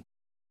mile deep.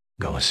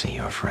 Go see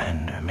your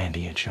friend, or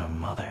maybe it's your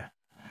mother."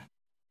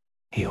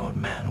 The old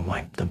man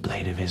wiped the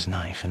blade of his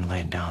knife and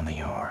laid down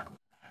the oar,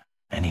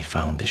 and he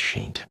found the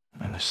sheet,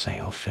 and the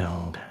sail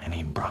filled, and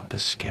he brought the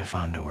skiff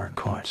onto her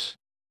course.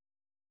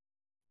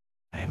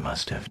 "They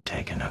must have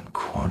taken a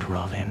quarter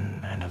of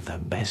him, and of the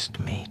best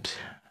meat,"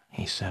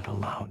 he said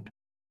aloud.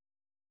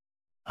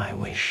 "I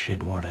wish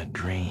it were a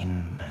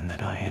dream, and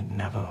that I had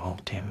never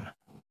hoped him.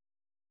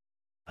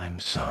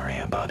 I'm sorry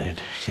about it,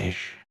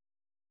 fish.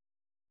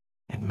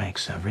 It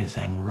makes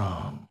everything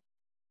wrong."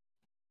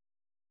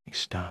 He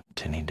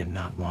stopped, and he did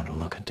not want to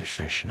look at the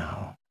fish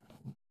now.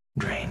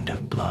 Drained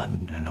of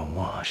blood and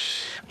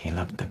awash, he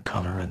looked the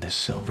color of the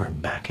silver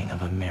backing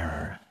of a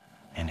mirror,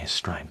 and his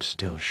stripes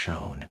still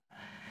showed.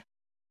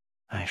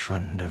 "I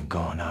shouldn't have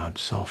gone out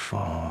so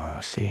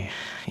far, see,"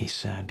 he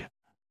said.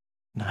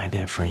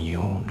 "Neither for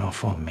you nor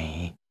for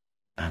me.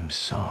 I'm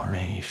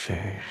sorry,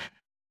 fish."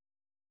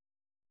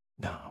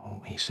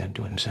 "No," he said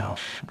to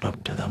himself,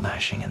 "look to the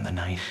lashing in the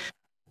knife.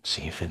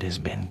 See if it has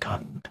been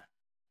cut.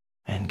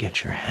 And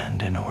get your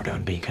hand in order,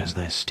 because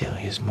there still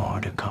is more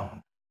to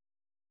come.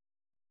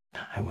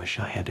 I wish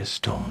I had a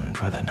stone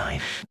for the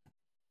knife,"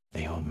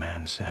 the old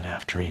man said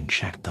after he'd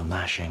checked the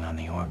lashing on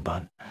the oar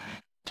butt.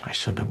 "I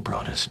should have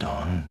brought a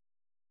stone."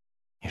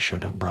 "You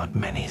should have brought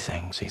many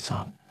things," he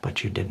thought,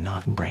 "but you did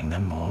not bring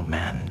them, old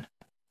man.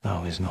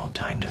 There is no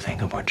time to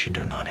think of what you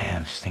do not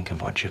have. Think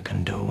of what you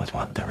can do with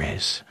what there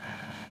is."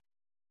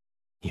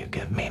 "You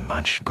give me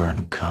much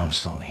good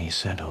counsel," he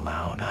said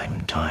aloud.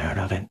 "I'm tired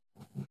of it."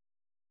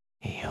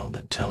 He held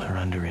the tiller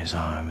under his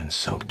arm and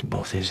soaked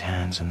both his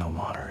hands in the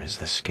water as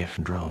the skiff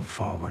drove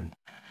forward.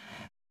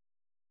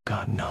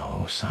 "God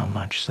knows how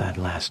much that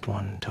last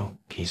one took,"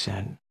 he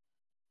said,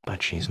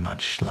 "but she's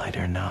much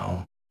lighter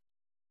now."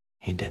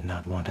 He did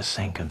not want to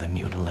think of the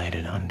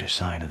mutilated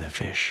underside of the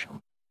fish.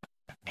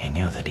 He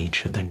knew that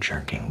each of the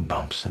jerking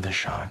bumps of the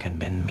shark had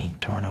been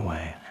meat torn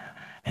away,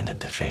 and that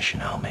the fish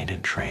now made a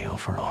trail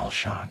for all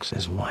sharks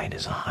as wide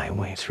as a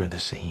highway through the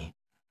sea.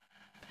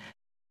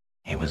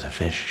 He was a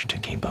fish to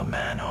keep a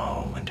man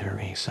all winter,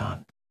 he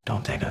thought.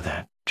 Don't think of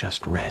that.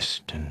 Just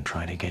rest and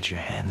try to get your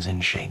hands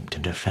in shape to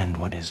defend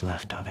what is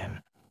left of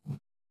him.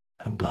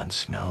 The blood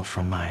smell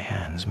from my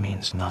hands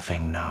means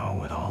nothing now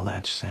with all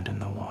that scent in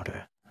the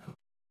water.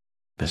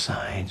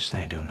 Besides,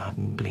 they do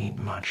not bleed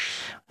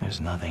much. There's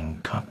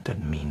nothing cut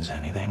that means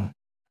anything.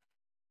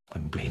 The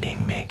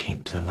bleeding may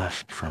keep the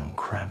left from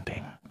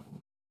cramping.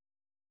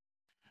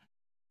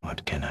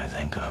 What can I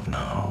think of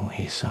now,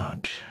 he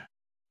thought.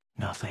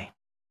 Nothing.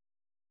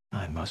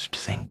 I must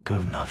think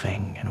of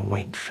nothing and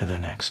wait for the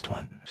next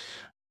ones.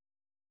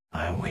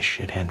 I wish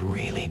it had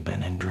really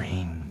been a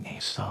dream, he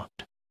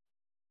thought.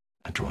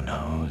 But who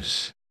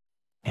knows?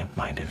 It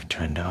might have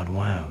turned out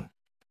well.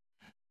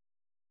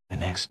 The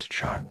next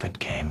shark that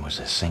came was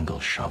a single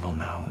shovel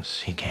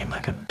nose. He came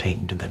like a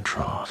pig to the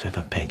trough, if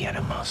a pig had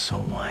a mouth so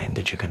wide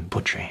that you could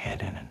put your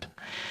head in it.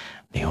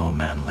 The old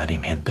man let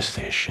him hit the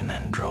fish and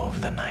then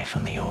drove the knife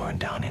and the oar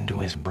down into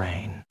his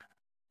brain.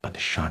 But the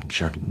shark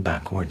jerked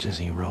backwards as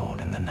he rolled,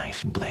 and the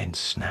knife blade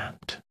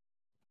snapped.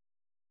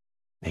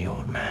 The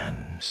old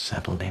man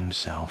settled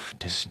himself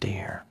to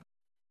steer.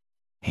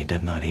 He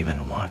did not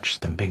even watch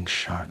the big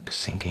shark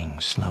sinking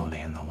slowly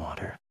in the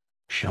water,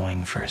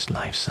 showing first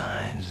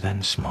life-size,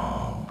 then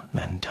small,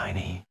 then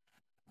tiny.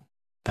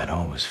 That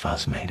always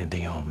fascinated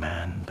the old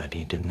man, but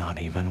he did not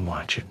even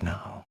watch it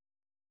now.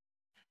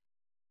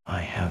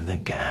 I have the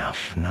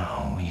gaff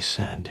now, he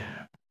said,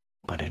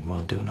 but it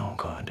will do no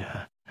good.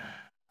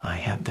 I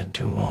have the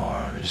 2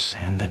 oars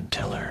and the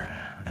tiller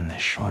and the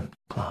short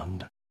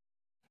club.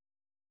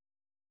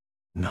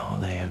 No,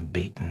 they have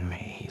beaten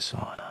me, he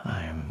thought.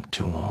 I am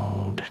too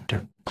old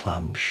to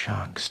club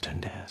sharks to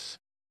death.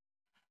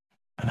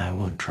 But I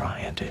will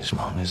try it as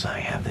long as I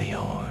have the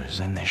oars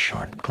and the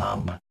short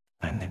club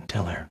and the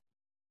tiller.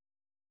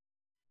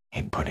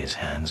 He put his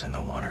hands in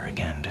the water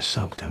again to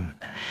soak them.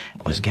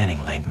 It was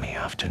getting late in the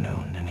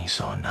afternoon, and he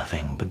saw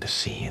nothing but the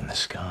sea and the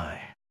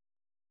sky.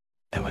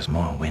 There was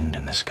more wind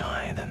in the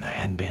sky than there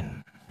had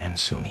been, and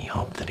soon he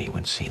hoped that he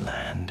would see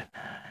land.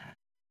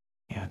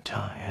 "You're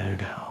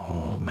tired,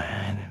 old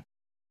man,"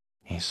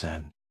 he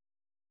said.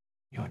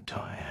 "You're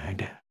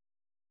tired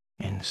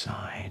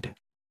inside."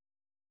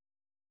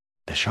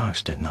 The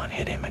sharks did not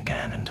hit him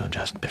again until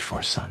just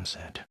before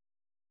sunset.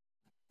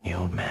 The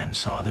old man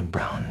saw the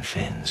brown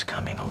fins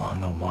coming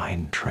along the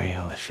wide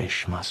trail the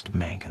fish must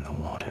make in the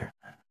water.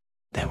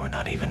 They were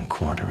not even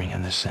quartering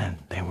in the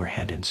scent. They were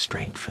headed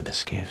straight for the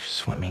skiff,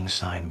 swimming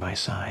side by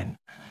side.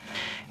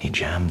 He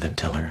jammed the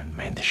tiller and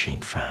made the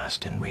sheet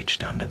fast and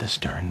reached under the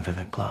stern for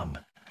the club.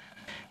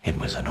 It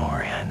was an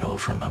oar handle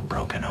from a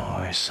broken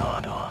oar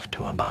sawed off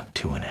to about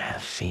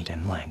 2.5 feet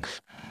in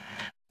length.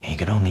 He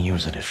could only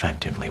use it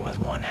effectively with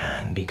one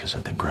hand because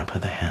of the grip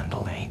of the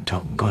handle. He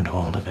took good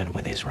hold of it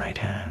with his right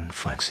hand,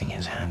 flexing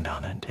his hand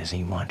on it as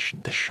he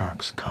watched the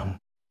sharks come.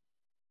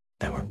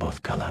 They were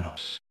both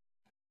galanos.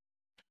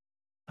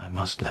 I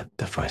must let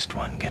the first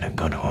one get a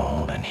good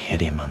hold and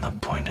hit him on the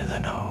point of the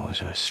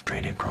nose or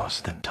straight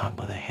across the top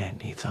of the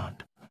head, he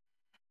thought.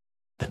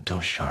 The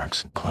 2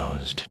 sharks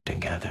closed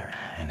together,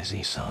 and as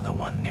he saw the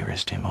one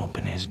nearest him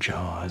open his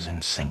jaws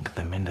and sink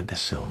them into the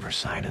silver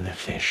side of the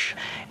fish,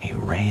 he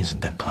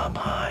raised the club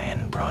high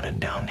and brought it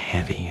down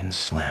heavy and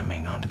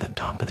slamming onto the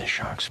top of the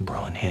shark's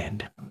broad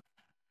head.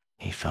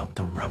 He felt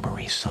the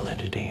rubbery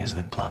solidity as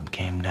the club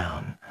came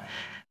down,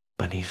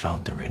 but he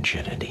felt the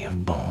rigidity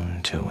of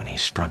bone too, and he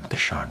struck the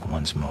shark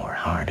once more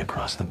hard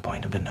across the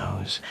point of the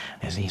nose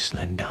as he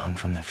slid down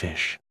from the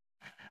fish.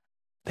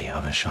 The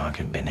other shark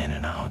had been in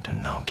and out,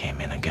 and now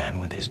came in again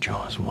with his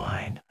jaws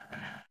wide.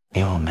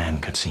 The old man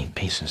could see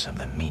pieces of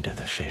the meat of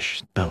the fish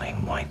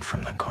spilling white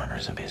from the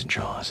corners of his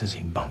jaws as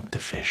he bumped the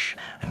fish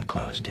and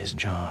closed his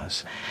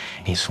jaws.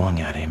 He swung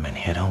at him and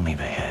hit only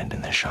the head,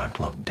 and the shark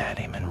looked at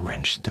him and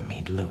wrenched the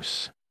meat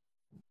loose.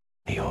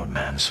 The old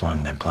man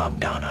swung the club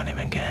down on him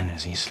again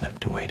as he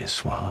slipped away to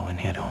swallow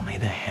and hit only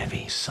the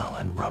heavy,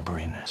 solid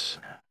rubberiness.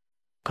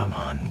 "Come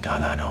on,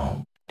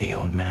 Galano," the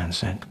old man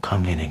said.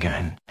 "Come in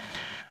again."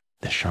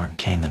 The shark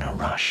came in a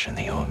rush, and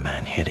the old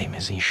man hit him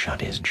as he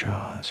shut his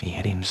jaws. He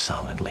hit him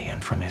solidly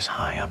and from as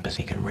high up as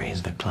he could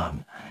raise the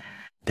club.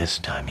 This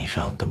time he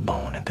felt the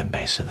bone at the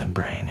base of the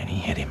brain, and he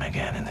hit him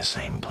again in the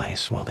same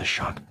place while the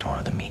shark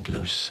tore the meat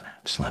loose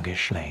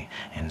sluggishly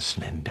and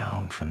slid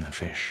down from the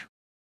fish.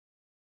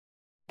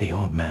 The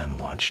old man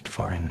watched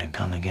for him to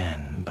come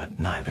again, but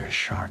neither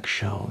shark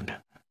showed.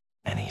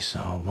 Then he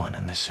saw one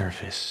on the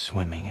surface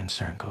swimming in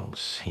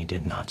circles. He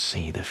did not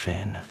see the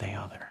fin of the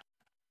other.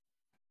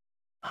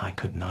 "I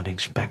could not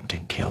expect to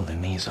kill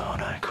them, he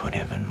thought. I could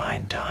have in my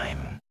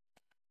time,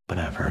 but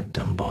I've hurt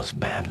them both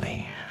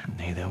badly.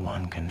 Neither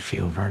one can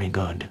feel very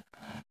good.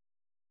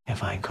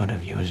 If I could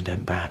have used a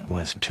bat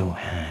with 2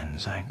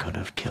 hands, I could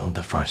have killed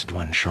the first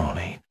one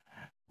surely.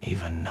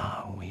 Even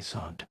now," he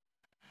thought.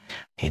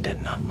 He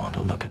did not want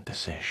to look at the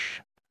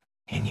fish.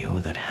 He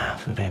knew that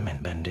half of him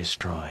had been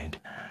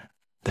destroyed.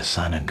 The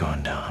sun had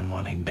gone down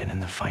while he'd been in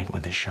the fight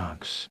with the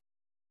sharks.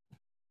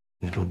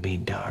 "It'll be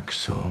dark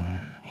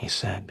soon," he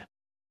said.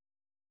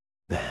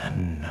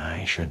 "Then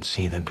I should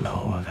see the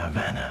glow of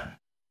Havana.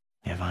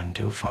 If I'm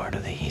too far to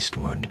the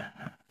eastward,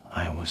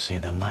 I will see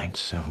the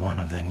lights of one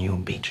of the new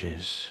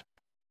beaches.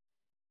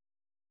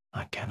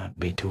 I cannot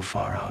be too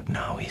far out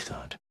now," he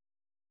thought.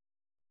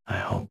 "I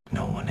hope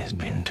no one has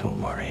been too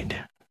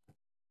worried.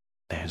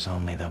 There's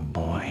only the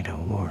boy to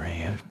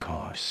worry, of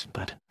course,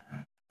 but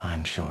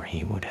I'm sure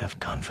he would have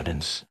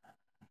confidence.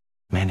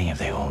 Many of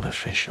the older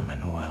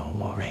fishermen will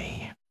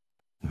worry.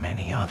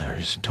 Many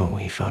others, too.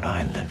 He felt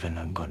I live in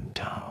a good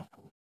town."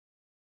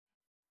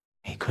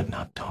 He could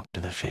not talk to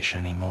the fish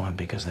any more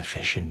because the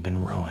fish had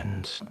been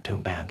ruined too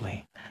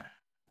badly.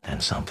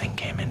 Then something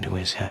came into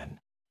his head.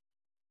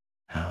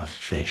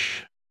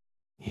 Fish,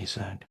 he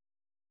said.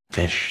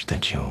 Fish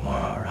that you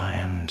were, I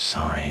am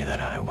sorry that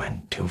I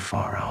went too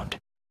far out.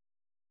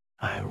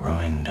 I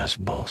ruined us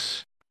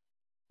both.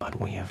 But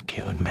we have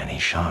killed many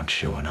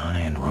sharks, you and I,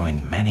 and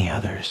ruined many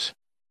others.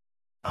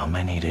 How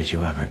many did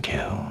you ever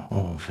kill,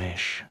 old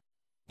fish?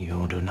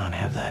 You do not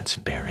have that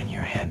spear in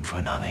your head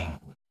for nothing.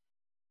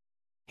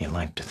 He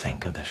liked to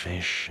think of the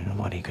fish and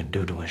what he could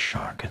do to a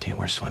shark if he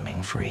were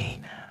swimming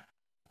free.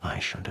 I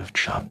should have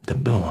chopped the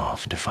bill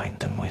off to fight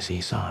them with,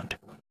 he thought.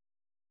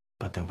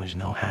 But there was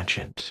no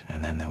hatchet,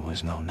 and then there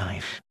was no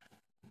knife.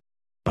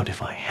 But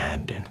if I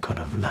had and could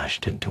have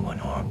lashed it to an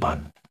oar, but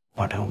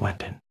what a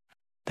weapon!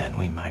 Then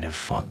we might have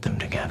fought them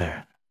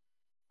together.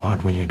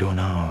 What will you do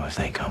now if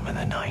they come in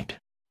the night?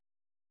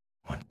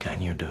 What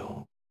can you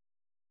do?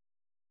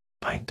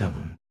 Fight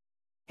them,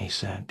 he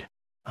said.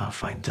 I'll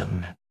fight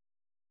them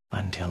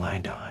until I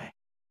die.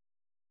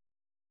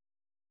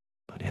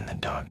 But in the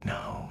dark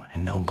now,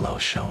 and no glow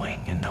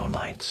showing, and no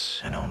lights,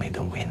 and only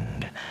the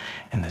wind,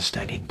 and the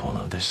steady pull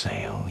of the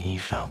sail, he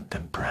felt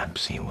that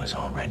perhaps he was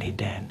already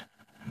dead.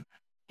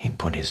 He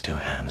put his two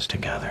hands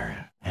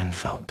together, and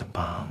felt the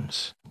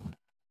palms.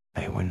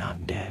 They were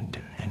not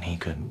dead, and he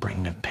could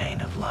bring the pain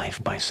of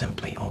life by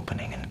simply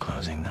opening and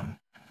closing them.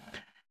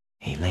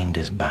 He leaned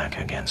his back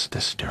against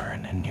the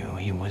stern and knew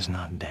he was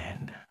not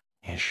dead.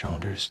 His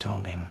shoulders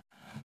told him.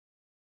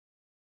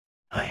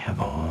 I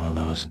have all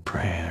those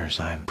prayers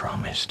I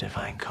promised if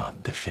I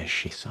caught the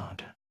fish, he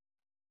thought.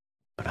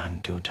 But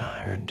I'm too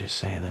tired to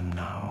say them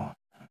now.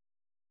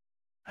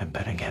 I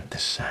better get the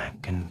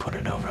sack and put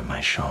it over my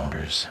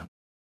shoulders.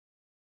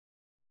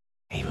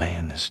 He lay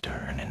in the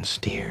stern and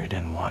steered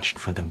and watched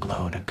for the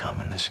glow to come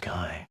in the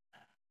sky.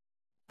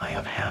 I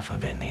have half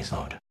of it, he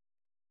thought.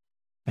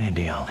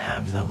 Maybe I'll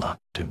have the luck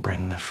to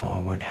bring the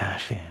forward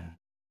half in.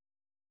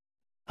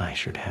 I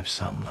should have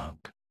some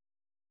luck.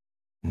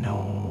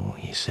 No,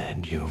 he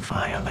said, you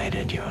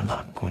violated your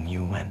luck when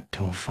you went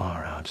too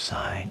far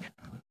outside.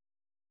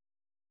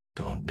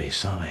 Don't be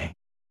silly,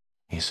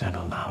 he said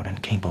aloud,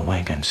 and keep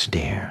awake and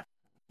steer.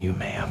 You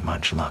may have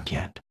much luck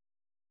yet.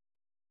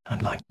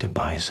 I'd like to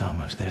buy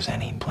some if there's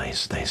any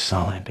place they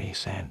sell it, he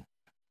said.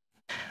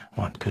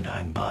 What could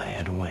I buy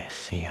it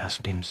with, he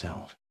asked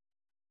himself.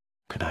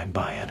 Could I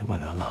buy it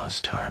with a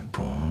lost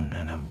harpoon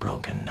and a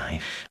broken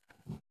knife?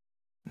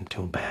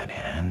 Two bad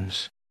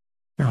hands?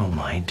 You're all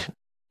right,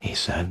 he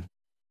said.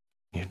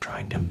 You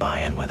tried to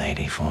buy it with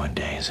 84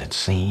 days at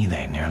sea,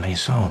 they nearly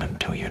sold it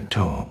to you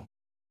too.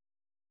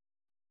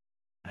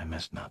 I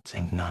must not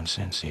think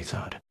nonsense, he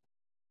thought.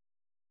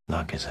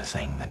 Luck is a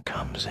thing that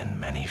comes in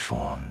many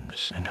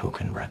forms, and who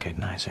can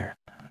recognize her?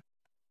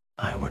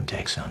 I would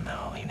take some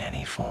now in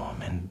any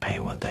form and pay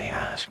what they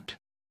asked.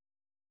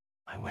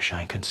 I wish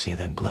I could see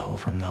the glow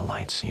from the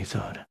lights, he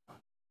thought.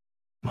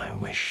 I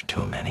wish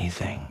too many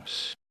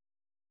things.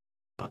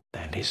 But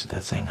that is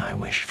the thing I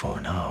wish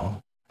for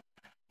now.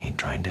 He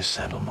tried to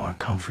settle more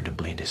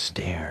comfortably to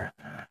steer,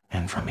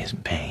 and from his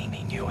pain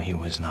he knew he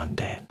was not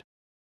dead.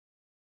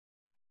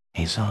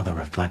 He saw the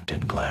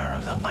reflected glare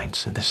of the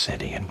lights of the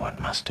city at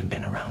what must have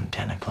been around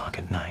 10 o'clock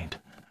at night.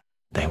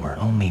 They were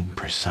only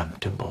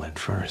perceptible at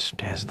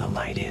first, as the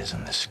light is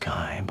in the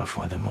sky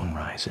before the moon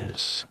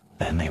rises.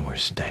 Then they were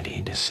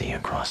steady to see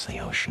across the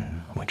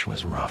ocean, which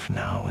was rough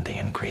now with the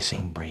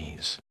increasing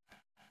breeze.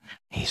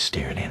 He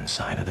steered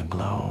inside of the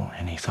glow,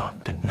 and he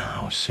thought that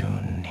now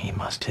soon he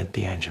must hit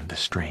the edge of the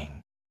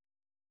stream.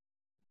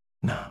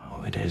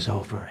 Now it is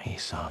over, he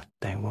thought.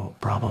 They will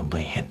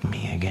probably hit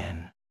me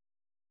again.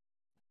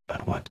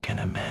 But what can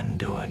a man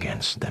do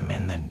against them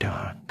in the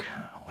dark,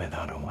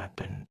 without a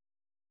weapon?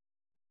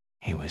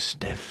 He was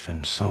stiff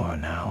and sore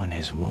now, and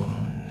his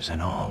wounds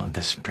and all of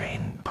the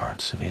strained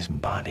parts of his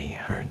body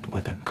hurt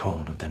with the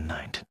cold of the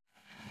night.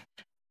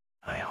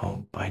 I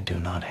hope I do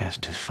not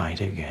have to fight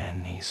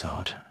again, he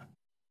thought.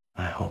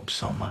 I hope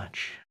so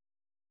much.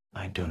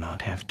 I do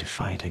not have to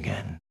fight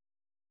again.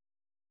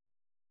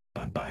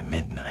 But by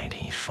midnight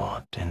he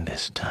fought, and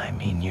this time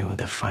he knew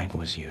the fight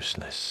was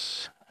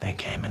useless. They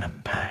came in a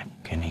pack,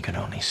 and he could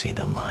only see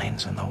the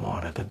lines in the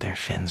water that their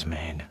fins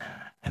made,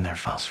 and their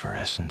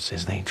phosphorescence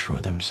as they threw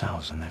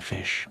themselves on the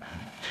fish.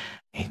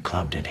 He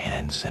clubbed at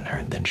heads and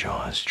heard the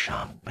jaws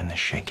chop and the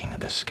shaking of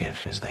the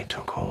skiff as they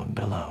took hold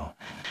below.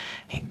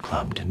 He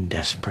clubbed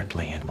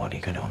desperately at what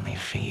he could only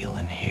feel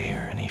and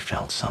hear, and he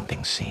felt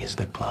something seize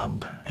the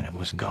club, and it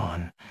was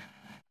gone.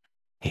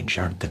 He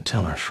jerked the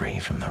tiller free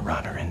from the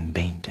rudder and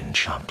beat and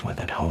chopped with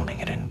it, holding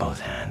it in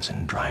both hands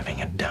and driving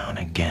it down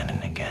again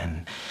and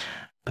again.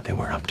 But they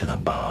were up to the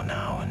bow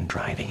now and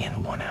driving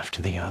in one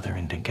after the other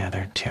and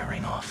together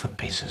tearing off the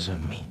pieces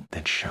of meat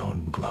that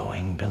showed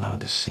glowing below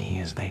the sea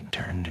as they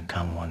turned to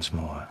come once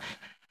more.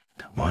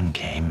 One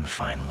came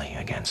finally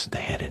against the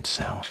head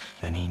itself,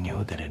 and he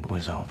knew that it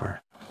was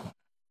over.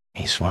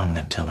 He swung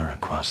the tiller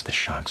across the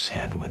shark's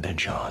head where the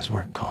jaws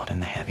were caught in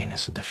the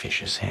heaviness of the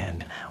fish's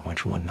head,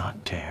 which would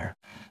not tear.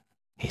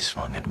 He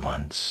swung it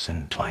once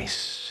and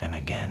twice and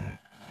again.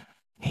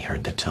 He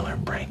heard the tiller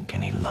break,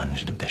 and he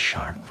lunged at the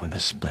shark with a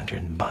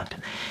splintered butt.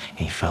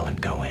 He felt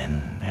it go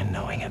in, and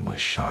knowing it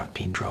was sharp,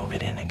 he drove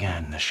it in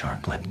again. The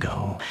shark let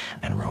go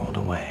and rolled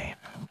away.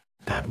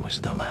 That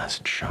was the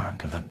last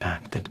shark of the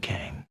pack that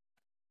came.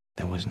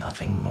 There was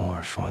nothing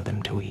more for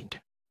them to eat.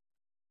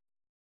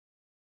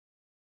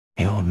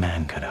 The old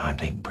man could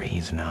hardly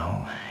breathe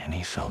now, and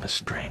he felt a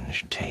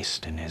strange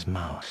taste in his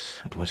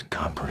mouth. It was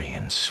coppery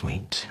and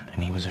sweet,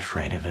 and he was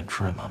afraid of it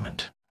for a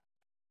moment.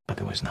 But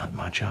there was not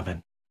much of it.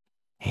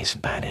 He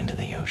spat into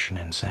the ocean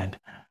and said,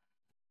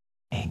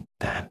 "Eat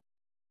that,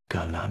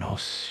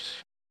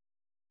 Galanos,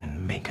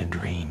 and make a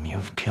dream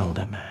you've killed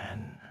a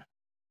man."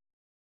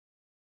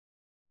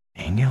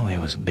 He knew he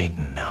was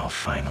beaten now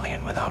finally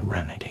and without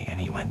remedy, and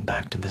he went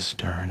back to the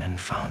stern and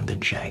found the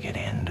jagged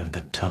end of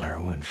the tiller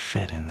would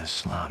fit in the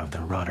slot of the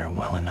rudder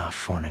well enough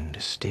for him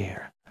to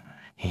steer.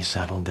 He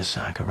settled the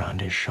sack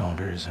around his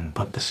shoulders and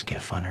put the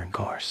skiff on her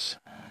course.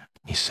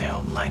 He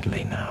sailed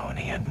lightly now, and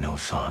he had no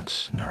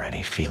thoughts nor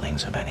any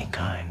feelings of any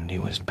kind. He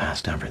was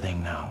past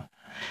everything now,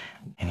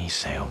 and he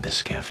sailed the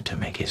skiff to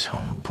make his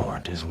home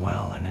port as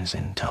well and as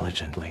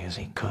intelligently as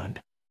he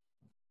could.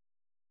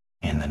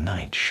 In the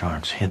night,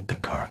 sharks hid the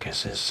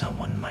carcass as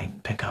someone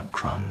might pick up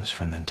crumbs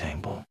from the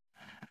table.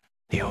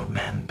 The old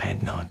man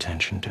paid no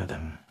attention to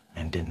them,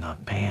 and did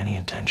not pay any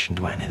attention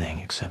to anything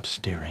except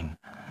steering.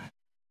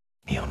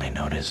 He only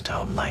noticed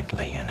how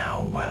lightly and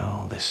how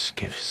well the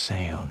skiff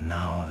sailed.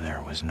 Now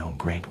there was no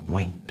great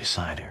weight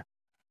beside her.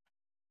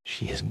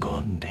 "She is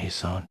good," he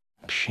thought.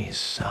 "She is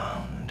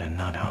sound and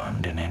not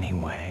harmed in any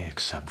way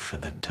except for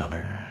the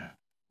tiller.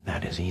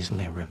 That is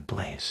easily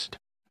replaced."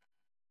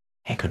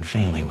 He could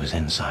feel he was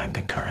inside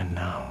the current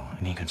now,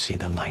 and he could see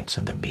the lights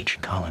of the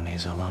beach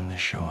colonies along the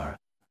shore.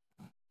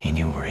 He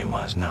knew where he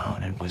was now,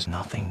 and it was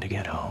nothing to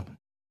get home.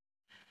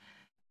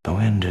 "The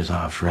wind is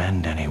our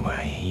friend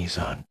anyway," he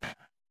thought.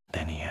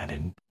 Then he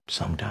added,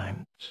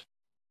 "sometimes.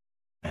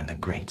 And the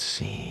great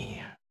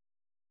sea,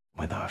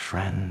 with our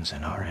friends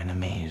and our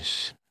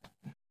enemies.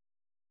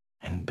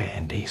 And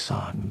bed," he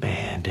thought,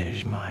 "bed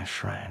is my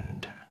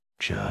friend.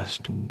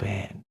 Just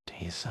bed,"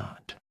 he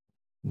thought.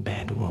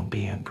 "Bed will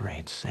be a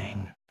great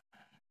thing.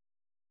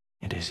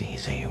 It is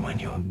easy when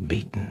you're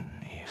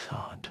beaten," he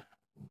thought.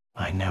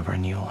 "I never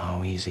knew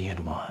how easy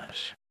it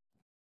was."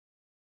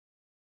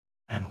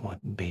 "And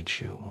what beat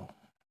you?"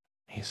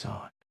 he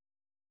thought.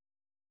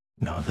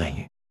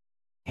 "Nothing,"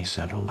 he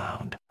said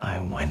aloud. "I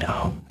went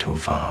out too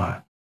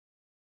far."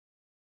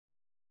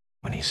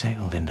 When he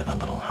sailed into the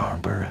little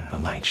harbor, the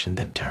lights of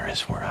the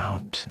terrace were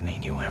out, and he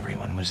knew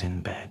everyone was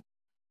in bed.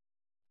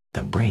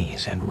 The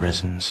breeze had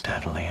risen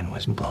steadily and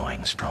was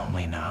blowing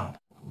strongly now.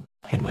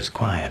 It was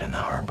quiet in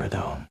the harbor,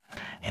 though,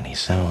 and he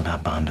sailed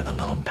up onto the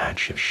little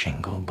patch of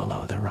shingle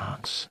below the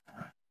rocks.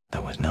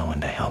 There was no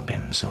one to help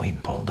him, so he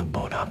pulled the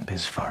boat up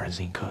as far as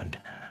he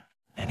could.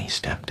 Then he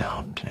stepped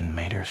out and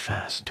made her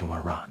fast to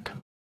a rock.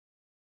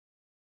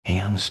 He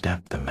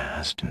unstepped the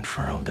mast and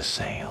furled the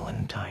sail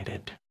and tied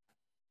it.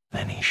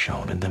 Then he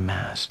shouldered the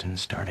mast and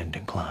started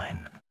to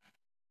climb.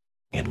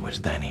 It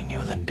was then he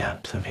knew the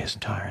depth of his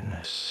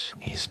tiredness.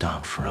 He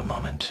stopped for a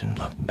moment and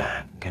looked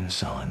back and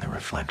saw in the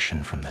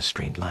reflection from the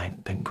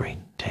streetlight the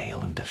great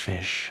tail of the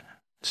fish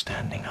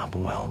standing up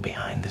well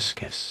behind the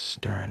skiff's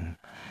stern.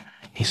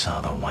 He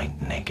saw the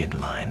white naked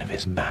line of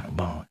his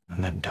backbone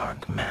and the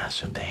dark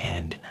mass of the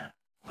head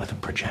with a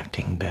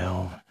projecting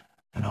bill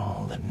and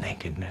all the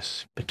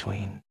nakedness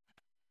between.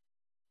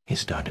 He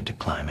started to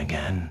climb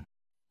again,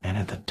 and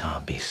at the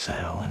top he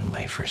fell and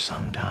lay for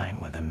some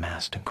time with the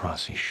mast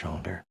across his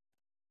shoulder.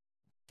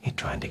 He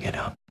tried to get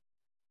up,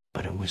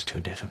 but it was too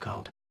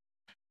difficult,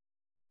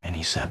 and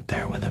he sat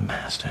there with the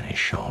mast on his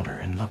shoulder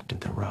and looked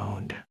at the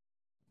road.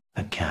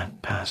 The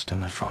cat passed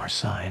on the far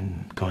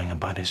side, going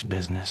about his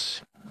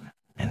business,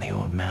 and the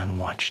old man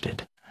watched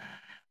it.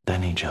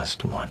 Then he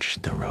just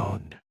watched the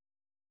road.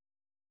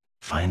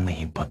 Finally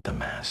he put the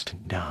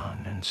mast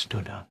down and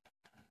stood up.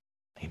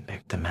 He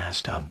picked the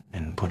mast up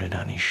and put it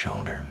on his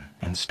shoulder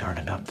and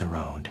started up the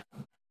road.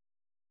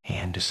 He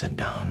had to sit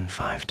down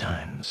 5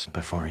 times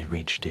before he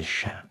reached his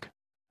shack.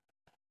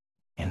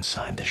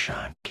 Inside the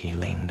shack he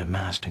leaned the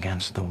mast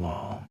against the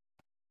wall.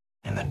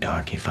 In the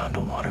dark he found a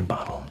water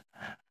bottle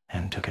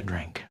and took a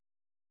drink.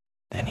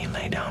 Then he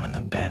lay down in the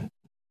bed.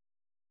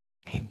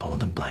 He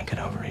pulled a blanket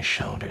over his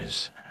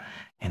shoulders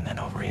and then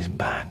over his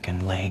back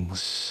and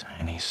legs,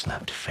 and he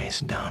slept face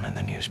down in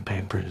the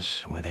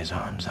newspapers with his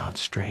arms out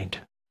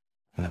straight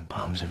and the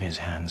palms of his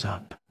hands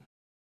up.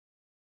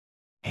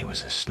 He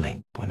was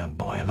asleep when a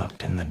boy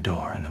looked in the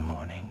door in the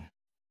morning.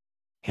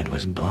 It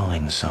was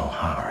blowing so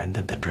hard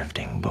that the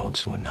drifting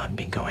boats would not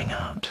be going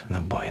out, and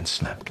the boy had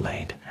slept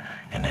late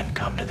and had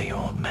come to the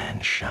old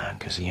man's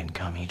shack as he had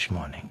come each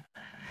morning.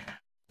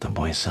 The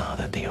boy saw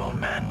that the old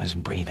man was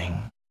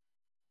breathing,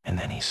 and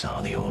then he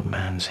saw the old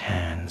man's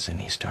hands, and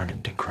he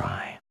started to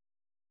cry.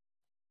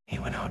 He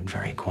went out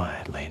very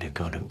quietly to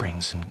go to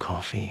bring some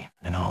coffee,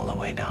 and all the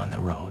way down the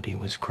road he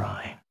was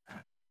crying.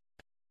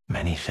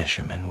 Many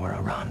fishermen were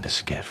around the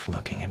skiff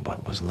looking at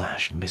what was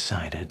lashed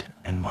beside it,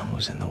 and one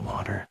was in the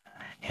water,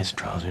 his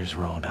trousers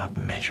rolled up,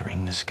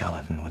 measuring the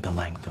skeleton with the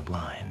length of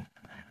line.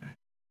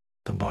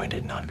 The boy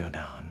did not go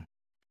down.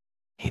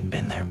 He'd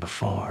been there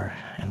before,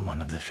 and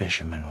one of the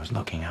fishermen was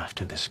looking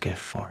after the skiff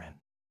for it.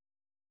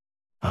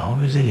 "How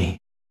is he?"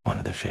 one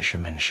of the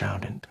fishermen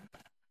shouted.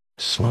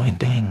 "Slow it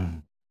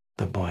down,"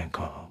 the boy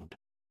called.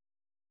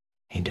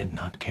 He did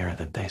not care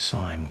that they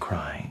saw him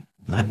cry.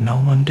 "Let no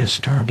one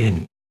disturb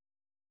it."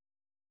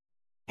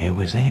 "It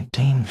was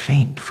 18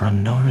 feet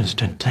from nose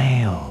to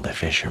tail," the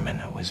fisherman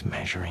who was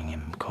measuring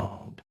him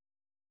called.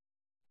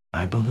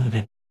 "I believe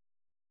it,"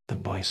 the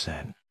boy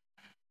said.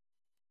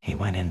 He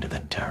went into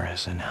the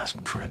terrace and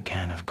asked for a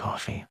can of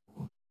coffee,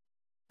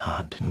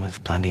 hot and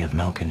with plenty of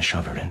milk and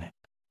sugar in it.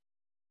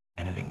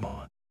 Anything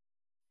more?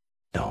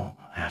 "No,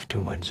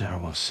 afterwards I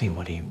will see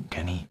what he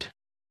can eat."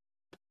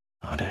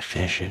 "What a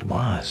fish it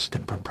was," the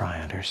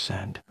proprietor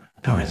said.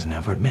 "There has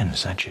never been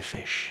such a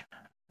fish.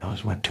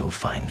 Those were 2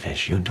 fine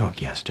fish you took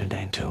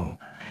yesterday, too."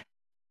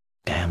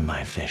 "Damn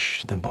my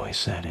fish," the boy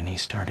said, and he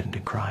started to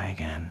cry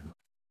again.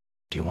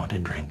 "Do you want a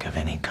drink of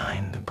any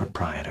kind?" the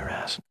proprietor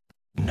asked.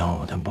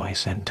 "No," the boy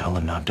said. "Tell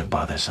him not to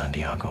bother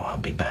Santiago. I'll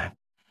be back."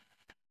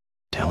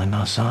 "Tell him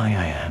how sorry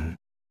I am."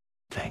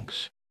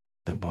 "Thanks,"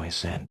 the boy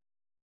said.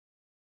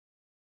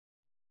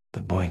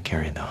 The boy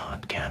carried the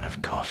hot can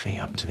of coffee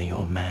up to the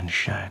old man's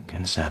shack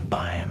and sat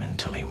by him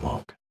until he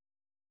woke.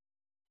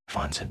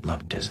 Once it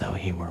looked as though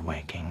he were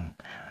waking,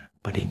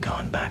 but he'd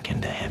gone back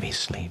into heavy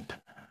sleep,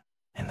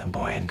 and the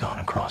boy had gone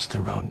across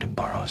the road to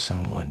borrow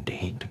some wood to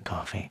heat the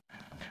coffee.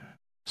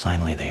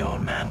 Finally the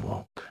old man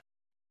woke.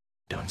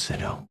 "Don't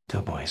sit up,"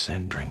 the boy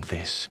said. "Drink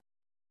this."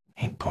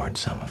 He poured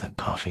some of the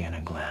coffee in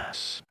a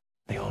glass.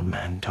 The old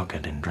man took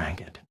it and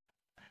drank it.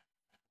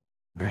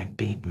 "Great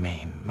beat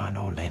me,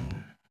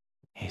 Manolin,"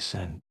 he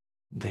said.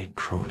 "They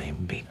truly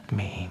beat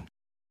me."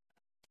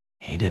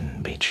 "He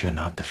didn't beat you,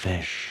 not the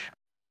fish."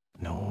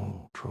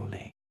 "No,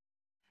 truly.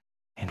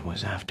 It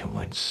was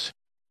afterwards.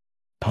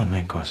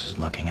 Ponmecos is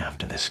looking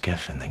after the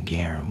skiff and the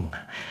gear.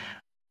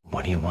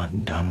 What do you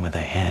want done with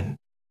the head?"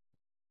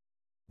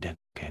 "Did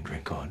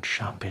Pedrico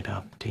chop it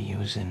up to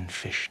use in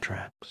fish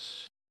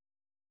traps?"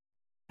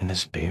 "And the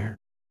spear?"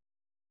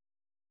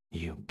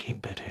 "You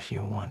keep it if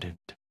you want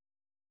it."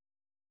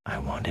 "I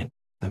want it,"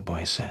 the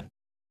boy said.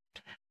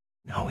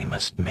 "Now we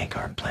must make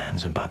our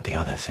plans about the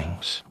other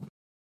things."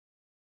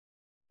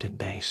 "Did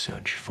they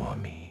search for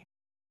me?"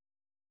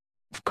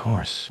 "Of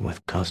course,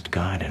 with Coast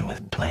Guard and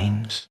with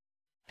planes."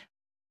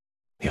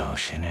 "The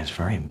ocean is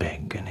very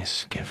big and his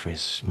skiff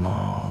is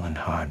small and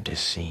hard to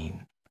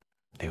see,"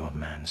 the old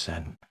man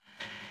said.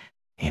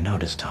 He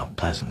noticed how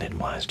pleasant it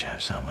was to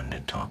have someone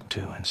to talk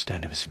to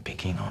instead of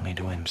speaking only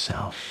to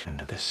himself and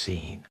to the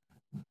sea.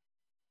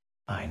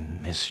 "I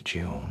missed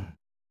you,"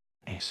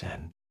 he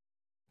said.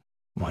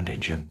 "What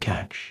did you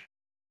catch?"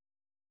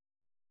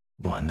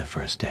 "One the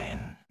first day,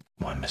 and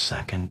one the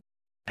second,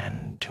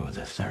 and 2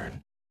 the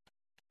third.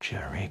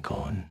 Cherry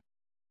corn.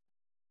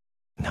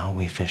 Now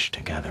we fish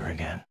together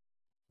again."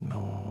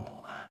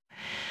 "Oh,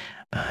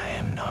 I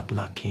am not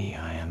lucky.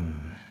 I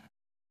am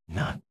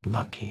not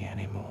lucky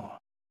anymore."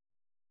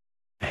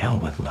 "Hell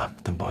with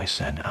luck," the boy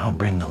said. "I'll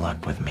bring the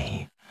luck with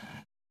me."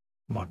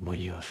 "What will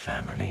your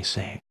family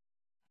say?"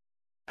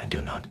 "I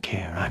do not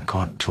care. I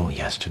caught 2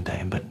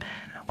 yesterday, but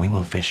we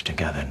will fish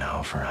together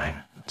now, for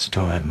I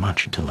still have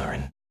much to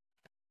learn.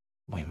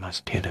 We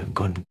must hit a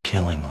good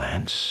killing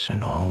lance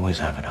and always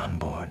have it on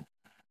board.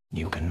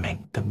 You can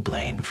make the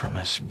blade from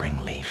a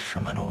spring leaf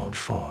from an old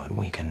ford.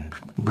 We can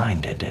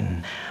grind it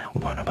in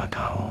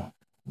Guanabacao.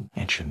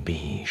 It should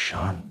be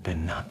sharp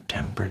and not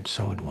tempered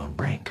so it will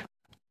break.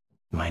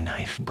 My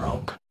knife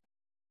broke.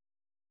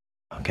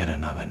 I'll get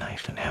another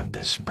knife and have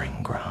this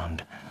spring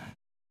ground.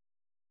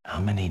 How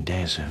many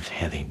days of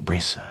heavy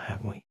brisa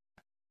have we?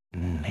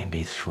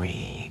 Maybe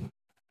 3,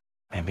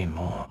 maybe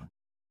more."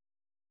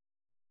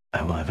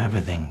 "I will have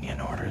everything in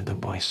order," the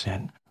boy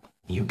said.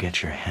 "You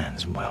get your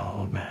hands well,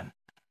 old man.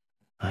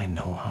 I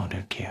know how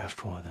to care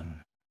for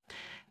them.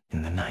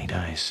 In the night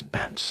I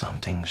spat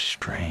something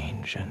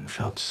strange and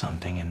felt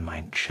something in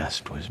my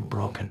chest was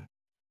broken."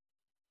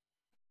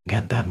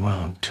 "Get that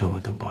well, too,"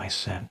 the boy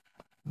said.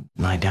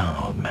 "Lie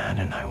down, old man,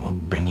 and I will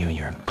bring you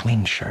your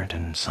clean shirt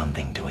and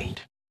something to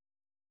eat.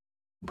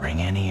 Bring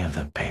any of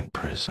the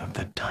papers of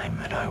the time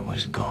that I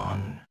was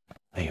gone,"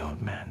 the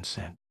old man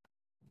said.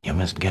 "You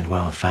must get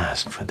well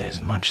fast, for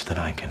there's much that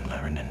I can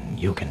learn, and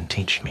you can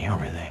teach me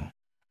everything."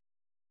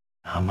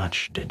 "How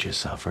much did you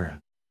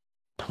suffer?"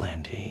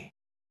 "Plenty,"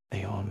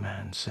 the old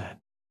man said.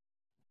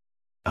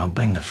 "I'll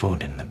bring the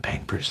food and the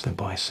papers," the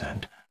boy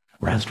said.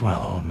 "Rest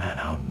well, old man.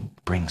 I'll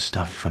bring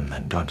stuff from the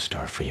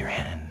drugstore for your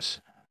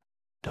hands.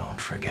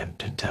 Don't forget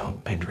to tell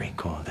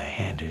Pedrico the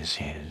head is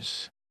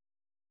his."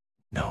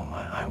 "No,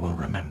 I will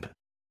remember."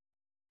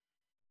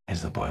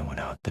 As the boy went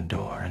out the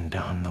door and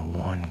down the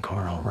worn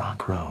coral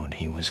rock road,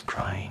 he was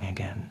crying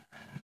again.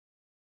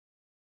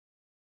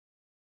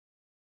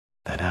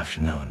 That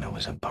afternoon there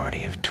was a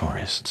party of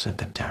tourists at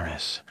the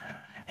terrace,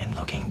 and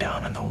looking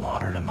down on the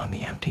water among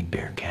the empty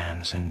beer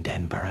cans and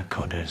dead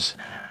barracudas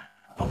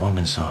A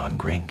woman saw a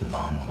great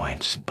long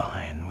white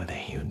spine with a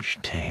huge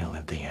tail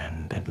at the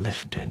end that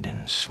lifted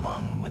and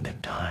swung with the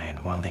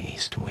tide while the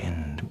east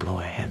wind blew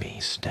a heavy,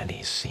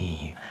 steady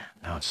sea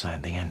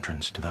outside the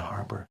entrance to the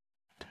harbor.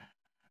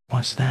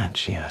 "What's that?"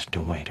 she asked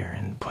a waiter,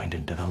 and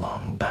pointed to the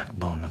long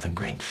backbone of the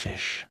great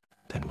fish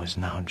that was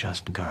now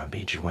just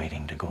garbage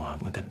waiting to go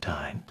out with the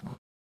tide.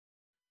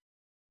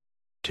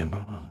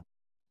 "Timber,"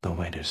 the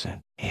waiter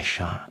said. "A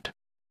shot."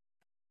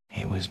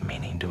 He was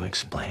meaning to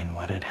explain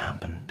what had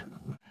happened.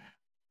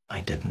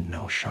 "I didn't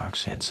know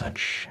sharks had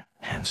such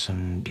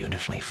handsome,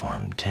 beautifully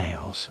formed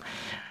tails."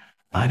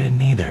 "I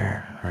didn't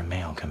either," her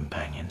male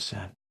companion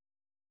said.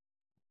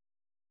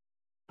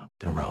 Up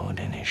the road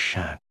in his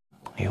shack,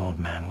 the old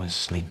man was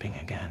sleeping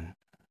again.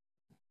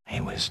 He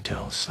was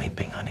still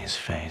sleeping on his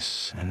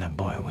face, and the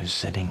boy was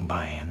sitting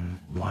by him,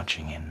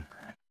 watching him.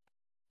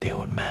 The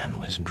old man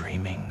was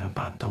dreaming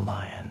about the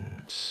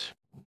lions.